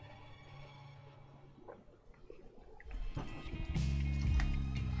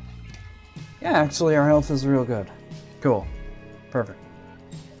 Yeah, actually our health is real good. Cool. Perfect.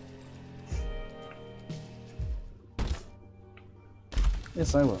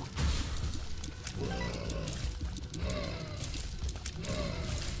 Yes, I will.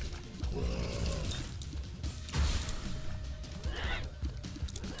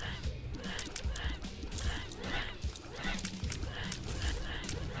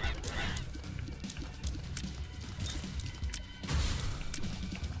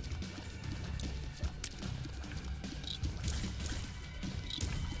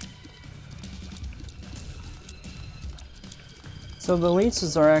 So the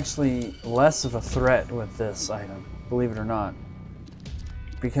leeches are actually less of a threat with this item, believe it or not,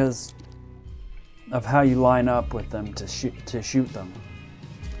 because of how you line up with them to shoot them.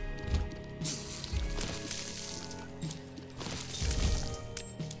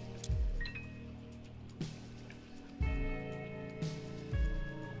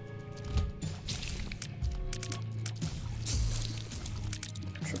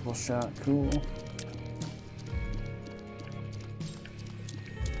 Triple shot, cool.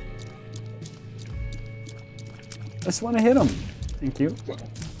 I just want to hit him. Thank you.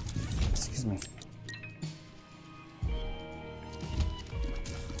 Excuse me.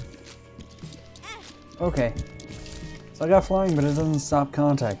 Okay. So I got flying, but it doesn't stop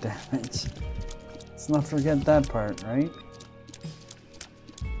contact damage. Let's not forget that part, right?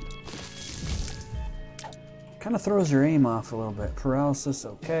 Kind of throws your aim off a little bit. Paralysis,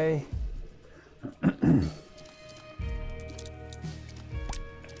 okay. You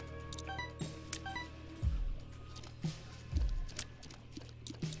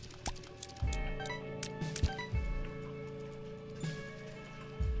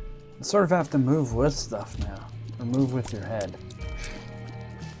sort of have to move with stuff now, or move with your head.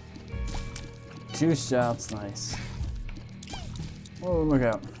 2 shots, nice. Oh, look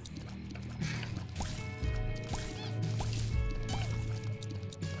out.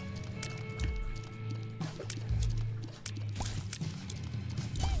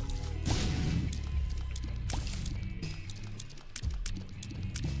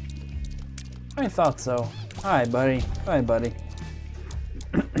 I thought so. Hi, buddy. Hi, buddy.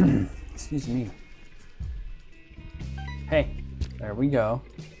 Excuse me. Hey, there we go.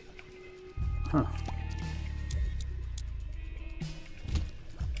 Huh.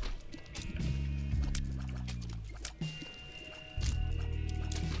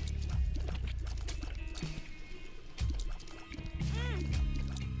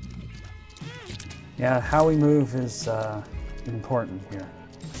 Yeah, how we move is important here.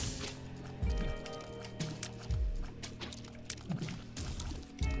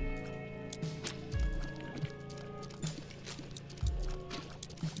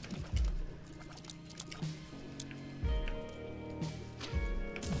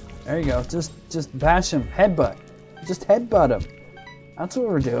 There you go. Just bash him. Headbutt. Just headbutt him. That's what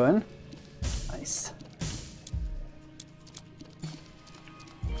we're doing. Nice.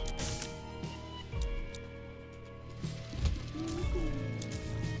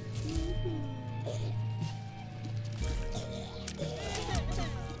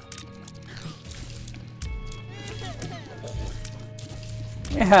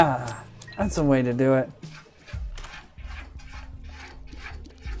 Yeah, that's a way to do it.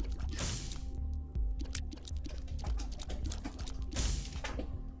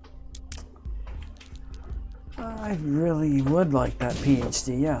 I really would like that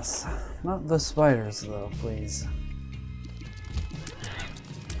PhD, yes. Not the spiders, though, please.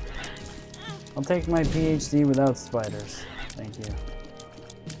 I'll take my PhD without spiders. Thank you.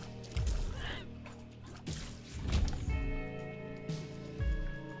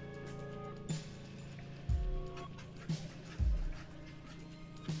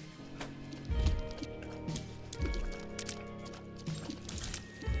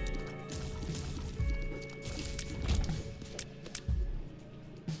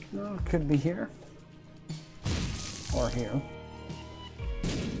 Well, it could be here. Or here.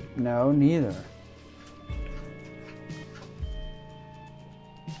 No, neither.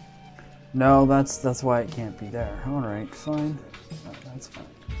 No, that's why it can't be there. Alright, fine. No, that's fine.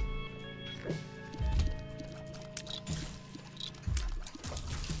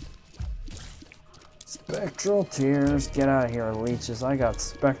 Spectral tears. Get out of here, leeches. I got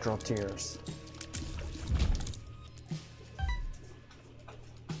spectral tears.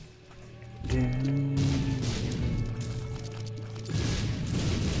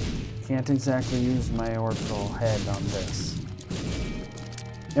 Can't exactly use my orbital head on this.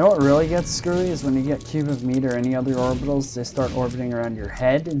 You know what really gets screwy is when you get cube of meat or any other orbitals, they start orbiting around your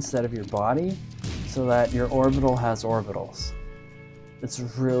head instead of your body, so that your orbital has orbitals. It's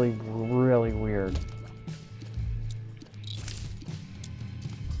really, really weird.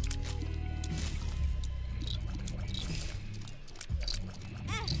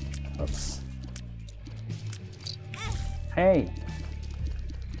 Oops. Hey!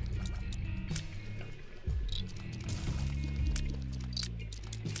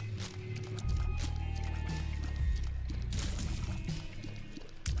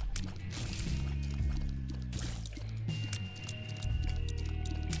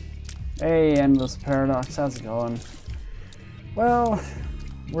 Hey, Endless Paradox, how's it going? Well,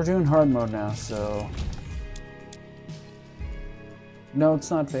 we're doing hard mode now, so... No,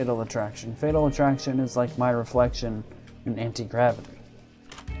 it's not Fatal Attraction. Fatal Attraction is like my reflection in anti-gravity.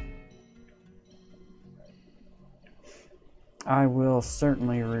 I will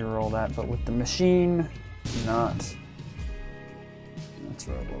certainly reroll that, but with the machine, not. Let's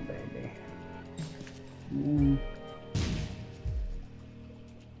robo baby. No.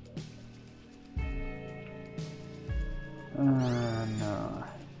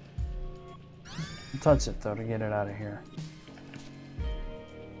 touch it though to get it out of here.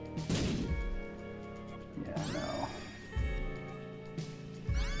 Yeah, no.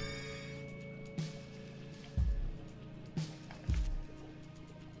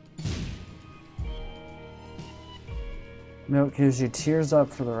 Milk gives you tears up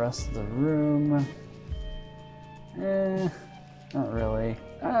for the rest of the room. Not really.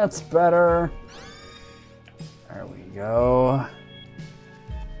 That's better. There we go.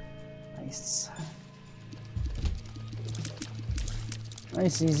 Nice.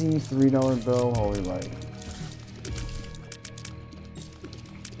 Nice, easy $3 bill, holy light.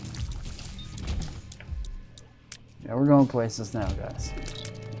 Yeah, we're going places now, guys.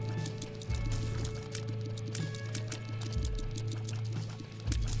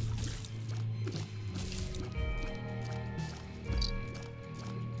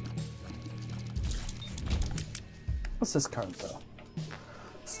 What's this card, though?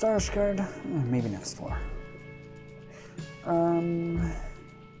 Stars card? Maybe next floor.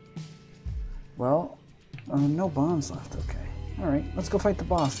 Well, no bombs left, okay. Alright, let's go fight the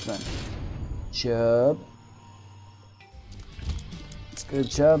boss then. Chub. It's good,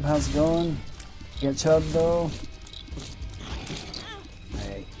 Chub. How's it going? Get Chub, though?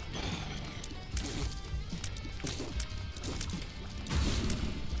 Hey.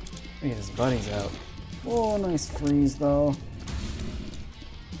 Look at his buddies out. Oh, nice freeze, though.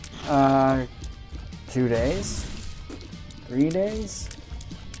 2 days? 3 days?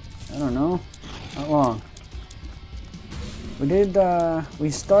 I don't know. Not long. We did, we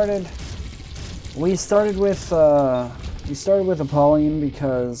started with Apollyon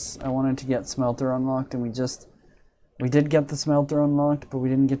because I wanted to get Smelter unlocked, and we did get the Smelter unlocked, but we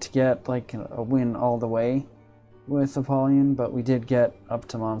didn't get to get, like, a win all the way with Apollyon, but we did get up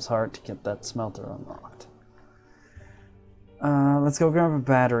to Mom's Heart to get that Smelter unlocked. Let's go grab a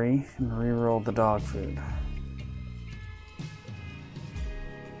battery and reroll the dog food.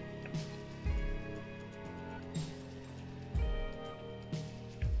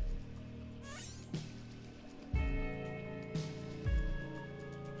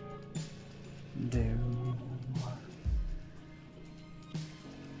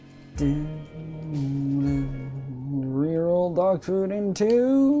 Reroll dog food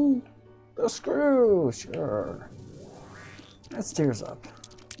into the screw, sure. That's tears up.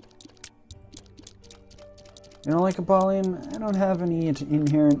 You don't like Apollyon? I don't have any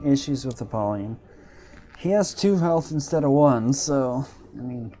inherent issues with Apollyon. He has 2 health instead of 1, so, I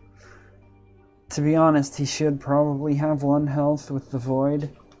mean, to be honest, he should probably have 1 health with the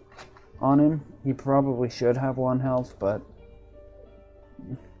Void on him. He probably should have 1 health, but...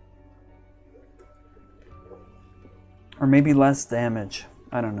 or maybe less damage.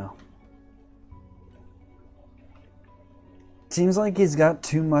 I don't know. Seems like he's got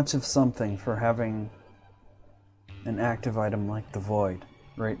too much of something for having an active item like the Void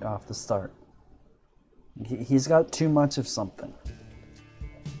right off the start. He's got too much of something.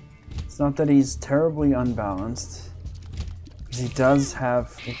 It's not that he's terribly unbalanced, because he does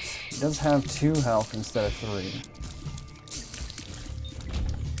have 2 health instead of 3.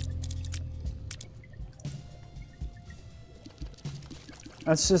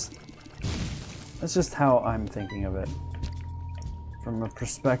 That's just how I'm thinking of it. From a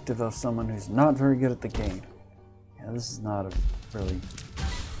perspective of someone who's not very good at the game. Yeah, this is not a really...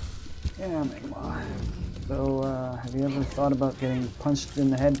 Yeah, Megamaw. So, have you ever thought about getting punched in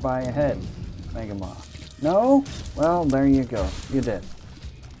the head by a head, Megamaw? No? Well, there you go. You did.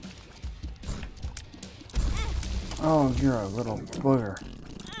 Oh, you're a little booger.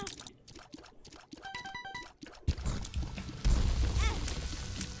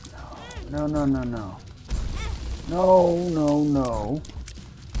 No, no, no, no. No, no, no.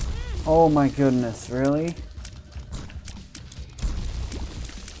 Oh my goodness, really?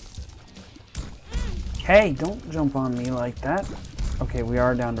 Hey, don't jump on me like that. Okay, we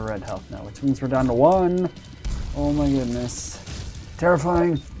are down to red health now, which means we're down to 1. Oh my goodness.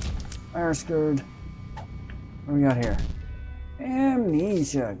 Terrifying. Fire scared. What do we got here?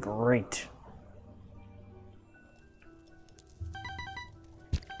 Amnesia, great.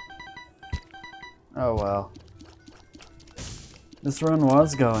 Oh well. This run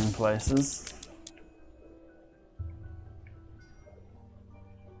was going places.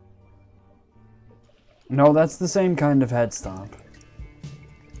 No, that's the same kind of head stomp.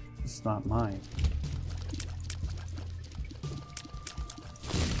 It's not mine.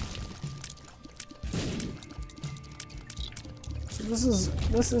 So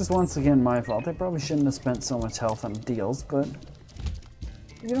this is once again my fault. I probably shouldn't have spent so much health on deals, but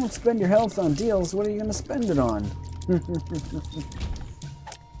if you don't spend your health on deals, what are you going to spend it on?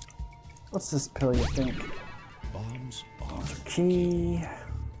 What's this pill you think? Bombs on Key.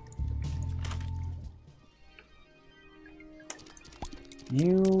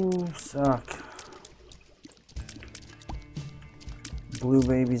 You suck. Blue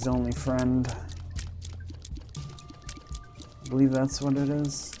baby's only friend. I believe that's what it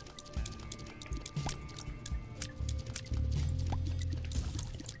is.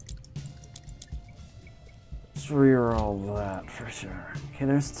 Let's reroll that for sure. Okay,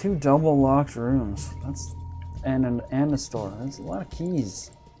 there's 2 double locked rooms. That's and a store. That's a lot of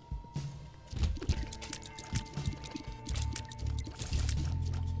keys.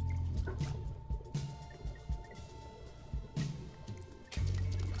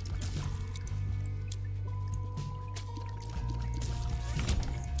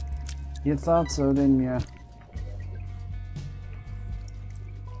 You thought so, didn't you?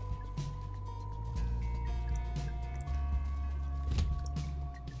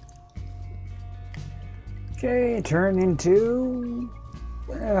 Okay, turn into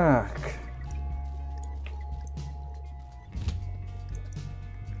back.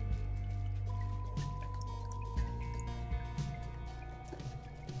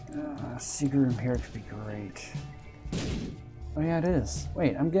 Secret room here could be great. Oh yeah, it is.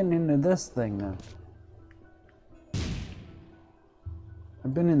 Wait, I'm getting into this thing now.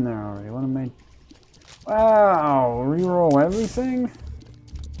 I've been in there already. What am I? Wow, reroll everything?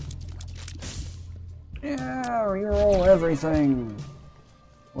 Yeah, reroll everything.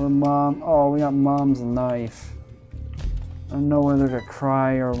 We're mom. Oh, we got mom's knife. I don't know whether to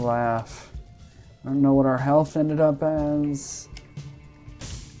cry or laugh. I don't know what our health ended up as.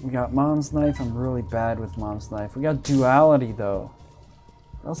 We got mom's knife. I'm really bad with mom's knife. We got duality though.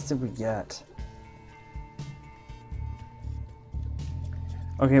 What else did we get?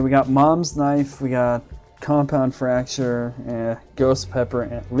 Okay, we got mom's knife. We got compound fracture, ghost pepper,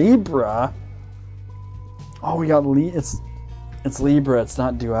 and Libra. Oh, we got it's Libra. It's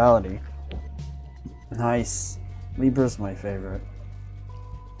not duality. Nice. Libra's my favorite.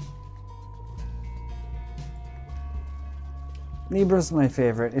 Libra's my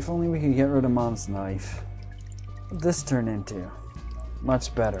favorite. If only we could get rid of mom's knife. What'd this turn into?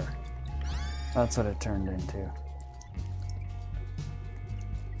 Much better. That's what it turned into.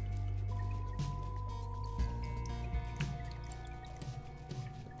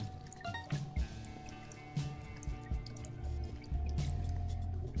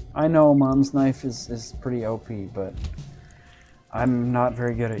 I know mom's knife is pretty OP, but I'm not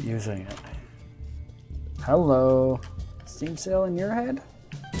very good at using it. Hello. Steam sale in your head?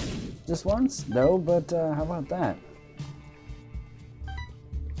 Just once? No, but how about that?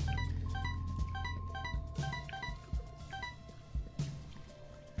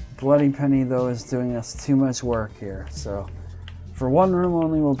 Bloody Penny, though, is doing us too much work here, so for one room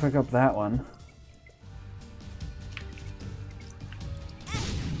only, we'll pick up that one.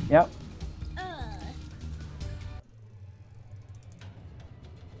 Yep.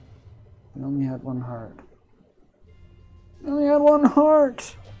 We only had 1 heart. We only had 1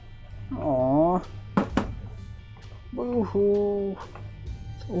 heart! Aww. Boo-hoo.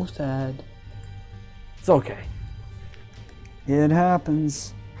 So sad. It's okay. It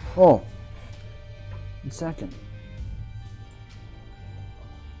happens. Oh. 1 second.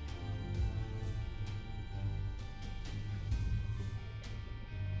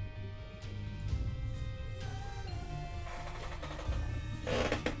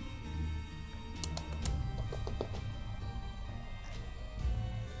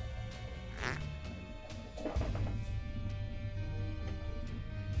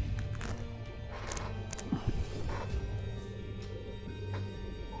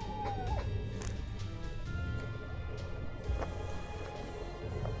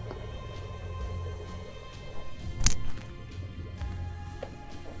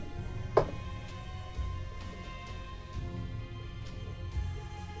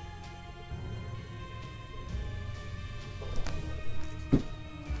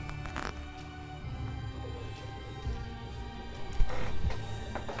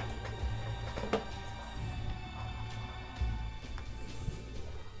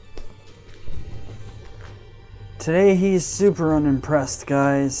 Today he's super unimpressed,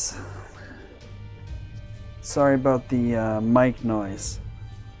 guys. Sorry about the mic noise.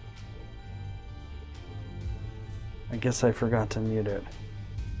 I guess I forgot to mute it.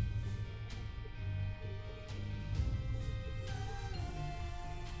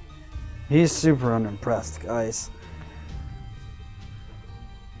 He's super unimpressed, guys.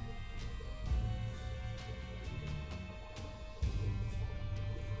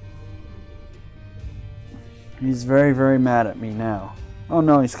 He's very, very mad at me now. Oh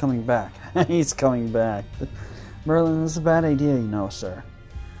no, he's coming back. He's coming back. Merlin, this is a bad idea, you know, sir.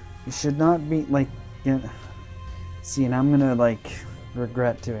 You should not be, like, see, and I'm gonna, like,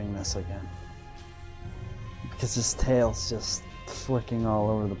 regret doing this again. Because his tail's just flicking all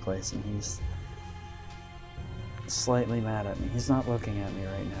over the place, and he's slightly mad at me. He's not looking at me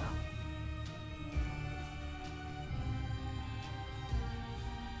right now.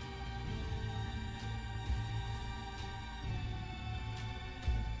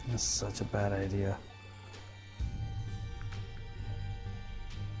 This is such a bad idea.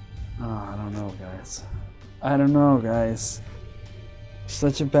 Oh, I don't know, guys. I don't know, guys.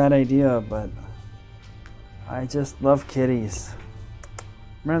 Such a bad idea, but I just love kitties.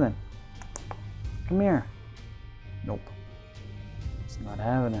 Merlin, come here. Nope. He's not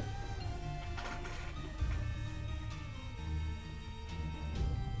having it.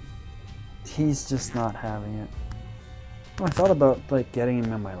 He's just not having it. I thought about, like, getting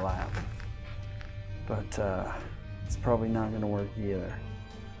him in my lap, but it's probably not gonna work either.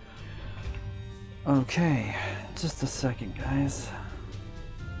 Okay, just a second, guys.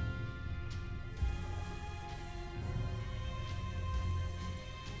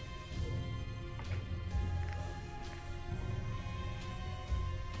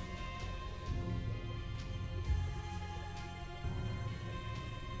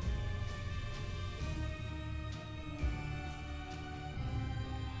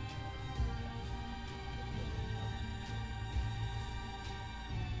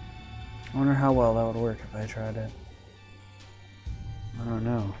 I wonder how well that would work if I tried it. I don't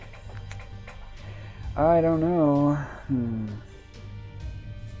know. I don't know.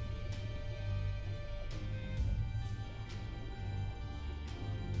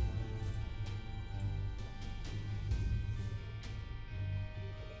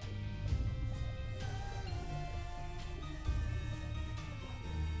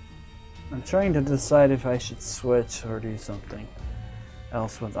 I'm trying to decide if I should switch or do something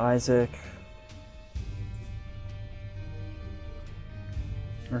else with Isaac,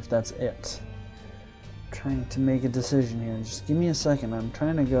 or if that's it. I'm trying to make a decision here. Just give me a second. I'm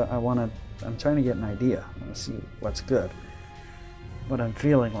trying to go. I'm trying to get an idea. I want to see what's good, what I'm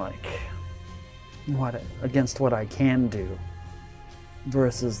feeling like, against what I can do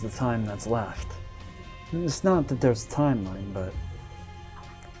versus the time that's left. It's not that there's a timeline, but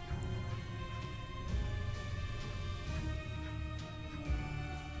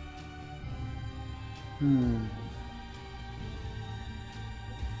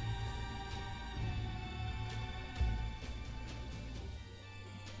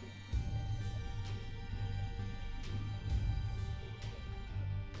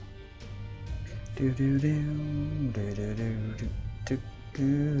do do do do do do do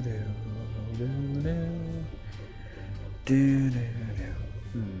do do do do do do.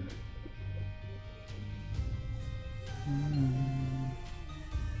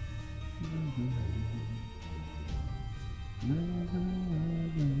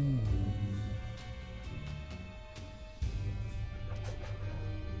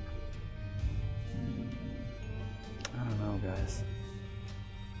 I don't know, guys.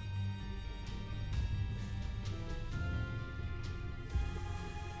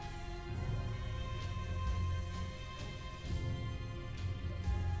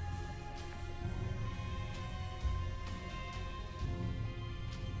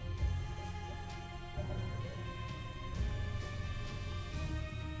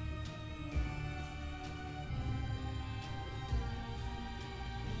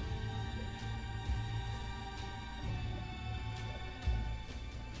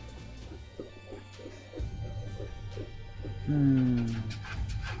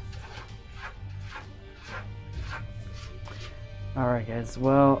 Alright guys,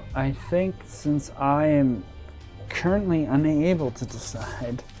 well, I think since I am currently unable to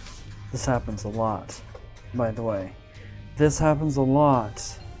decide, this happens a lot, by the way. This happens a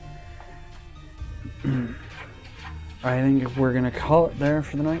lot. I think we're gonna call it there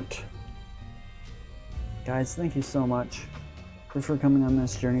for the night. Guys, thank you so much for coming on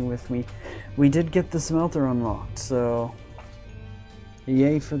this journey with me. We did get the smelter unlocked, so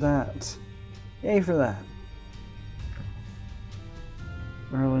yay for that. Yay for that.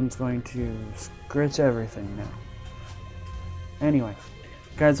 Merlin's going to scritch everything now. Anyway,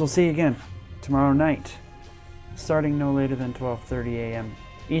 guys, we'll see you again tomorrow night, starting no later than 12:30 a.m.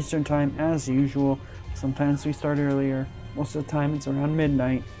 Eastern Time, as usual. Sometimes we start earlier. Most of the time it's around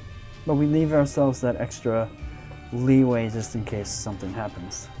midnight, but we leave ourselves that extra leeway just in case something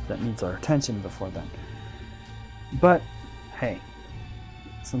happens that needs our attention before then. But hey,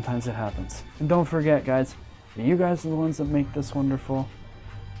 sometimes it happens. And don't forget, guys, you guys are the ones that make this wonderful.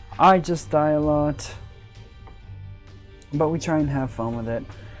 I just die a lot. But we try and have fun with it.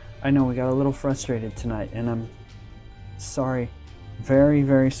 I know we got a little frustrated tonight, and I'm sorry. Very,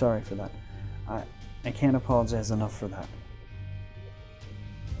 very sorry for that. I can't apologize enough for that.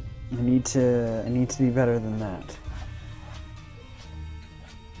 I need to be better than that.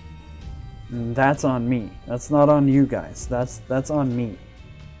 And that's on me. That's not on you guys. That's on me.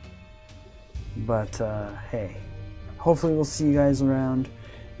 But hey, hopefully we'll see you guys around.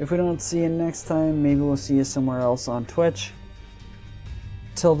 If we don't see you next time, maybe we'll see you somewhere else on Twitch.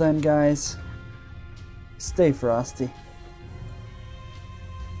 Till then, guys, stay frosty.